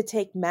have to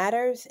take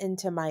matters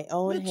into my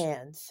own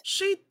hands.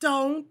 She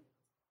don't.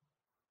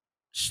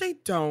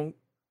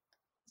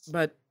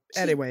 But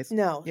anyways.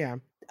 No. Yeah.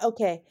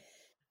 Okay.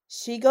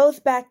 She goes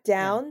back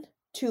down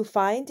to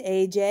find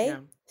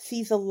AJ,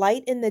 sees a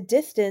light in the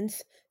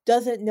distance,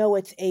 doesn't know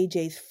it's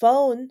AJ's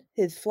phone,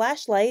 his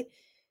flashlight.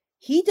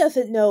 He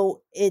doesn't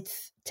know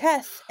it's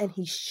Tess, and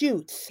he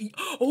shoots.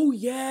 Oh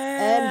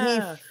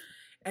yeah.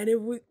 And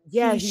it was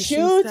he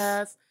shoots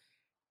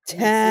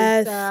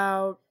Tess.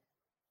 Out.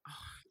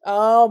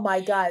 Oh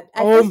my god.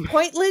 At this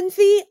point,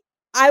 Lindsay,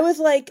 I was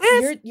like,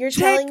 you're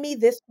telling me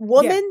this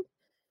woman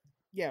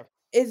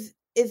is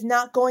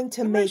not going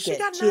to make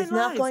it. She is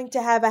not going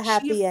to have a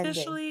happy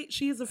ending.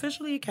 She is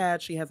officially a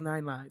cat. She has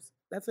 9 lives.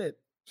 That's it.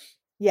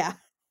 Yeah.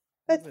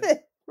 That's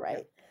it.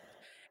 Right.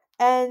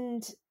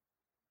 And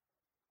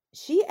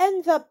she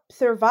ends up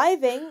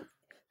surviving.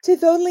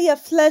 'Tis only a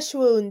flesh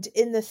wound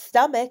in the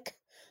stomach.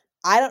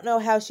 I don't know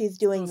how she's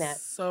doing that.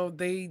 So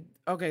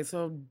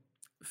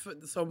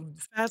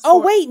fast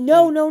forward. Wait,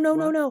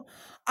 no.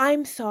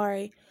 I'm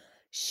sorry.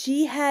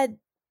 She had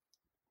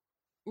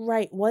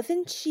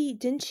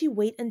didn't she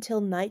wait until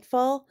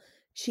nightfall?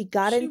 She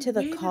got into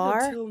the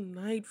car until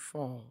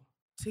nightfall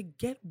to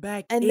get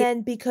back and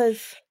then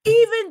because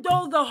even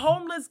though the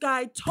homeless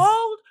guy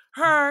told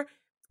her,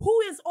 who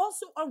is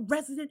also a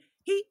resident,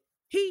 he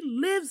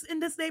lives in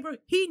this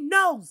neighborhood, he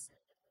knows.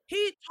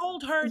 He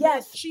told her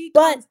that she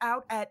comes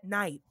out at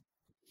night.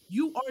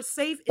 You are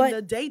safe in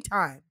the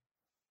daytime.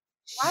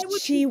 Why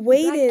would she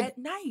waited at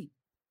night?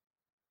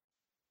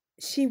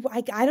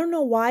 I don't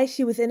know why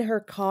she was in her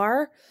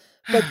car,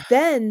 but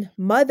then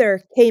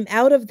Mother came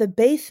out of the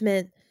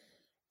basement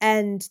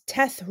and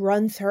Tess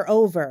runs her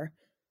over.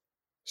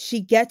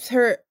 She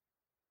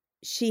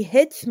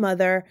hits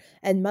Mother,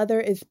 and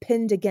Mother is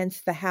pinned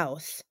against the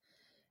house.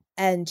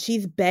 And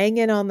she's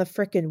banging on the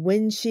frickin'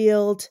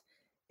 windshield.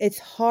 It's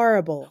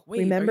horrible. Wait,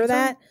 remember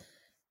that?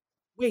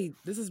 Wait,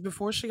 this is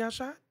before she got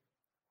shot?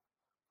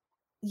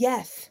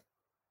 Yes.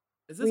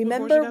 Is this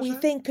remember, we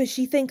shot? Think because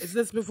she thinks. Is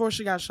this before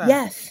she got shot?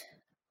 Yes.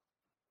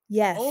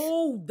 Yes.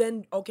 Oh,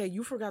 then okay,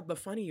 you forgot the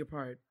funnier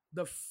part.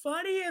 The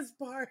funniest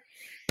part.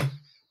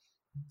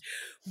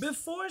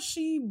 Before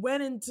she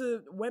went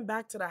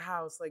back to the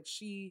house, like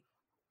she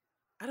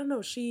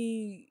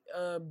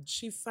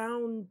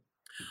found.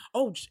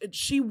 Oh,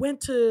 she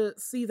went to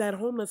see that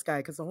homeless guy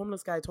because the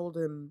homeless guy told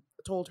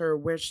her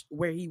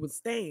where he was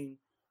staying,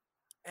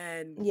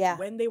 and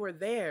when they were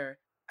there,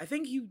 I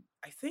think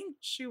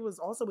she was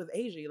also with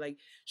AJ. Like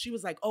she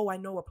was like, "Oh, I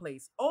know a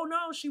place." Oh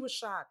no, she was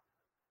shot.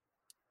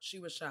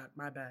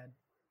 My bad.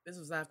 This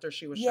was after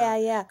she was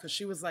shot. Yeah. Because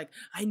she was like,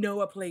 "I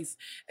know a place,"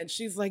 and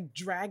she's like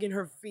dragging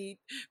her feet,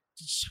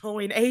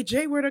 showing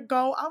AJ where to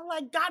go. I'm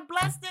like, God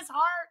bless this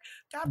heart.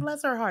 God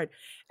bless her heart.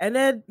 And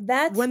then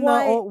that's when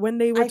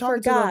they were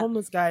talking to the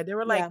homeless guy, they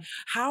were like,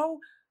 how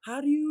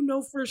do you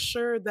know for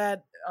sure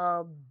that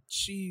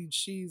she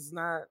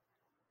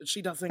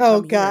doesn't come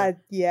Oh God,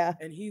 here? yeah.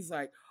 And he's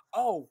like,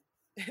 oh,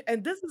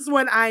 and this is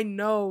when I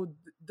know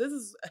this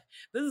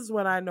is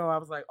when I know I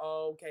was like,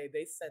 oh, okay,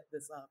 they set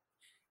this up.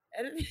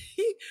 And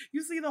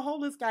you see the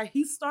homeless guy,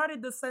 he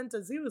started the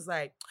sentence. He was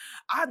like,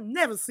 I've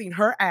never seen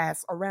her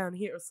ass around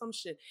here or some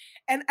shit.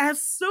 And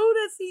as soon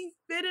as he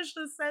finished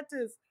the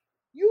sentence,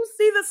 you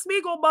see the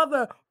Smeagol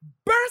mother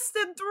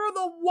bursting through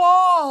the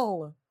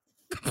wall.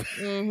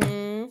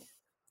 Mm-hmm.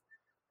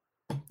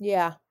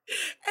 Yeah.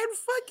 and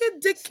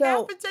fucking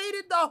So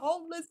decapitated the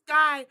homeless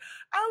guy.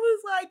 I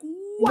was like,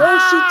 no,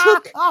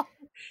 wow.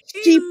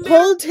 He she literally,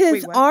 pulled his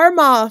wait, what? arm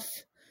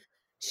off.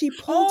 She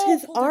pulled Oh,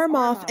 his pulled his arm arm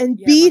off out. and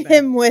Yeah, my beat bad.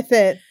 him with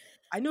it.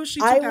 I knew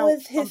she I took out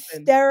was something.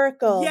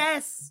 hysterical.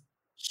 Yes.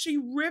 She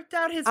ripped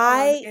out his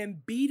arm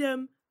and beat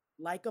him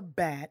like a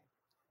bat.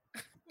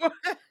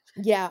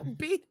 Yeah.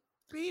 beat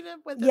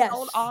him with his Yes.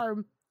 own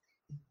arm.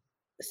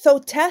 So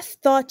Tess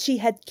thought she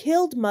had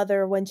killed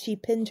Mother when she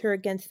pinned her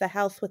against the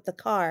house with the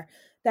car.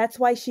 That's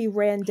why she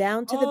ran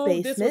down to the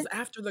basement. This was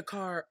after the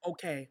car.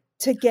 Okay.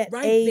 To get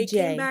Right. AJ.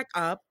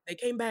 They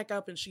came back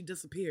up. and she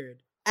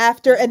disappeared.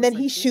 And then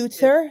he shoots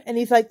her and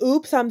he's like,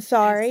 oops, I'm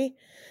sorry.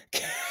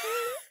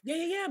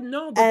 Yeah.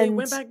 No, but they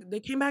went back. They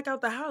came back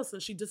out the house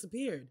and she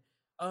disappeared.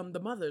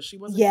 The mother, she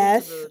wasn't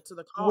pinned to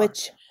the car.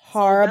 Which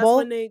horrible. So that's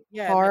when they,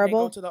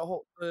 horrible. And then they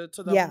go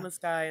to the homeless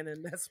guy, and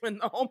then that's when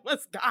the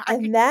homeless guy,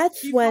 and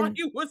that's he when thought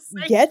he was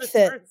safe. Gets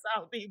it. Turns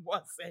out he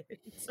wasn't.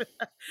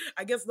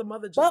 I guess the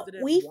mother just but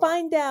didn't we want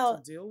find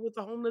out to deal with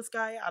the homeless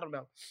guy. I don't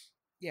know.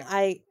 Yeah,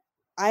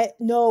 I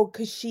know,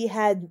 because she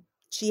had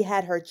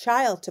her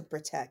child to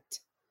protect.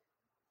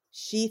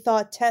 She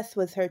thought Tess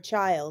was her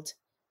child.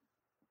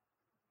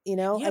 You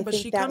know, yeah, I but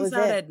think she that comes was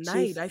out it. at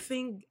night.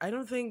 I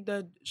don't think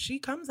that she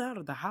comes out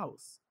of the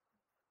house.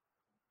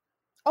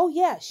 Oh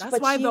yeah, That's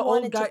why she the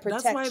wanted old guy. to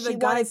protect. That's why the she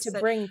guy wanted said, to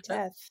bring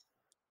Tess.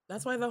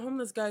 That's why the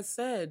homeless guy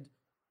said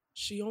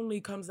she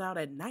only comes out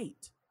at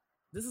night.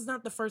 This is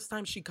not the first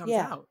time she comes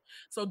out.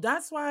 So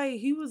that's why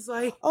he was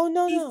like, oh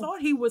no, he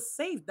thought he was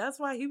safe. That's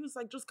why he was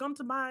like, just come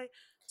to my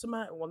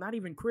well, not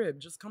even crib,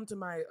 just come to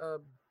my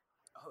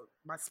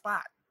my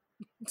spot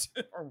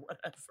or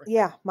whatever.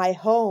 Yeah, my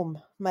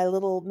home, my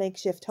little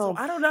makeshift home.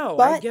 So I don't know.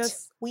 But I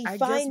guess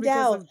find because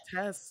out of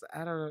Tess,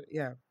 I don't know.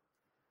 Yeah.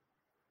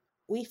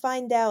 We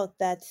find out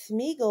that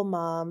Smeagol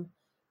Mom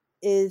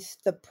is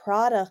the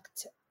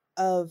product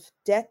of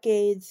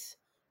decades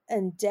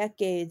and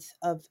decades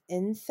of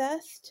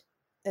incest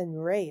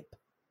and rape.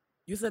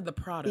 You said the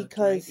product,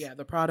 because right? Yeah,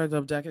 the product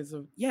of decades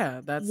of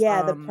that's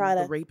the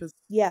product. The rapist.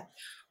 Yeah.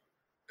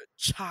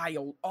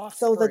 Child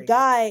offspring. So the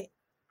guy,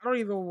 I don't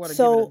even want to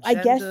give it a gender.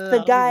 I guess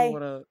the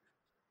guy.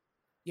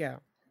 Yeah.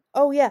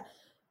 Oh yeah.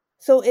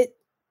 So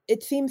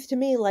it seems to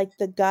me like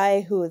the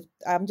guy who is,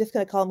 I'm just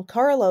going to call him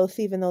Carlos,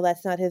 even though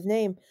that's not his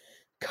name.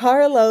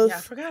 Carlos. Yeah,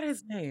 I forgot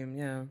his name.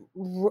 Yeah.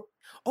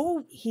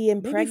 He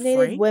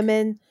impregnated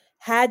women,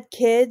 had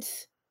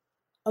kids.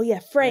 Oh yeah,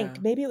 Frank.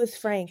 Yeah. Maybe it was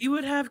Frank. He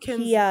would have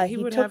kids. He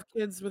would have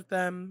kids with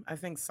them. I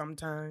think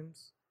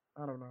sometimes.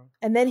 I don't know.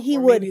 And then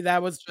maybe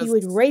that was just he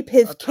would rape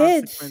his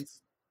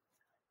kids.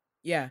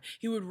 Yeah,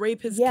 he would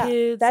rape his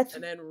kids,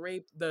 and then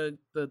rape the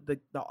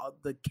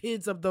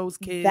kids of those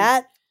kids.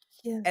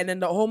 And then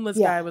the homeless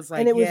guy was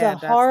like, and it was a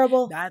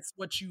horrible. That's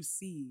what you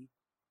see,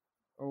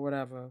 or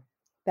whatever.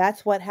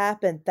 That's what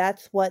happened.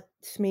 That's what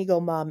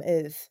Smeagol Mom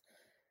is.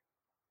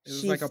 It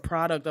was like a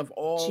product of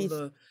all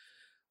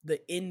the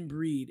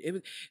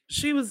inbreed.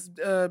 She was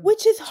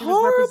which is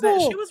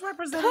horrible. She was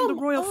representing the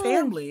royal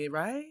family,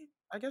 right?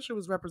 I guess she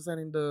was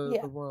representing the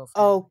royal family.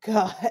 Oh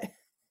God.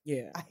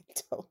 Yeah. I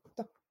don't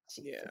know.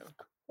 Jesus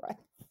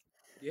Christ.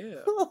 Yeah.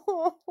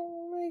 Oh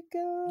my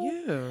God.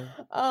 Yeah.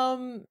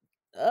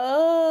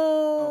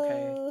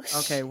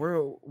 Okay,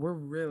 we're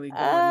really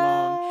going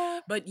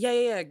long. But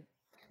yeah.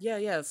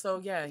 So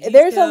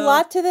there's a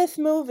lot to this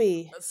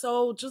movie.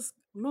 So just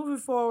moving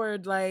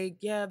forward, like,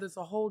 there's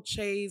a whole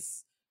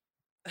chase.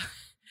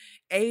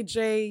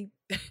 AJ.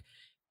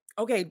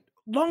 Okay,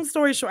 long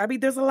story short, I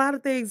mean, there's a lot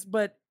of things,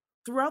 but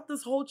throughout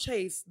this whole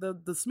chase, the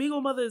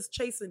Smeagol mother is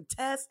chasing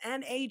Tess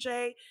and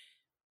AJ.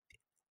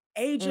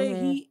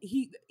 AJ,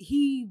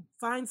 he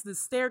finds this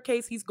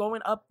staircase. He's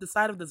going up the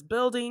side of this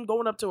building,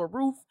 going up to a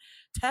roof.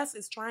 Tess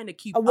is trying to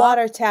keep a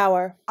water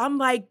tower. I'm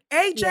like,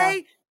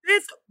 AJ,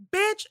 this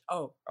bitch.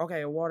 Oh,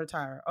 okay, a water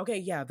tower. Okay,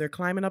 yeah, they're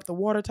climbing up the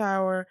water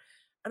tower,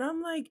 and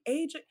I'm like,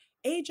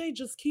 AJ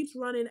just keeps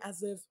running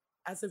as if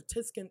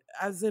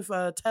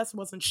Tess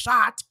wasn't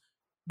shot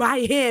by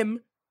him.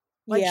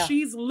 Like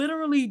she's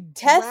literally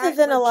Tess is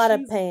in a lot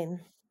of pain.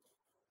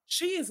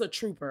 She is a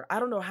trooper. I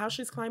don't know how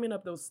she's climbing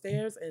up those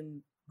stairs,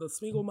 and the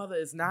Smeagol mother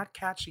is not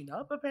catching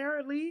up,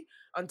 apparently,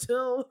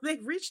 until they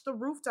reach the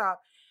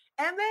rooftop.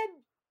 And then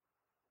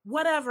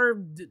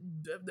whatever,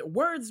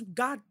 words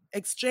got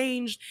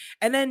exchanged.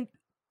 And then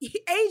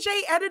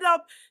AJ ended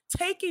up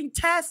taking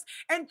Tess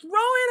and throwing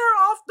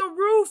her off the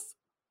roof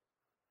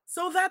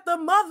so that the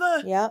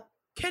mother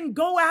can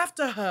go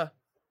after her,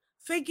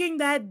 thinking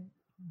that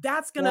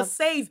that's going to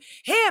save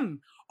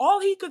him. All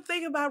he could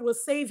think about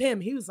was save him.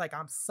 He was like,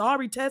 I'm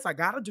sorry, Tess, I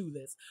gotta do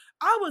this.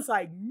 I was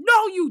like,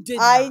 no, you did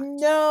not. I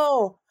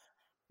know.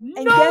 No,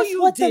 and guess you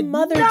what did the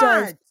mother not.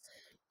 does?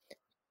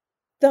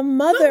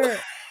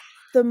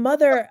 The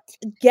mother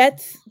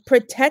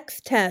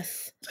protects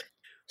Tess.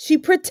 She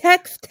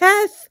protects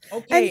Tess.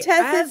 Okay, and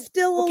Tess is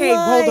still alive. Okay,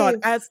 hold on.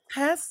 As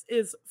Tess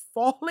is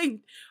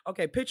falling,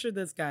 okay, picture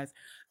this, guys.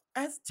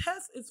 As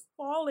Tess is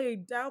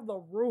falling down the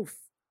roof,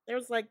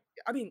 there's like,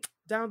 I mean,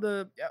 down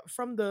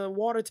from the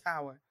water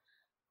tower,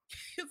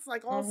 It's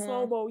like all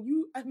slow-mo.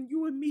 You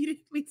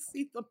immediately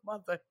see the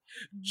mother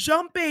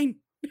jumping.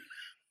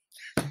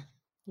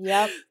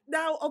 Yep.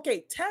 Now,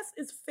 okay, Tess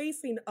is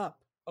facing up,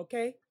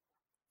 okay?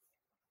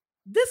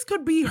 This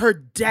could be her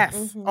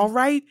death, all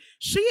right?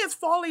 She is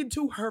falling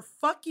to her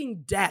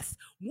fucking death.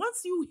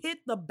 Once you hit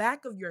the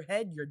back of your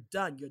head, you're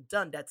done. You're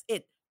done. That's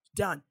it.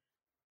 Done.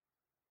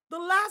 The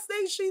last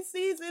thing she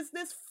sees is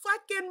this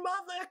fucking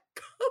mother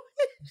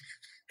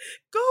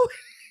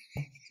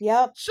going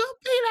Yep.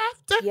 jumping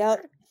after Yep.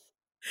 her.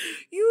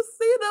 You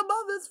see the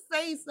mother's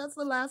face. That's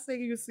the last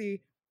thing you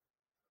see.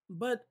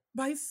 But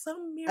by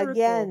some miracle,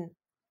 Again.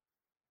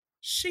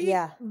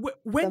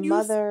 when the you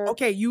mother.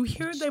 okay, you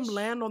hear them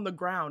land on the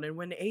ground, and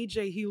when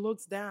AJ he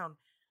looks down,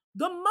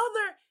 the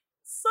mother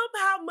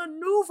somehow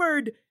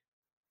maneuvered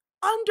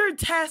under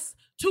Tess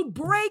to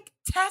break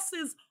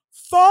Tess's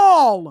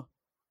fall.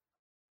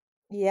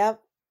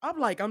 Yep. I'm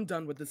like, I'm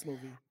done with this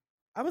movie.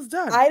 I was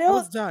done. I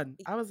was don't- done.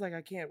 I was like,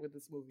 I can't with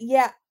this movie.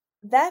 Yeah.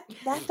 That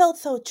felt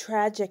so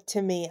tragic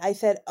to me. I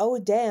said, "Oh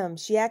damn,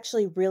 she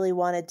actually really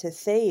wanted to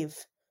save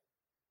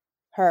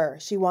her.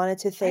 She wanted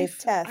to save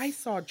Tess." I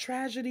saw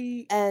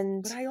tragedy,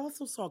 and but I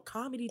also saw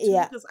comedy too,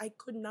 Yeah. because I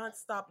could not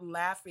stop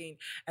laughing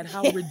at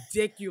how Yeah.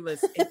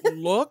 ridiculous it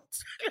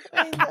looked.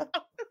 I know.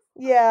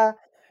 Yeah.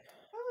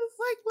 I was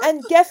like, what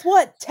And guess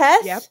what?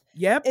 Tess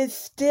Yep. is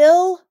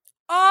still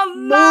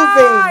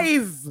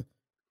Alive.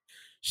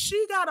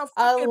 She got a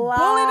fucking bullet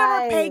in her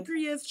alive.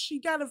 pancreas. She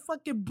got a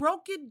fucking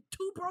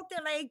two broken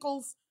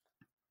ankles.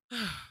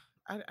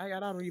 I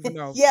don't even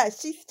know. Yeah,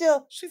 she's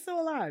still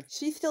alive.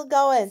 She's still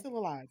going. She's still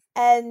alive.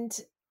 And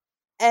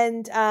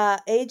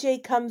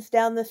AJ comes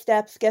down the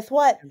steps. Guess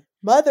what?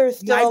 Mother's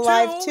still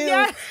alive too.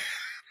 Yeah.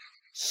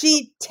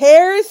 She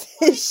tears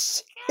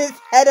his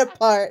head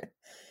apart.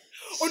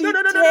 Oh, She no.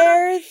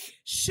 tears.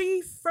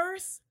 She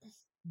first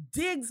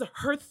digs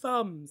her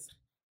thumbs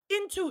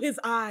into his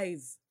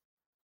eyes.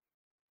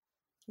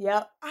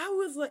 Yep. I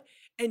was like,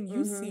 and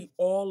you see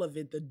all of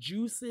it, the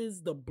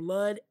juices, the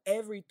blood,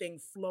 everything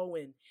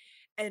flowing.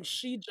 And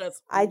she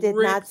just I did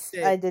rips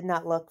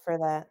not look for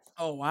that.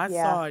 Oh, I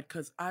Yeah. saw it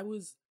because I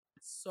was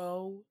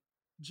so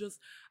just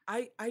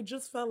I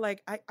just felt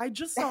like I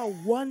just saw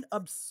one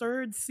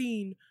absurd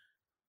scene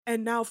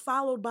and now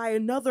followed by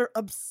another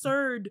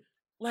absurd,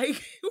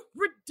 like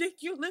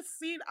ridiculous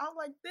scene. I'm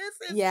like,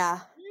 this is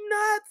Yeah.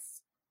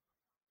 nuts.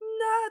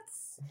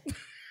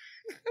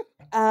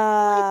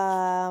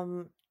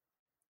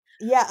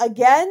 Yeah,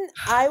 again,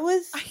 I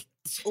was I-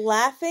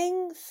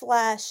 laughing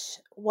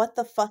 / what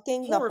the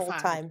fucking the whole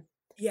Horrified. time.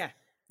 yeah.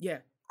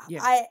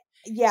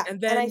 And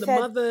then I the said,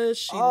 mother,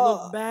 she "Oh,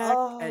 looked back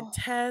oh." at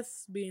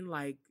Tess, being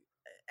like,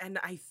 and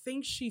I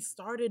think she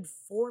started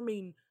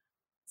forming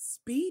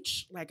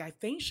speech. Like, I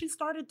think she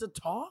started to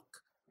talk.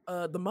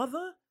 The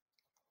mother,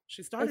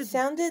 she started. It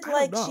sounded I don't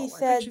like know. she I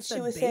think said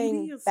she was baby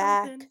saying or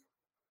back, something.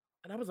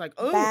 And I was like,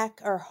 oh,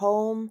 back or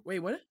home, wait,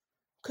 what?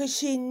 because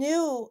she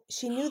knew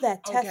that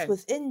Tess Okay.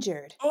 was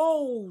injured.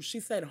 Oh, she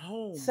said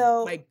home.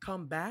 So- like,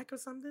 come back or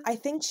something. I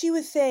think she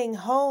was saying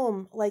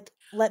home, like,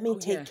 let me Oh,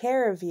 take yeah.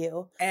 care of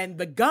you. and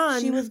the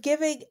gun. She was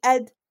giving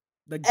and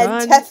the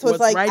gun Tess was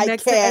like, right I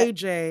next can't.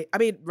 to AJ. I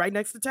mean, right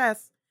next to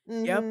Tess.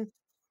 mhm.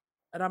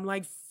 And I'm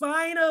like,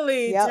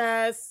 finally, Yep.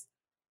 Tess.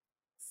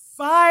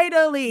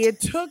 Finally. It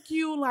took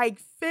you like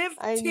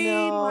 15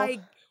 know.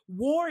 like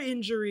war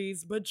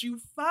injuries, but you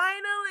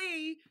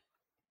finally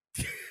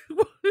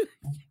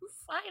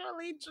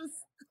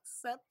just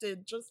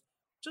accepted. Just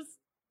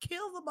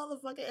kill the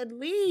motherfucker and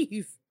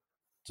leave.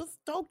 Just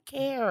don't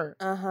care.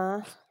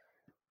 Uh-huh.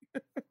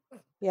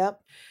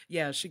 Yep.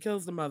 Yeah, she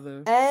kills the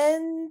mother.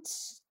 And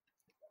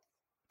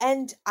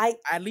I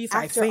At least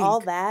I after think. all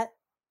that,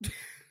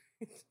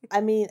 I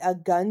mean, a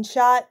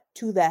gunshot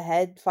to the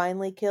head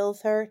finally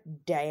kills her.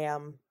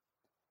 Damn.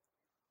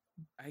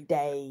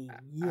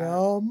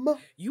 Damn.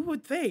 You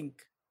would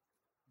think.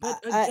 But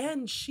I-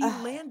 again, she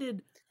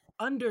landed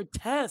under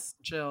Tess,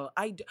 Jill.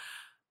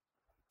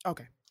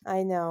 Okay.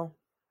 I know.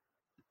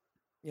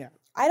 Yeah.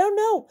 I don't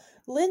know.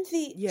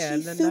 Lindsay, Yeah,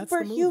 and she's then that's the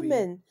movie.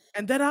 superhuman.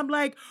 And then I'm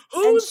like,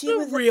 who's she the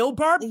was- real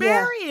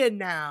barbarian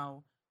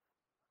now?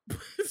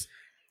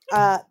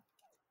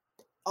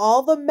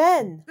 All the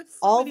men. There's so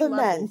All many the men.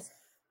 levels.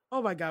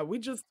 Oh my God, we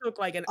just took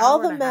like an All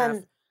hour the and a half.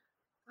 men.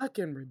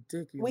 Fucking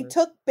ridiculous. We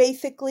took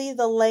basically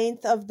the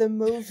length of the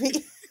movie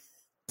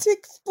to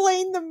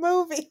explain the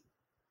movie.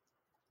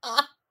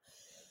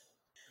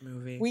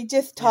 movie. We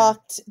just Yeah.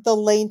 talked the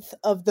length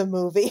of the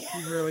movie.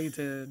 We really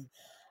did.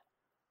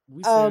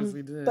 We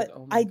seriously did. But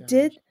Oh my I gosh.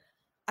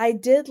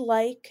 did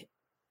like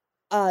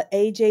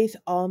AJ's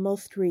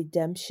almost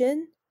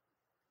redemption.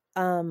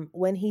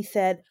 When he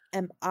said,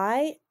 "Am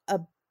I a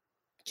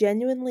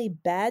genuinely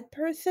bad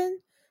person,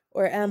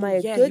 or am Oh, I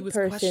a yeah, he good was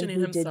person questioning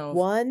who himself. did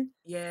one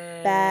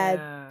Yeah.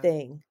 bad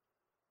thing?"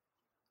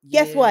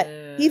 Guess what?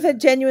 He's a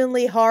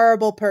genuinely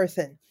horrible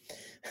person.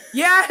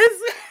 Yes.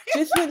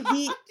 Just when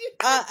he,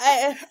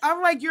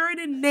 I'm like, you're an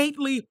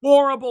innately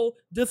horrible,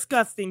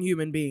 disgusting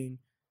human being.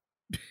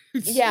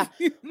 Yeah.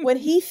 when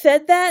he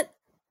said that,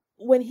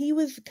 when he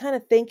was kind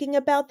of thinking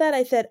about that,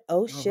 I said,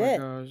 "Oh Oh my shit,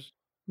 gosh.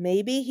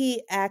 maybe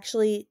he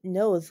actually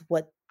knows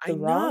what I the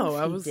know. wrongs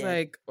I he was did."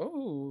 like,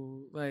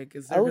 oh, like,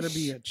 is there Oh, gonna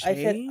be a I said,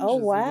 "Oh change? Is he gonna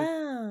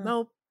wow,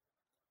 Nope.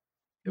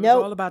 It was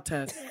all nope." about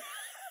Tess.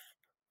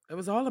 It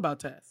was all about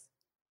Tess.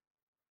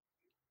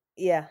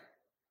 Yeah,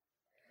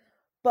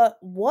 but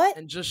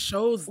And just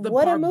shows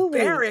what a movie!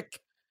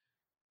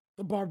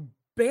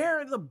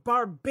 the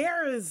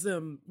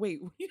barbarism.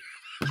 Wait,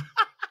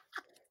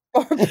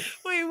 Or-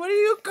 wait, what do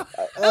you call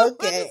what is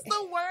okay,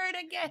 the word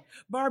again?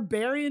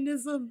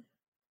 Barbarianism?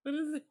 What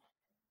is it?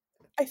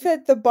 I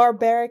said the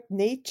barbaric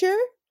nature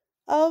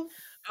of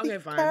the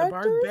Okay, fine. The characters.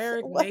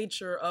 barbaric What?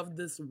 nature of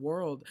this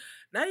world.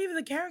 Not even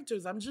the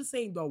characters. I'm just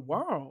saying the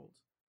world.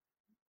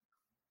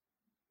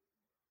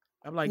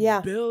 I'm like,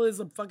 Yeah. Bill is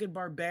a fucking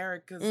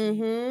barbaric because he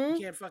Mm-hmm.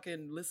 can't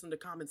fucking listen to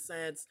common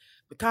sense.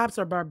 The cops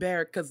are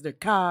barbaric because they're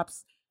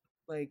cops.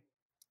 Like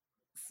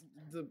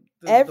the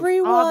father,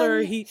 Everyone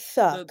the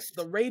sucks.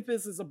 the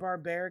rapist is a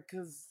barbaric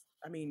because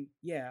I mean,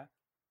 yeah.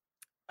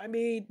 I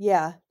mean,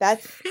 Yeah,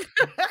 that's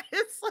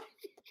it's like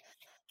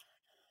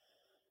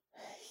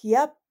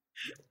yep.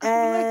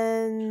 I'm like,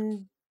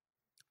 And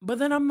but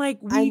then I'm like,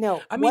 I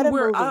know I what mean, a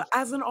we're movie.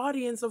 as an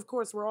audience, of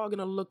course, we're all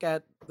gonna look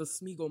at the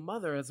Smeagol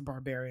mother as a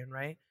barbarian,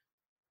 right?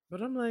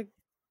 But I'm like,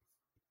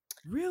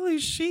 really,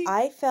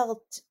 I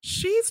felt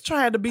she's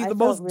trying to be the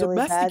most really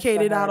bad for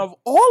domesticated out her. of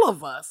all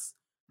of us.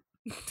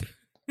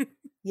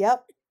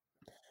 Yep.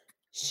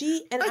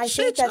 And I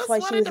think that's why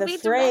she was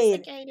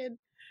afraid.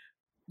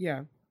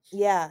 Yeah.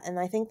 Yeah, and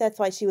I think that's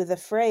why she was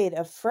afraid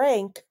of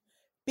Frank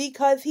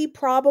because he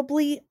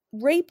probably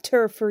raped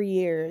her for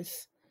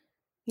years.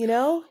 You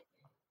know?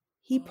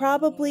 He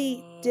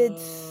probably did,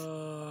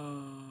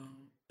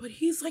 But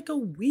he's like a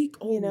weak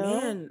you old know?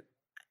 man.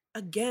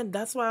 Again,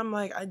 that's why I'm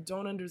like, I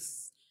don't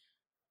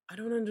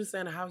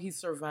understand how he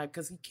survived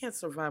because he can't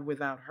survive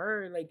without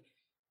her. Like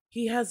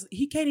he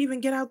can't even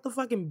get out the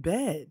fucking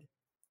bed.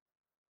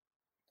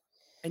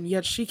 And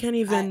yet she can't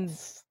even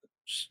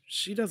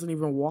she doesn't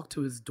even walk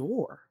to his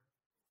door.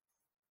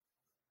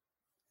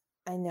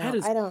 I know. That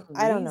is I don't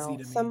know.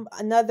 crazy to me.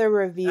 Another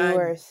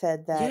reviewer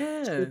said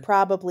that she Yeah.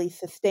 probably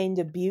sustained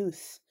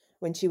abuse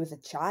when she was a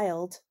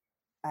child,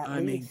 at I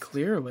mean, least.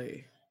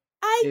 clearly.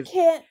 I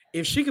can't.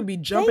 If she could be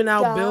jumping Thank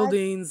out God.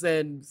 buildings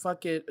and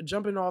fucking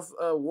jumping off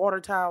water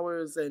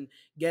towers and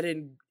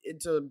getting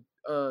into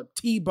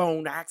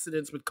T-bone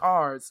accidents with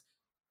cars,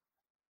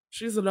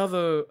 she's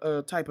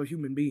another type of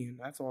human being.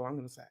 That's all I'm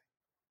gonna say.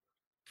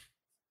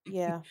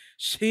 Yeah.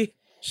 She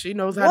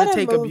knows how to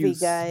take What a movie, abuse.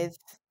 guys.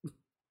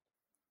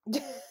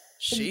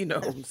 She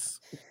knows.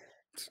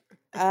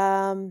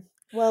 Well,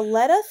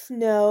 let us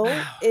know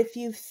if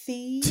you've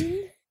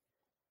seen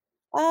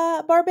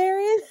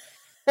Barbarian.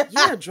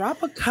 Yeah,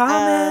 drop a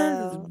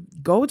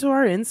comment. Go to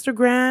our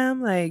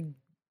Instagram, like,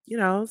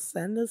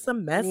 send us a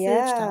message,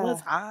 tell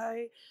us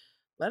hi.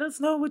 Let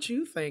us know what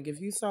you think. If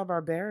you saw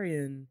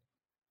Barbarian,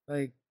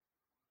 like,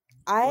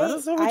 let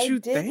us know what you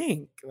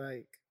think.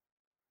 Like,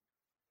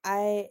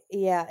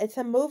 it's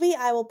a movie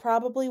I will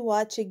probably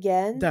watch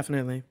again.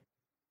 Definitely.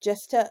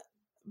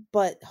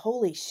 But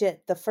holy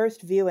shit, the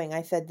first viewing,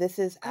 I said, this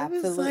is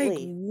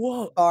absolutely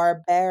whoa.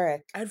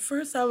 Barbaric. At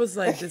first I was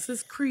like, this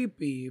is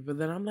creepy. But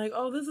then I'm like,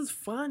 oh, this is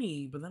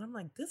funny. But then I'm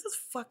like, this is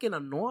fucking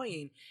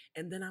annoying.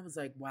 And then I was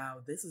like, wow,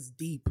 this is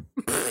deep.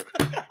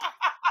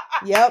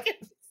 Yep.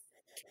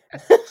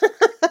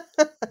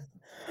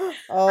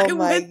 I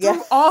went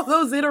through all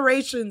those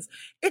iterations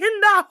in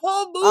that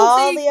whole movie.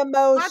 All the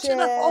emotions. Watching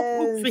the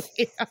whole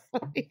movie.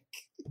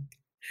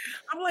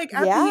 I'm like,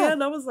 at the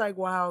end, I was like,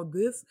 wow,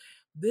 this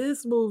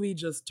movie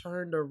just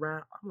turned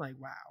around. I'm like,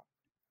 wow.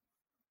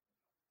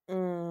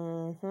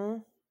 Mm-hmm.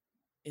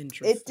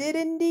 Interesting. It did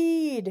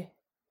indeed.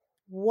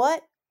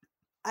 Watch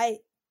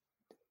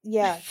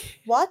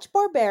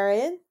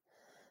Barbarian.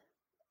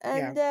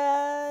 And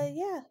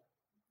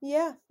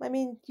yeah. I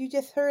mean, you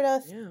just heard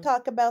us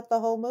talk about the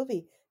whole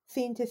movie,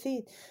 scene to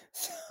scene.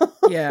 So,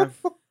 yeah.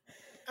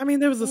 I mean,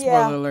 there was a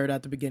spoiler alert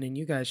at the beginning.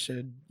 You guys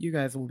will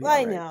be all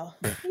right. I know.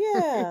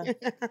 Yeah.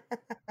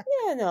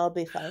 Yeah, no, it'll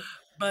be fine.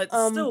 But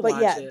still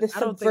watch it. The I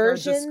don't think our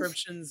subversions,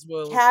 descriptions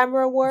will...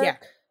 camera work. Yeah.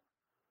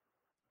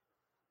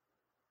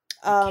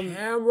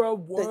 Camera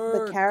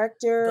work. The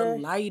character.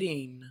 The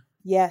lighting.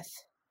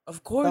 Yes.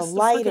 Of course, the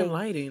fucking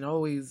lighting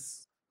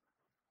always...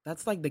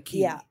 That's like the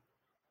key. Yeah.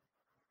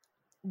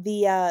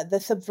 The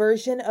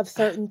subversion of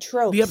certain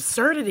tropes. The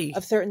absurdity.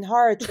 Of certain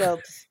horror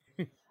tropes.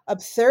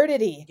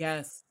 Absurdity.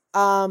 Yes.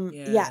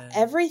 Yeah,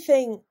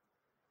 everything.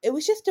 It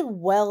was just a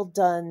well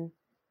done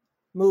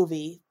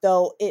movie,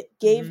 though it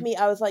gave me,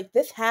 I was like,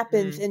 this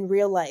happens in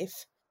real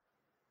life.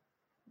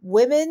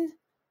 Women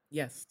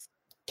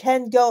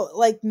can go,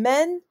 like,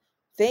 men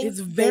think it's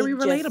very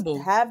relatable.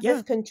 Just have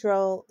this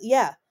control.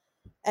 Yeah.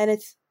 And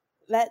it's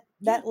that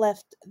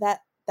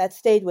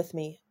stayed with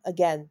me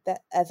again,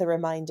 that as a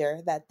reminder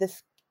that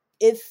this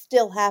is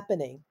still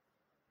happening.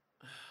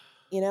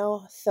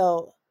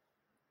 So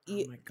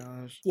oh my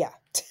gosh. Yeah.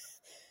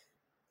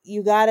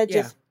 You gotta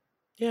just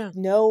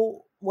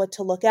know what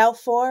to look out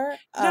for. You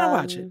gotta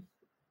watch it.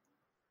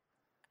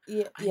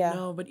 Yeah, I yeah,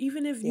 know, but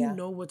even if you yeah.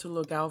 know what to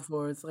look out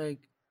for, it's like,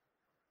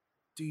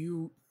 do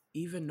you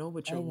even know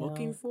what I you're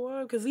looking know.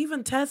 for? Because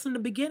even Tess in the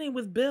beginning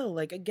with Bill,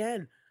 like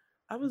again,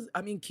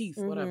 I mean Keith,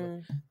 whatever.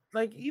 Mm-hmm.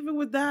 Like even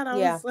with that, I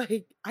Yeah, was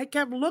like, I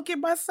kept looking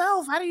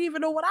myself. I didn't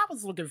even know what I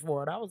was looking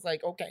for, and I was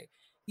like, okay,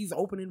 he's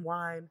opening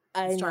wine.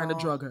 I He's trying to know.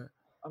 drug her.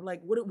 I'm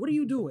like, what are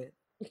you doing?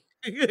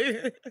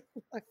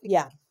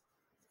 Yeah,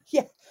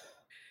 yeah.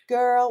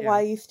 Girl, Yeah,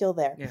 why are you still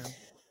there? yeah,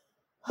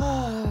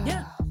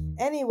 yeah,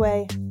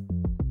 Anyway,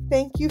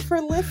 thank you for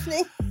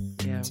listening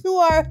yeah, to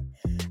our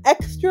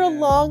extra yeah.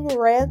 long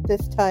rant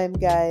this time,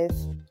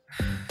 guys.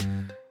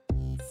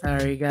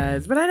 Sorry,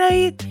 guys, but I know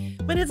you.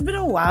 But it's been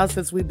a while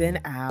since we've been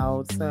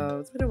out, so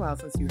it's been a while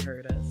since you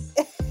heard us.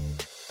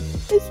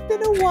 It's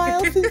been a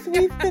while since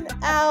we've been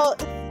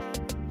out.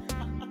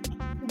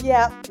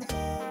 Yeah,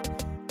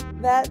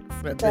 that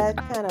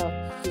kind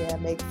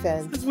of makes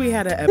sense. Since we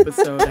had an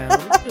episode out,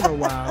 it's been a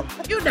while.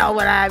 You know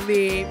what I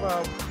mean.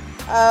 Well,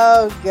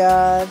 oh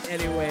God.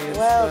 anyways,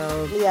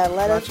 Well, yeah.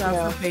 Let us watch out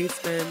know. for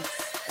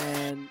basements,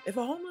 and if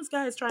a homeless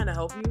guy is trying to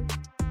help you,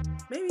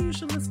 maybe you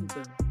should listen to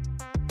him.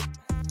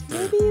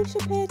 Maybe you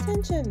should pay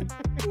attention.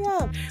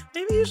 Yeah.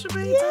 Maybe you should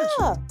pay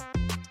attention.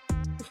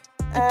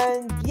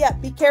 And yeah,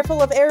 be careful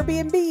of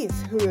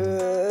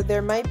Airbnbs.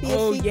 There might be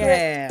a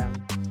secret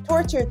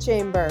torture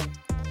chamber.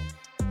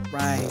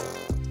 Right.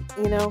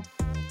 You know,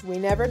 we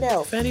never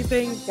know. If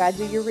anything, gotta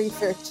do your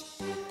research.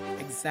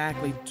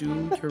 Exactly.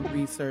 Do your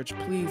research.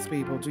 Please,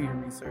 people, do your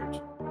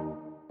research.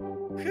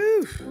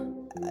 Whew.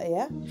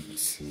 Yeah.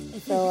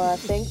 So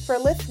thanks for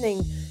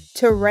listening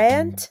to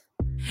Rant.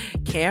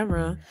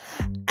 Camera.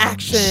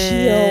 Action.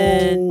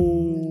 Yeah.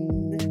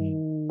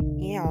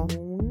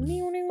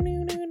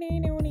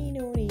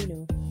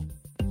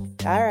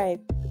 All right.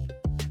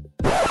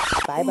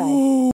 Bye-bye.